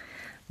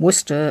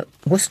 Worcester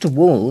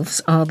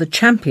Wolves are the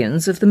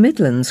champions of the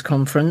Midlands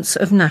Conference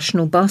of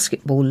National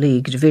Basketball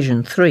League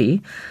Division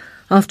 3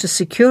 after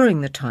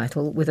securing the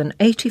title with an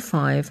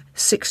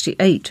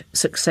 85-68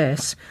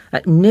 success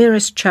at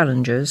nearest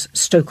challengers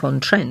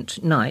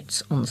Stoke-on-Trent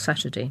Knights on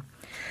Saturday.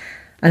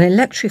 An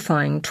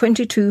electrifying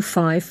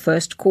 22-5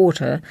 first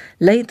quarter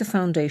laid the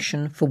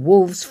foundation for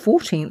Wolves'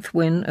 14th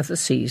win of the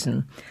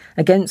season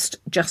against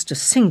just a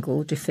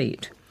single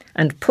defeat,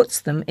 and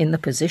puts them in the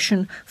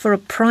position for a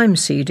prime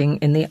seeding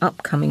in the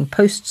upcoming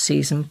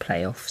post-season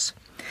playoffs.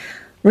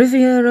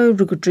 Riviero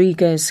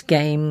Rodriguez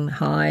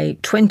game-high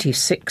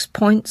 26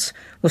 points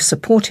was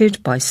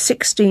supported by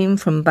 16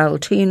 from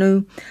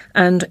Baltinu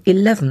and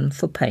 11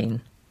 for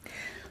Payne.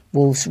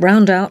 Wolves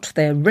round out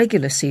their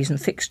regular season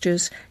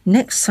fixtures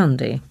next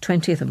Sunday,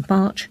 20th of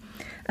March,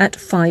 at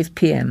 5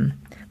 p.m,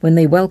 when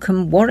they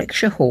welcome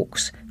Warwickshire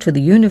Hawks to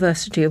the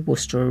University of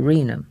Worcester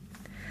Arena.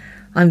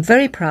 I'm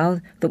very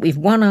proud that we've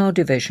won our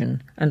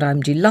division, and I'm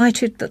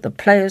delighted that the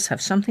players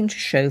have something to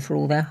show for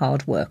all their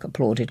hard work,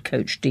 applauded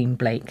coach Dean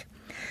Blake.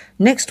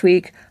 Next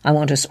week, I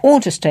want us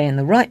all to stay in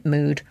the right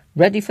mood,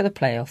 ready for the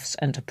playoffs,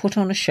 and to put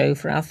on a show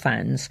for our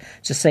fans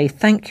to say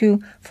thank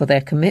you for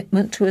their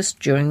commitment to us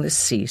during this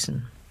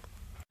season.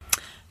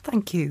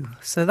 Thank you.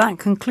 So that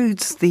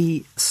concludes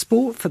the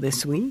sport for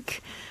this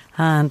week.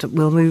 And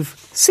we'll move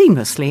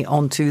seamlessly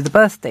on to the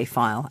birthday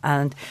file.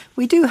 And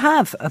we do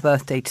have a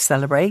birthday to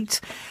celebrate.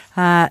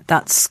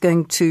 That's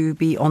going to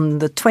be on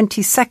the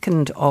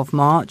 22nd of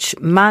March.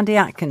 Mandy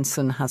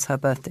Atkinson has her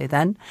birthday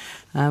then.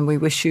 And we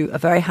wish you a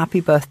very happy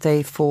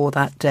birthday for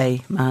that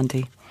day,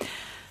 Mandy.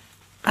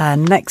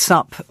 And next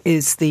up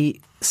is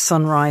the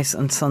sunrise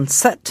and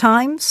sunset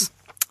times.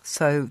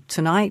 So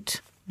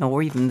tonight,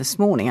 or even this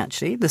morning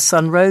actually, the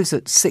sun rose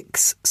at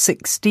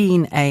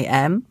 6:16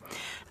 a.m.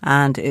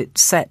 and it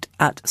set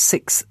at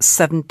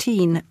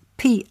 6:17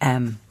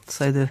 p.m.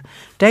 So the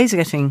days are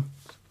getting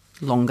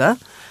longer,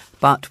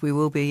 but we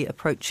will be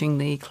approaching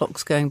the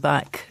clocks going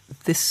back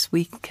this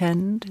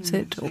weekend, is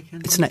it?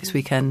 It's next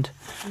weekend.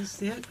 It's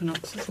the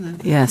equinox,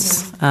 isn't it?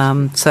 Yes.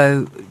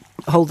 So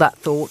hold that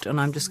thought, and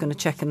I'm just going to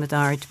check in the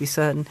diary to be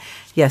certain.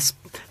 Yes,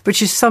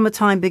 British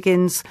summertime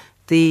begins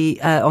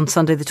on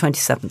Sunday the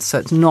 27th, so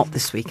it's not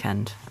this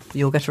weekend.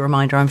 You'll get a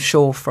reminder, I'm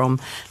sure, from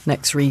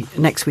next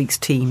week's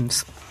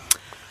teams.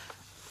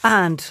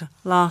 And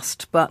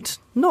last but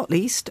not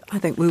least, I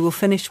think we will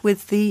finish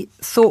with the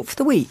thought for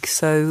the week.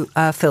 So,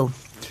 Phil.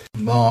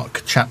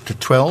 Mark chapter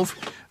 12,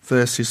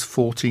 verses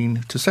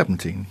 14 to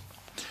 17.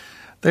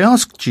 They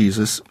asked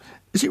Jesus,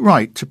 "Is it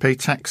right to pay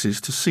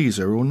taxes to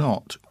Caesar or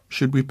not?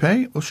 Should we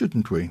pay or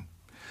shouldn't we?"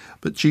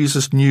 But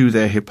Jesus knew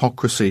their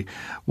hypocrisy.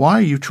 "Why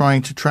are you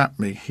trying to trap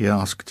me?" he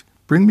asked.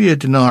 "Bring me a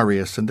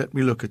denarius and let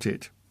me look at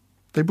it."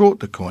 They brought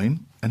the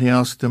coin, and he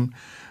asked them,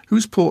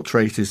 "Whose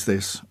portrait is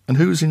this, and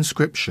whose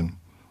inscription?"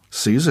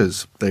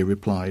 "Caesar's," they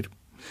replied.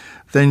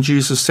 Then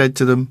Jesus said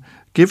to them,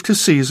 "Give to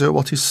Caesar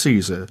what is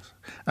Caesar's,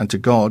 and to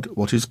God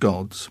what is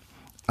God's."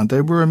 And they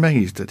were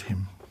amazed at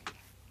him.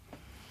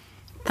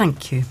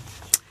 Thank you.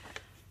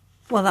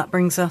 Well, that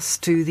brings us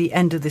to the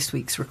end of this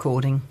week's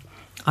recording.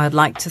 I'd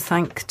like to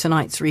thank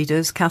tonight's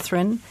readers,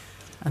 Catherine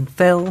and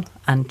Phil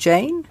and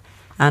Jane,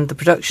 and the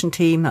production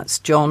team. That's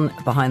John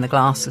behind the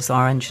glass as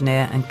our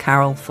engineer, and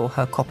Carol for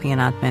her copy and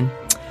admin.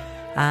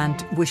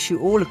 and wish you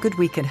all a good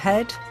week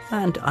ahead.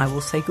 And I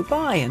will say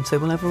goodbye, and so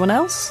will everyone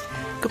else.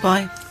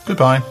 Goodbye.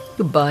 Goodbye.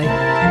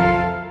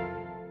 Goodbye.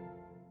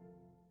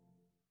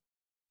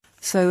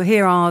 So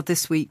here are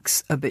this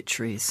week's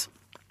obituaries.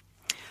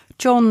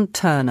 John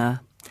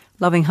Turner,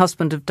 loving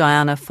husband of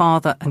Diana,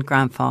 father and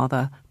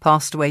grandfather,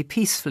 passed away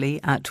peacefully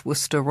at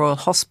Worcester Royal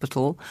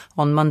Hospital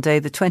on Monday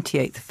the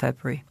 28th of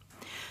February.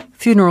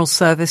 Funeral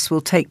service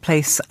will take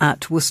place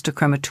at Worcester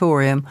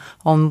Crematorium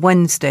on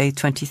Wednesday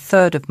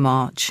 23rd of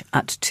March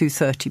at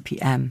 2:30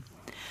 p.m.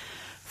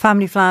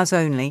 Family flowers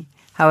only.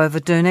 However,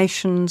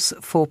 donations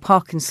for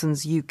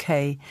Parkinson's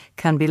UK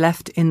can be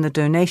left in the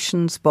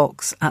donations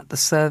box at the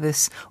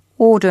service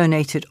or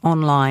donated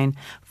online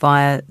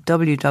via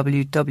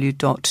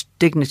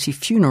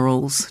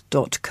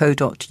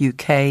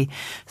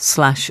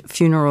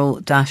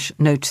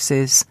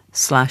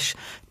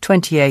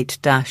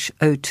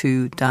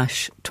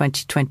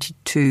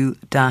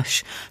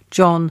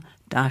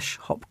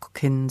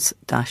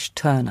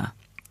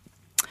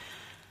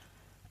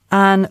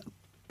Anne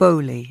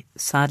Bowley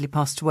sadly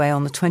passed away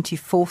on the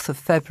 24th of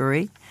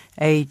February,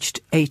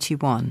 aged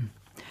 81.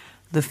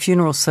 The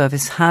funeral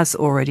service has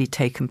already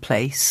taken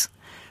place.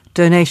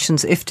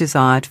 Donations, if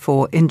desired,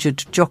 for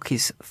Injured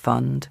Jockeys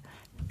Fund,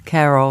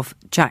 care of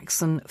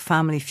Jackson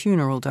Family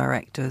Funeral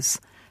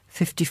Directors,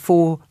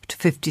 54 to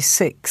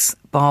 56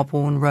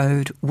 Barbourne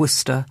Road,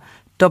 Worcester,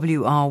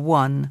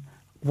 WR1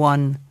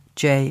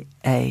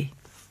 1JA.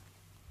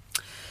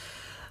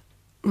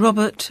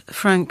 Robert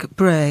Frank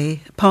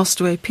Bray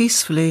passed away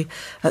peacefully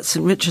at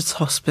St Richard's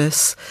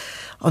Hospice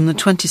on the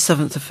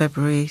 27th of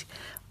February,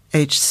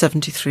 aged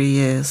 73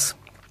 years.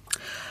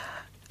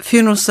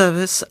 Funeral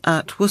service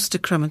at Worcester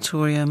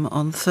Crematorium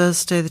on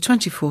Thursday the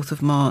 24th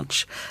of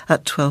March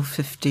at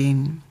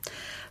 12:15.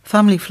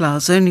 Family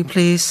flowers only,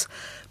 please,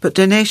 but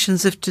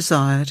donations, if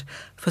desired,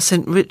 for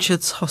St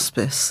Richard's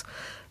Hospice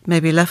may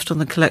be left on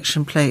the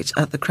collection plate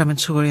at the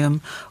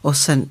crematorium or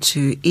sent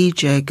to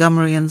E.J.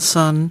 Gummery and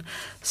Son,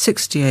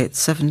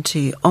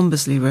 6870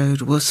 Ombersley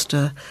Road,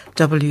 Worcester,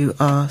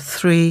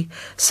 WR3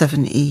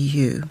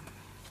 7EU.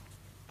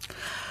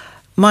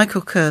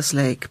 Michael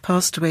Kerslake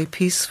passed away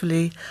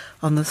peacefully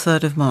on the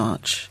 3rd of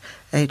March,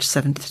 aged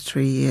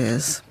 73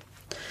 years.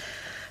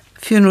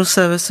 Funeral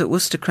service at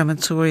Worcester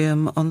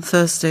Crematorium on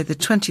Thursday the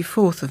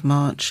 24th of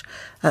March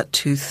at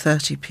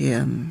 2:30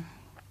 p.m.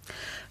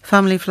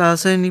 Family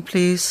flowers only,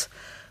 please,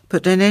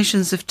 but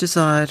donations, if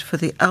desired, for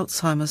the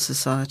Alzheimer's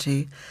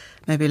Society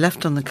may be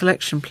left on the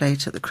collection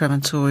plate at the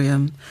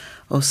crematorium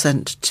or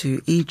sent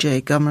to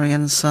E.J. Gummery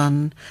and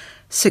Son,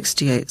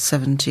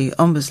 6870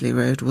 Ombersley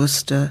Road,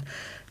 Worcester,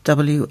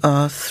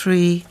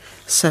 WR3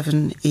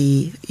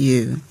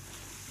 7EU.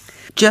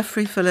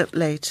 Geoffrey Philip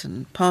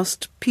Leighton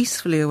passed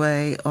peacefully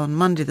away on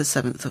Monday the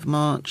 7th of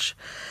March.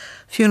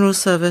 Funeral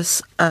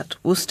service at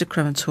Worcester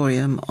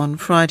Crematorium on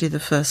Friday the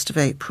 1st of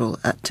April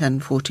at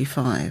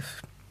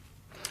 10:45.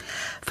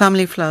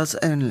 Family flowers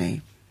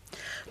only.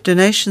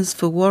 Donations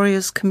for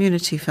Warriors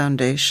Community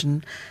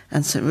Foundation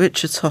and St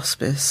Richard's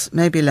Hospice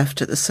may be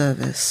left at the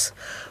service.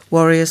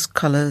 Warriors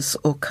colours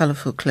or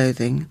colourful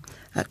clothing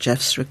at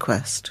Jeff's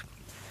request.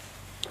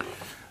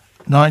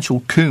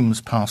 Nigel Coombs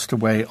passed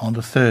away on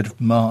the 3rd of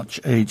March,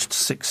 aged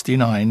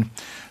 69.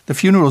 The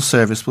funeral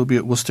service will be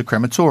at Worcester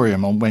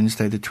Crematorium on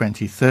Wednesday the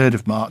 23rd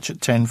of March at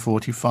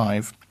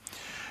 10:45.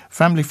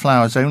 Family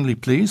flowers only,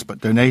 please, but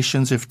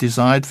donations, if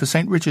desired, for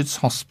St Richard's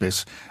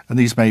Hospice, and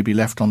these may be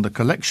left on the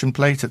collection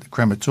plate at the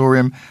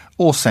crematorium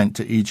or sent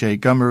to E.J.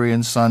 Gummery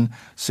and Son,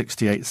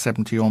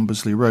 6870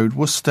 Ombersley Road,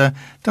 Worcester,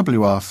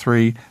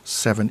 WR3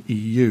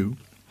 7EU.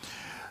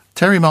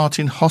 Terry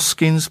Martin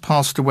Hoskins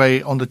passed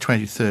away on the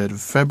 23rd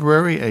of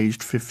February,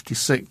 aged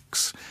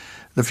 56.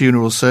 The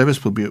funeral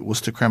service will be at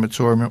Worcester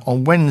Crematorium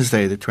on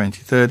Wednesday the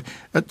 23rd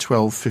at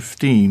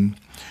 12:15.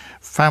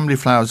 Family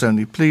flowers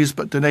only, please,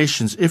 but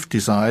donations, if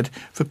desired,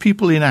 for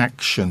People in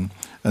Action,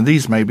 and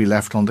these may be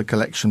left on the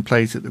collection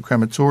plate at the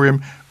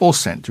crematorium or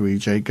sent to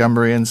E.J.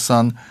 Gummery and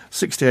Son,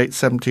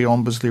 6870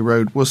 Ombersley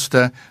Road,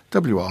 Worcester,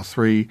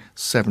 WR3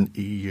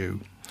 7EU.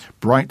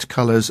 Bright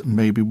colours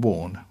may be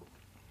worn.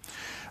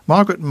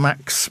 Margaret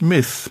Mack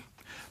Smith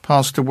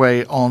passed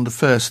away on the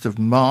 1st of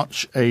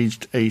March,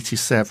 aged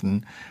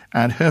 87,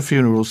 and her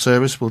funeral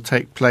service will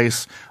take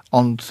place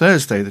on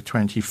Thursday the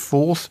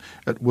 24th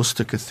at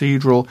Worcester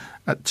Cathedral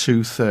at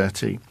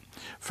 2:30.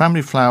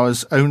 Family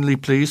flowers only,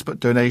 please, but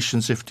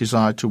donations, if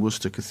desired, to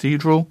Worcester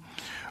Cathedral.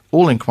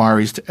 All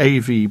inquiries to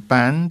AV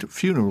Band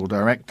Funeral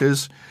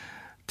Directors.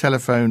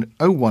 Telephone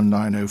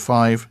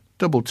 01905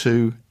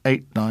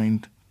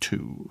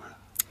 22892.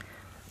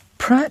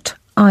 Pratt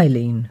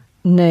Eileen,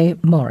 née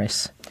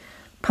Morris,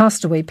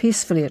 passed away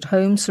peacefully at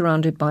home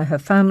surrounded by her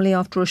family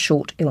after a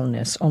short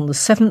illness on the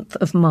 7th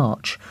of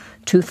March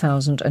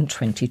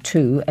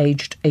 2022,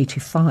 aged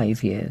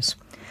 85 years.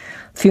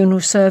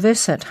 Funeral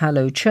service at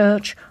Hallow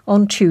Church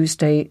on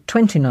Tuesday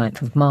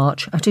 29th of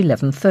March at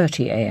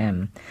 11:30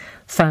 a.m.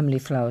 Family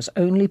flowers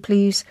only,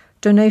 please.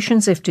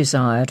 Donations, if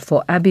desired,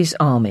 for Abby's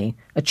Army,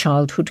 a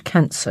childhood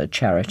cancer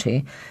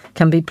charity,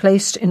 can be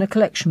placed in a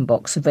collection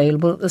box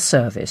available at the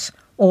service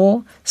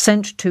or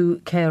sent to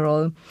care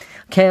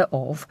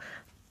of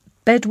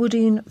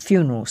Bedwardine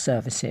Funeral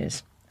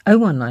Services,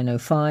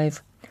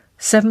 01905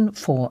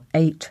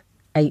 748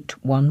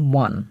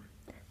 811.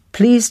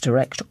 Please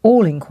direct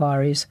all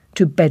inquiries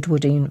to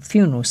Bedwardine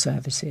Funeral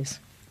Services.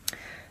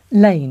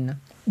 Lane,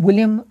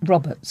 William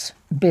Roberts,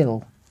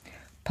 Bill,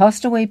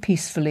 passed away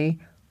peacefully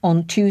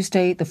on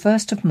Tuesday the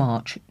 1st of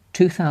March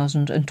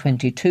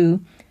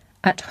 2022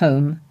 at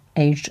home,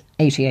 aged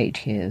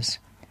 88 years.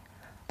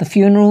 The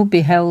funeral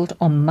be held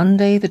on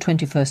Monday the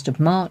 21st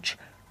of March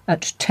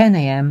at 10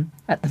 a.m.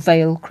 at the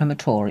Vale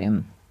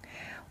Crematorium.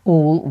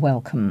 All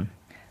welcome.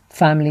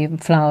 Family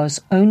and flowers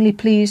only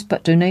please,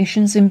 but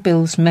donations in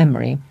Bill's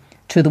memory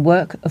to the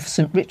work of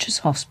St Richard's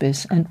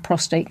Hospice and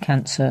Prostate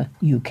Cancer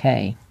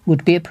UK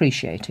would be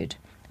appreciated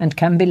and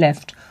can be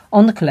left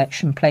on the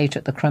collection plate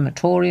at the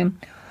crematorium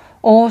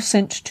or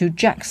sent to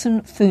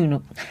Jackson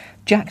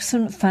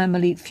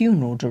Family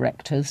Funeral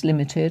Directors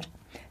Limited,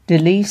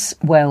 Delise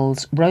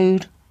Wells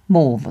Road,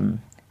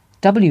 Malvern,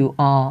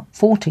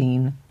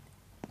 WR14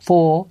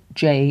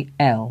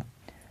 4JL,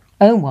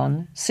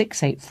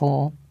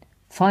 01684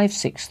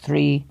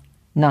 563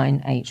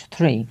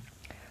 983.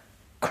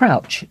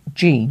 Crouch,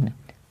 Jean,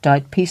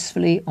 died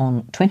peacefully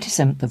on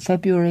 27th of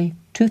February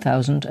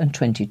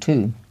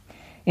 2022,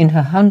 in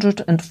her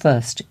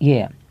 101st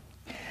year.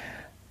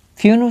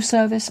 Funeral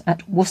service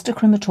at Worcester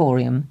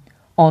Crematorium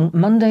on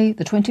Monday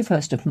the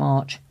 21st of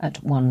March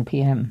at 1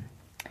 p.m.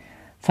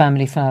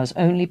 Family flowers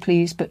only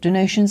please, but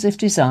donations if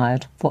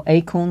desired for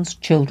Acorns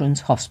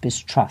Children's Hospice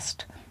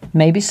Trust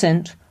may be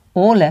sent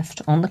or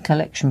left on the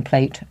collection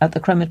plate at the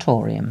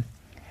crematorium.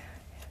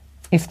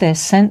 If they're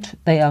sent,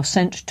 they are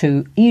sent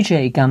to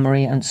E.J.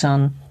 Gummery and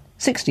Son,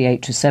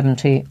 68 to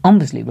 70,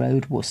 Ombersley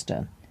Road,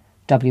 Worcester,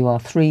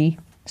 WR3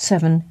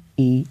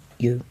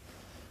 7EU.